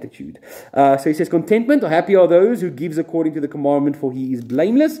of Beatitude. So he says, contentment or happy are those who gives according to the commandment, for he is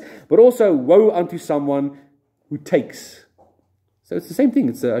blameless, but also woe unto someone who takes. So it's the same thing.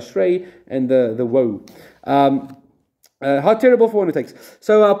 It's the Ashrei and the woe. How terrible for one who takes.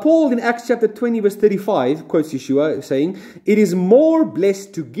 So Paul in Acts chapter 20 verse 35 quotes Yeshua saying, it is more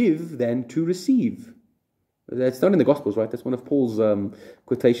blessed to give than to receive. That's not in the Gospels, right? That's one of Paul's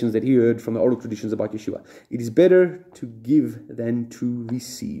quotations that he heard from the oral traditions about Yeshua. It is better to give than to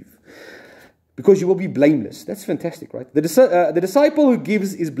receive, because you will be blameless. That's fantastic, right? The disciple who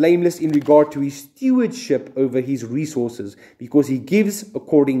gives is blameless in regard to his stewardship over his resources, because he gives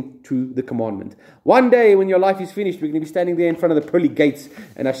according to the commandment. One day when your life is finished, we're going to be standing there in front of the pearly gates,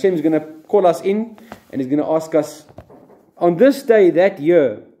 and Hashem is going to call us in, and he's going to ask us, on this day that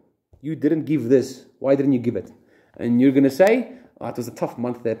year, you didn't give this. Why didn't you give it? And you're going to say, it was a tough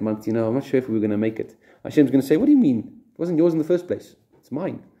month that month, I'm not sure if we were going to make it. Hashem's going to say, what do you mean? It wasn't yours in the first place. It's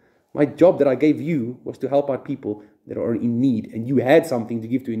mine. My job that I gave you was to help out people that are in need, and you had something to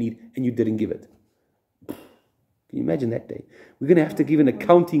give to in need, and you didn't give it. Can you imagine that day? We're going to have to give an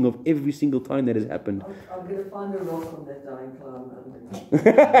accounting of every single time that has happened. I'm going to find a rock on that dying clown.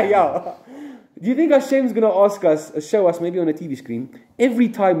 Yeah. Do you think Hashem's going to ask us, show us, maybe on a TV screen, every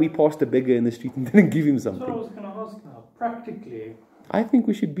time we passed a beggar in the street and didn't give him something? That's what I was going to ask now. Practically. I think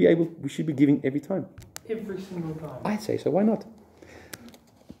we should be giving every time. Every single time. I'd say so. Why not?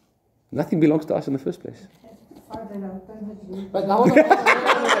 Nothing belongs to us in the first place. But hold on.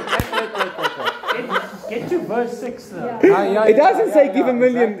 Get to verse 6 though. It doesn't say give a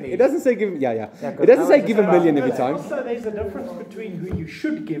million. Exactly. It doesn't say give. It doesn't say give a million every time. Also, there's a difference between who you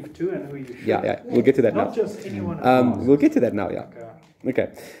should give to and who you should. Yeah. We'll get to that now. Not just anyone. We'll get to that now. Yeah.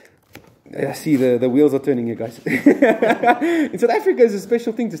 Okay. I see the wheels are turning here, guys. In South Africa, it's a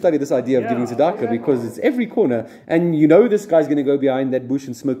special thing to study this idea of giving tzedakah because it's every corner, and you know this guy's going to go behind that bush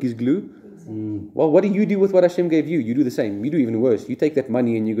and smoke his glue. Well, what do you do with what Hashem gave you? You do the same. You do even worse. You take that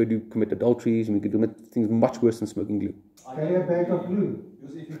money and you go commit adulteries, and you could do things much worse than smoking glue. Carry a bag of glue.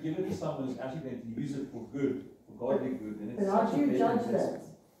 Because if you give it to someone who's actually going to use it for good, for godly good, then it's But how do you judge that?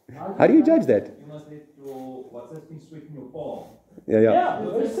 How do you judge that? You must let your, what's that thing, sweat in your palm. Yeah,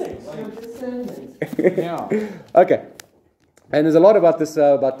 verse 6. Your discernment. Yeah. Okay. And there's a lot about this,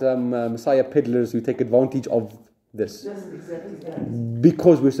 Messiah peddlers who take advantage of this. Just exactly that.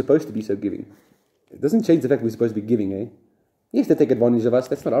 Because we're supposed to be so giving. It doesn't change the fact we're supposed to be giving, eh? Yes, they take advantage of us.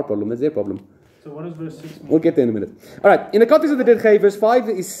 That's not our problem. That's their problem. So what does verse 6 mean? We'll get there in a minute. All right. In the context of the Didache, verse 5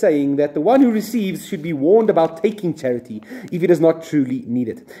 is saying that the one who receives should be warned about taking charity if he does not truly need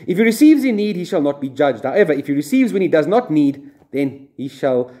it. If he receives in need, he shall not be judged. However, if he receives when he does not need, then he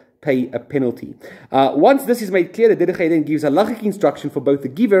shall pay a penalty. Once this is made clear, the Didache then gives halachic instruction for both the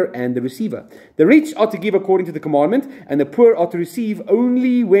giver and the receiver. The rich are to give according to the commandment, and the poor are to receive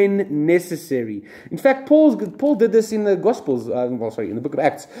only when necessary. In fact, Paul did this in the Gospels. In the Book of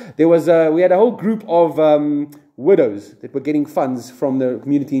Acts. There was we had a whole group of widows that were getting funds from the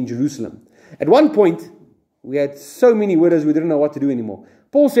community in Jerusalem. At one point, we had so many widows we didn't know what to do anymore.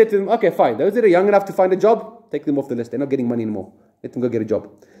 Paul said to them, "Okay, fine. Those that are young enough to find a job, take them off the list. They're not getting money anymore. Let them go get a job."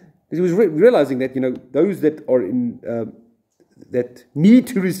 Because he was realizing that, those that are in that need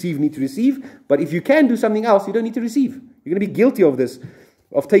to receive. But if you can do something else, you don't need to receive. You're going to be guilty of this,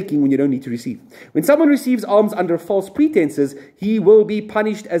 of taking when you don't need to receive. When someone receives alms under false pretenses, he will be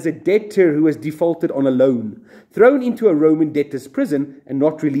punished as a debtor who has defaulted on a loan, thrown into a Roman debtor's prison, and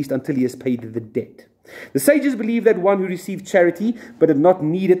not released until he has paid the debt. The sages believe that one who received charity but did not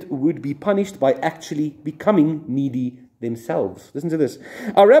need it would be punished by actually becoming needy themselves. Listen to this.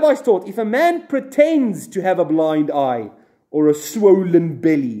 Our rabbis taught, if a man pretends to have a blind eye or a swollen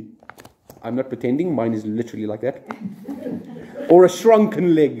belly, I'm not pretending, mine is literally like that, or a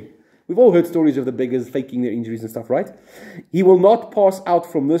shrunken leg. We've all heard stories of the beggars faking their injuries and stuff, right? He will not pass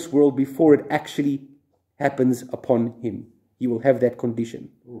out from this world before it actually happens upon him. He will have that condition.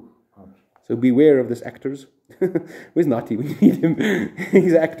 So beware of this, actors. Where's Nati? We need him.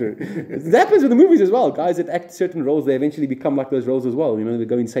 He's an actor. It happens with the movies as well. Guys that act certain roles, they eventually become like those roles as well. They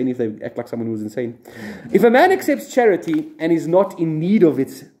go insane if they act like someone who's insane. If a man accepts charity and is not in need of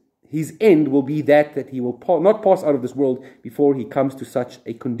it, his end will be that he will not pass out of this world before he comes to such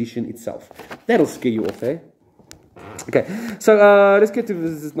a condition itself. That'll scare you off, eh? Okay, so let's get to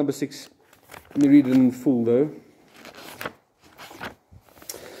this number 6. Let me read it in full, though.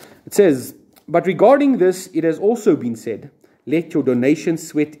 It says, but regarding this, it has also been said, let your donation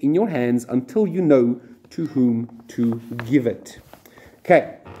sweat in your hands until you know to whom to give it.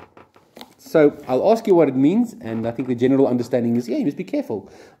 Okay, so I'll ask you what it means, and I think the general understanding is, you must be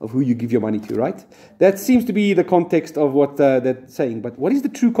careful of who you give your money to, right? That seems to be the context of what that's saying, but what is the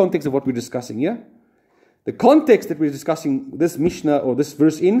true context of what we're discussing here? The context that we're discussing this Mishnah or this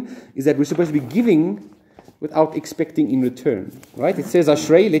verse in is that we're supposed to be giving without expecting in return, right? It says,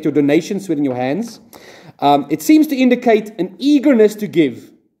 Ashrei, let your donation sweat in your hands. It seems to indicate an eagerness to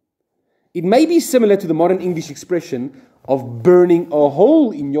give. It may be similar to the modern English expression of burning a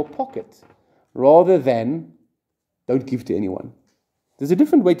hole in your pocket, rather than don't give to anyone. There's a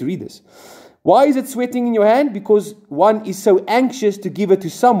different way to read this. Why is it sweating in your hand? Because one is so anxious to give it to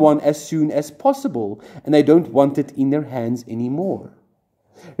someone as soon as possible, and they don't want it in their hands anymore.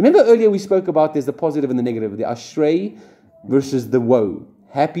 Remember earlier we spoke about there's the positive and the negative, the Ashrei versus the woe.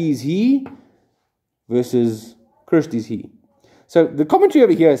 Happy is he versus cursed is he. So the commentary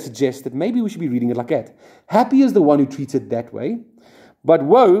over here suggests that maybe we should be reading it like that. Happy is the one who treats it that way. But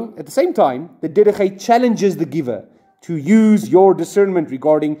woe, at the same time, the Didache challenges the giver. to use your discernment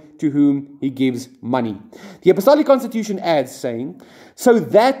regarding to whom he gives money. The Apostolic Constitution adds, saying, so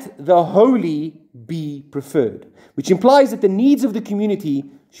that the holy be preferred, which implies that the needs of the community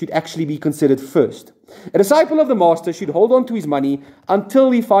should actually be considered first. A disciple of the master should hold on to his money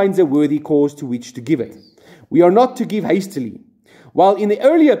until he finds a worthy cause to which to give it. We are not to give hastily. While in the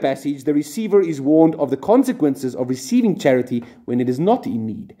earlier passage, the receiver is warned of the consequences of receiving charity when it is not in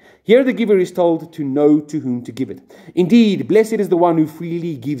need. Here the giver is told to know to whom to give it. Indeed, blessed is the one who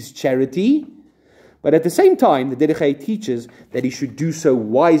freely gives charity. But at the same time, the Didache teaches that he should do so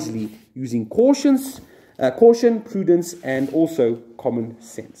wisely, using caution, prudence, and also common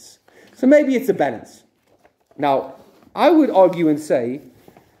sense. So maybe it's a balance. Now, I would argue and say,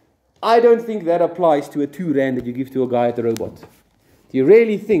 I don't think that applies to a 2 rand that you give to a guy at the robot. Do you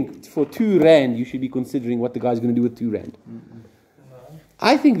really think for 2 rand you should be considering what the guy's going to do with 2 rand?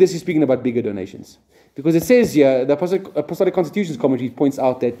 I think this is speaking about bigger donations. Because it says here, the Apostolic Constitution's commentary points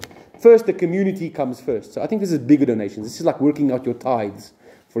out that first the community comes first. So I think this is bigger donations. This is like working out your tithes,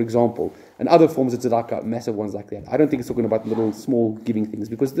 for example. And other forms of tzedakah, massive ones like that. I don't think it's talking about little small giving things.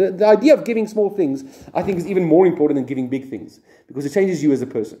 Because the idea of giving small things, I think, is even more important than giving big things. Because it changes you as a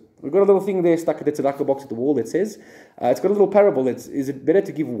person. We've got a little thing there stuck at the tzedakah box at the wall that says, it's got a little parable. Is it better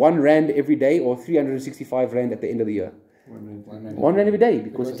to give 1 rand every day or 365 rand at the end of the year? 1 rand every day.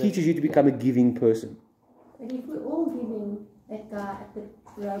 Because it teaches you to become a giving person. But if we're all giving that guy at the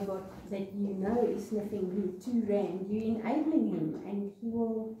robot that you know is sniffing glue 2 rand, you're enabling him and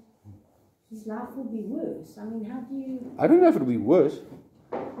his life will be worse. I mean, how do you... I don't know if it'll be worse.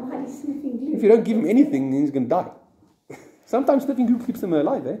 Why is sniffing glue? If you don't give him anything, then he's going to die. Sometimes sniffing glue keeps them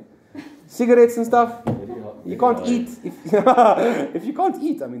alive, eh? Cigarettes and stuff. You can't eat. If you can't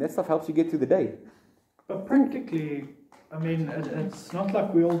eat, I mean, that stuff helps you get through the day. But practically, I mean, it's not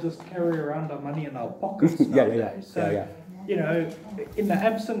like we all just carry around our money in our pockets nowadays. So, you know, in the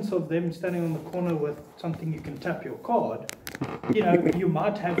absence of them standing on the corner with something you can tap your card, you know, you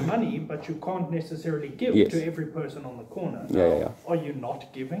might have money, but you can't necessarily give to every person on the corner. Are you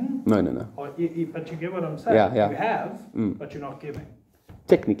not giving? No. But you get what I'm saying? You have, but you're not giving.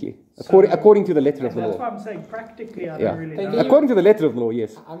 Technically. According to the letter of the law. That's why I'm saying practically I don't really know. According to the letter of the law,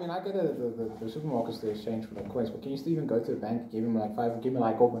 yes. I mean, I go to the supermarkets to exchange for the coins, but can you still even go to the bank, give him like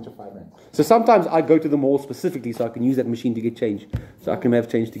a whole bunch of 5 rand? So sometimes I go to the mall specifically so I can use that machine to get change. So I can have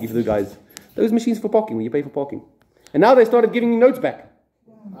change to give the guys. Those machines for parking, when you pay for parking. And now they started giving me notes back.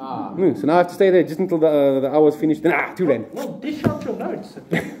 So now I have to stay there just until the hour's finished. Then 2 rand. Well, dish out your notes.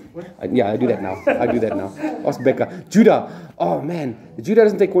 I do that now. Ask Becca. Judah. Oh man, Judah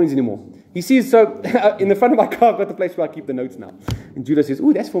doesn't take coins anymore. He sees, so in the front of my car I've got the place where I keep the notes now. And Judah says,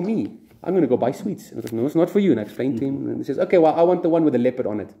 "Ooh, that's for me. I'm going to go buy sweets." And I was like, "No, it's not for you." And I explained to him. And he says, "Okay, well, I want the one with the leopard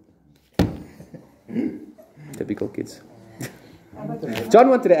on it." Typical kids. John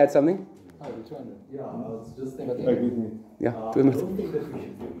wanted to add something. Yeah, I was just thinking. Yeah, I don't think that we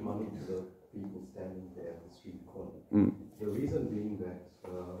should give money to the people standing there at the street corner. The reason being that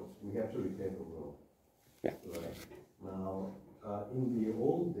we have to repair the world. Yeah. Right. Now, in the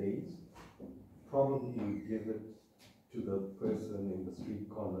old days, probably you give it to the person in the street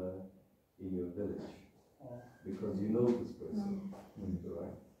corner in your village because you know this person,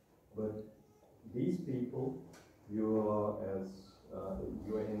 right? But these people, you are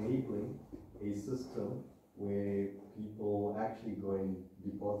enabling a system where people actually go and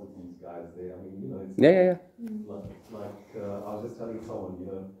deposit these guys there. I mean, you know, it's like I was just telling someone, you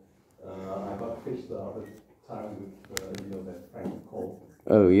know, I got fish the other time with, you know, that Frank call.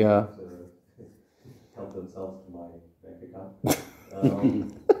 Oh, yeah. Help themselves to my bank account.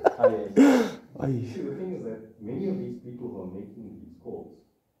 See, the thing is that many of these people who are making these calls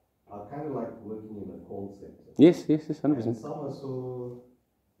are kind of like working in a call center. Yes, 100%. And some are so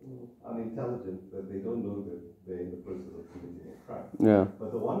unintelligent that they don't know that they're in the process of committing a crime. Yeah.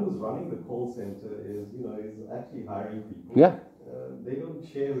 But the one who's running the call center is, you know, is actually hiring people. Yeah. They don't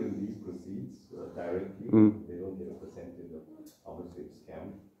share in these proceeds directly. They don't get a percentage of how much they've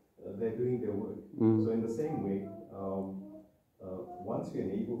scammed. They're doing their work. So in the same way, once you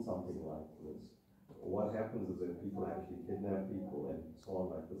enable something like this, what happens is that people actually kidnap people and so on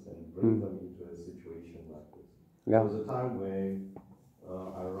like this and bring them into a situation like this. Yeah. There was a time where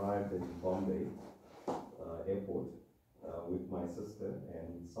I arrived in Bombay airport with my sister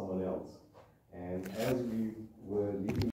and someone else. And as we were leaving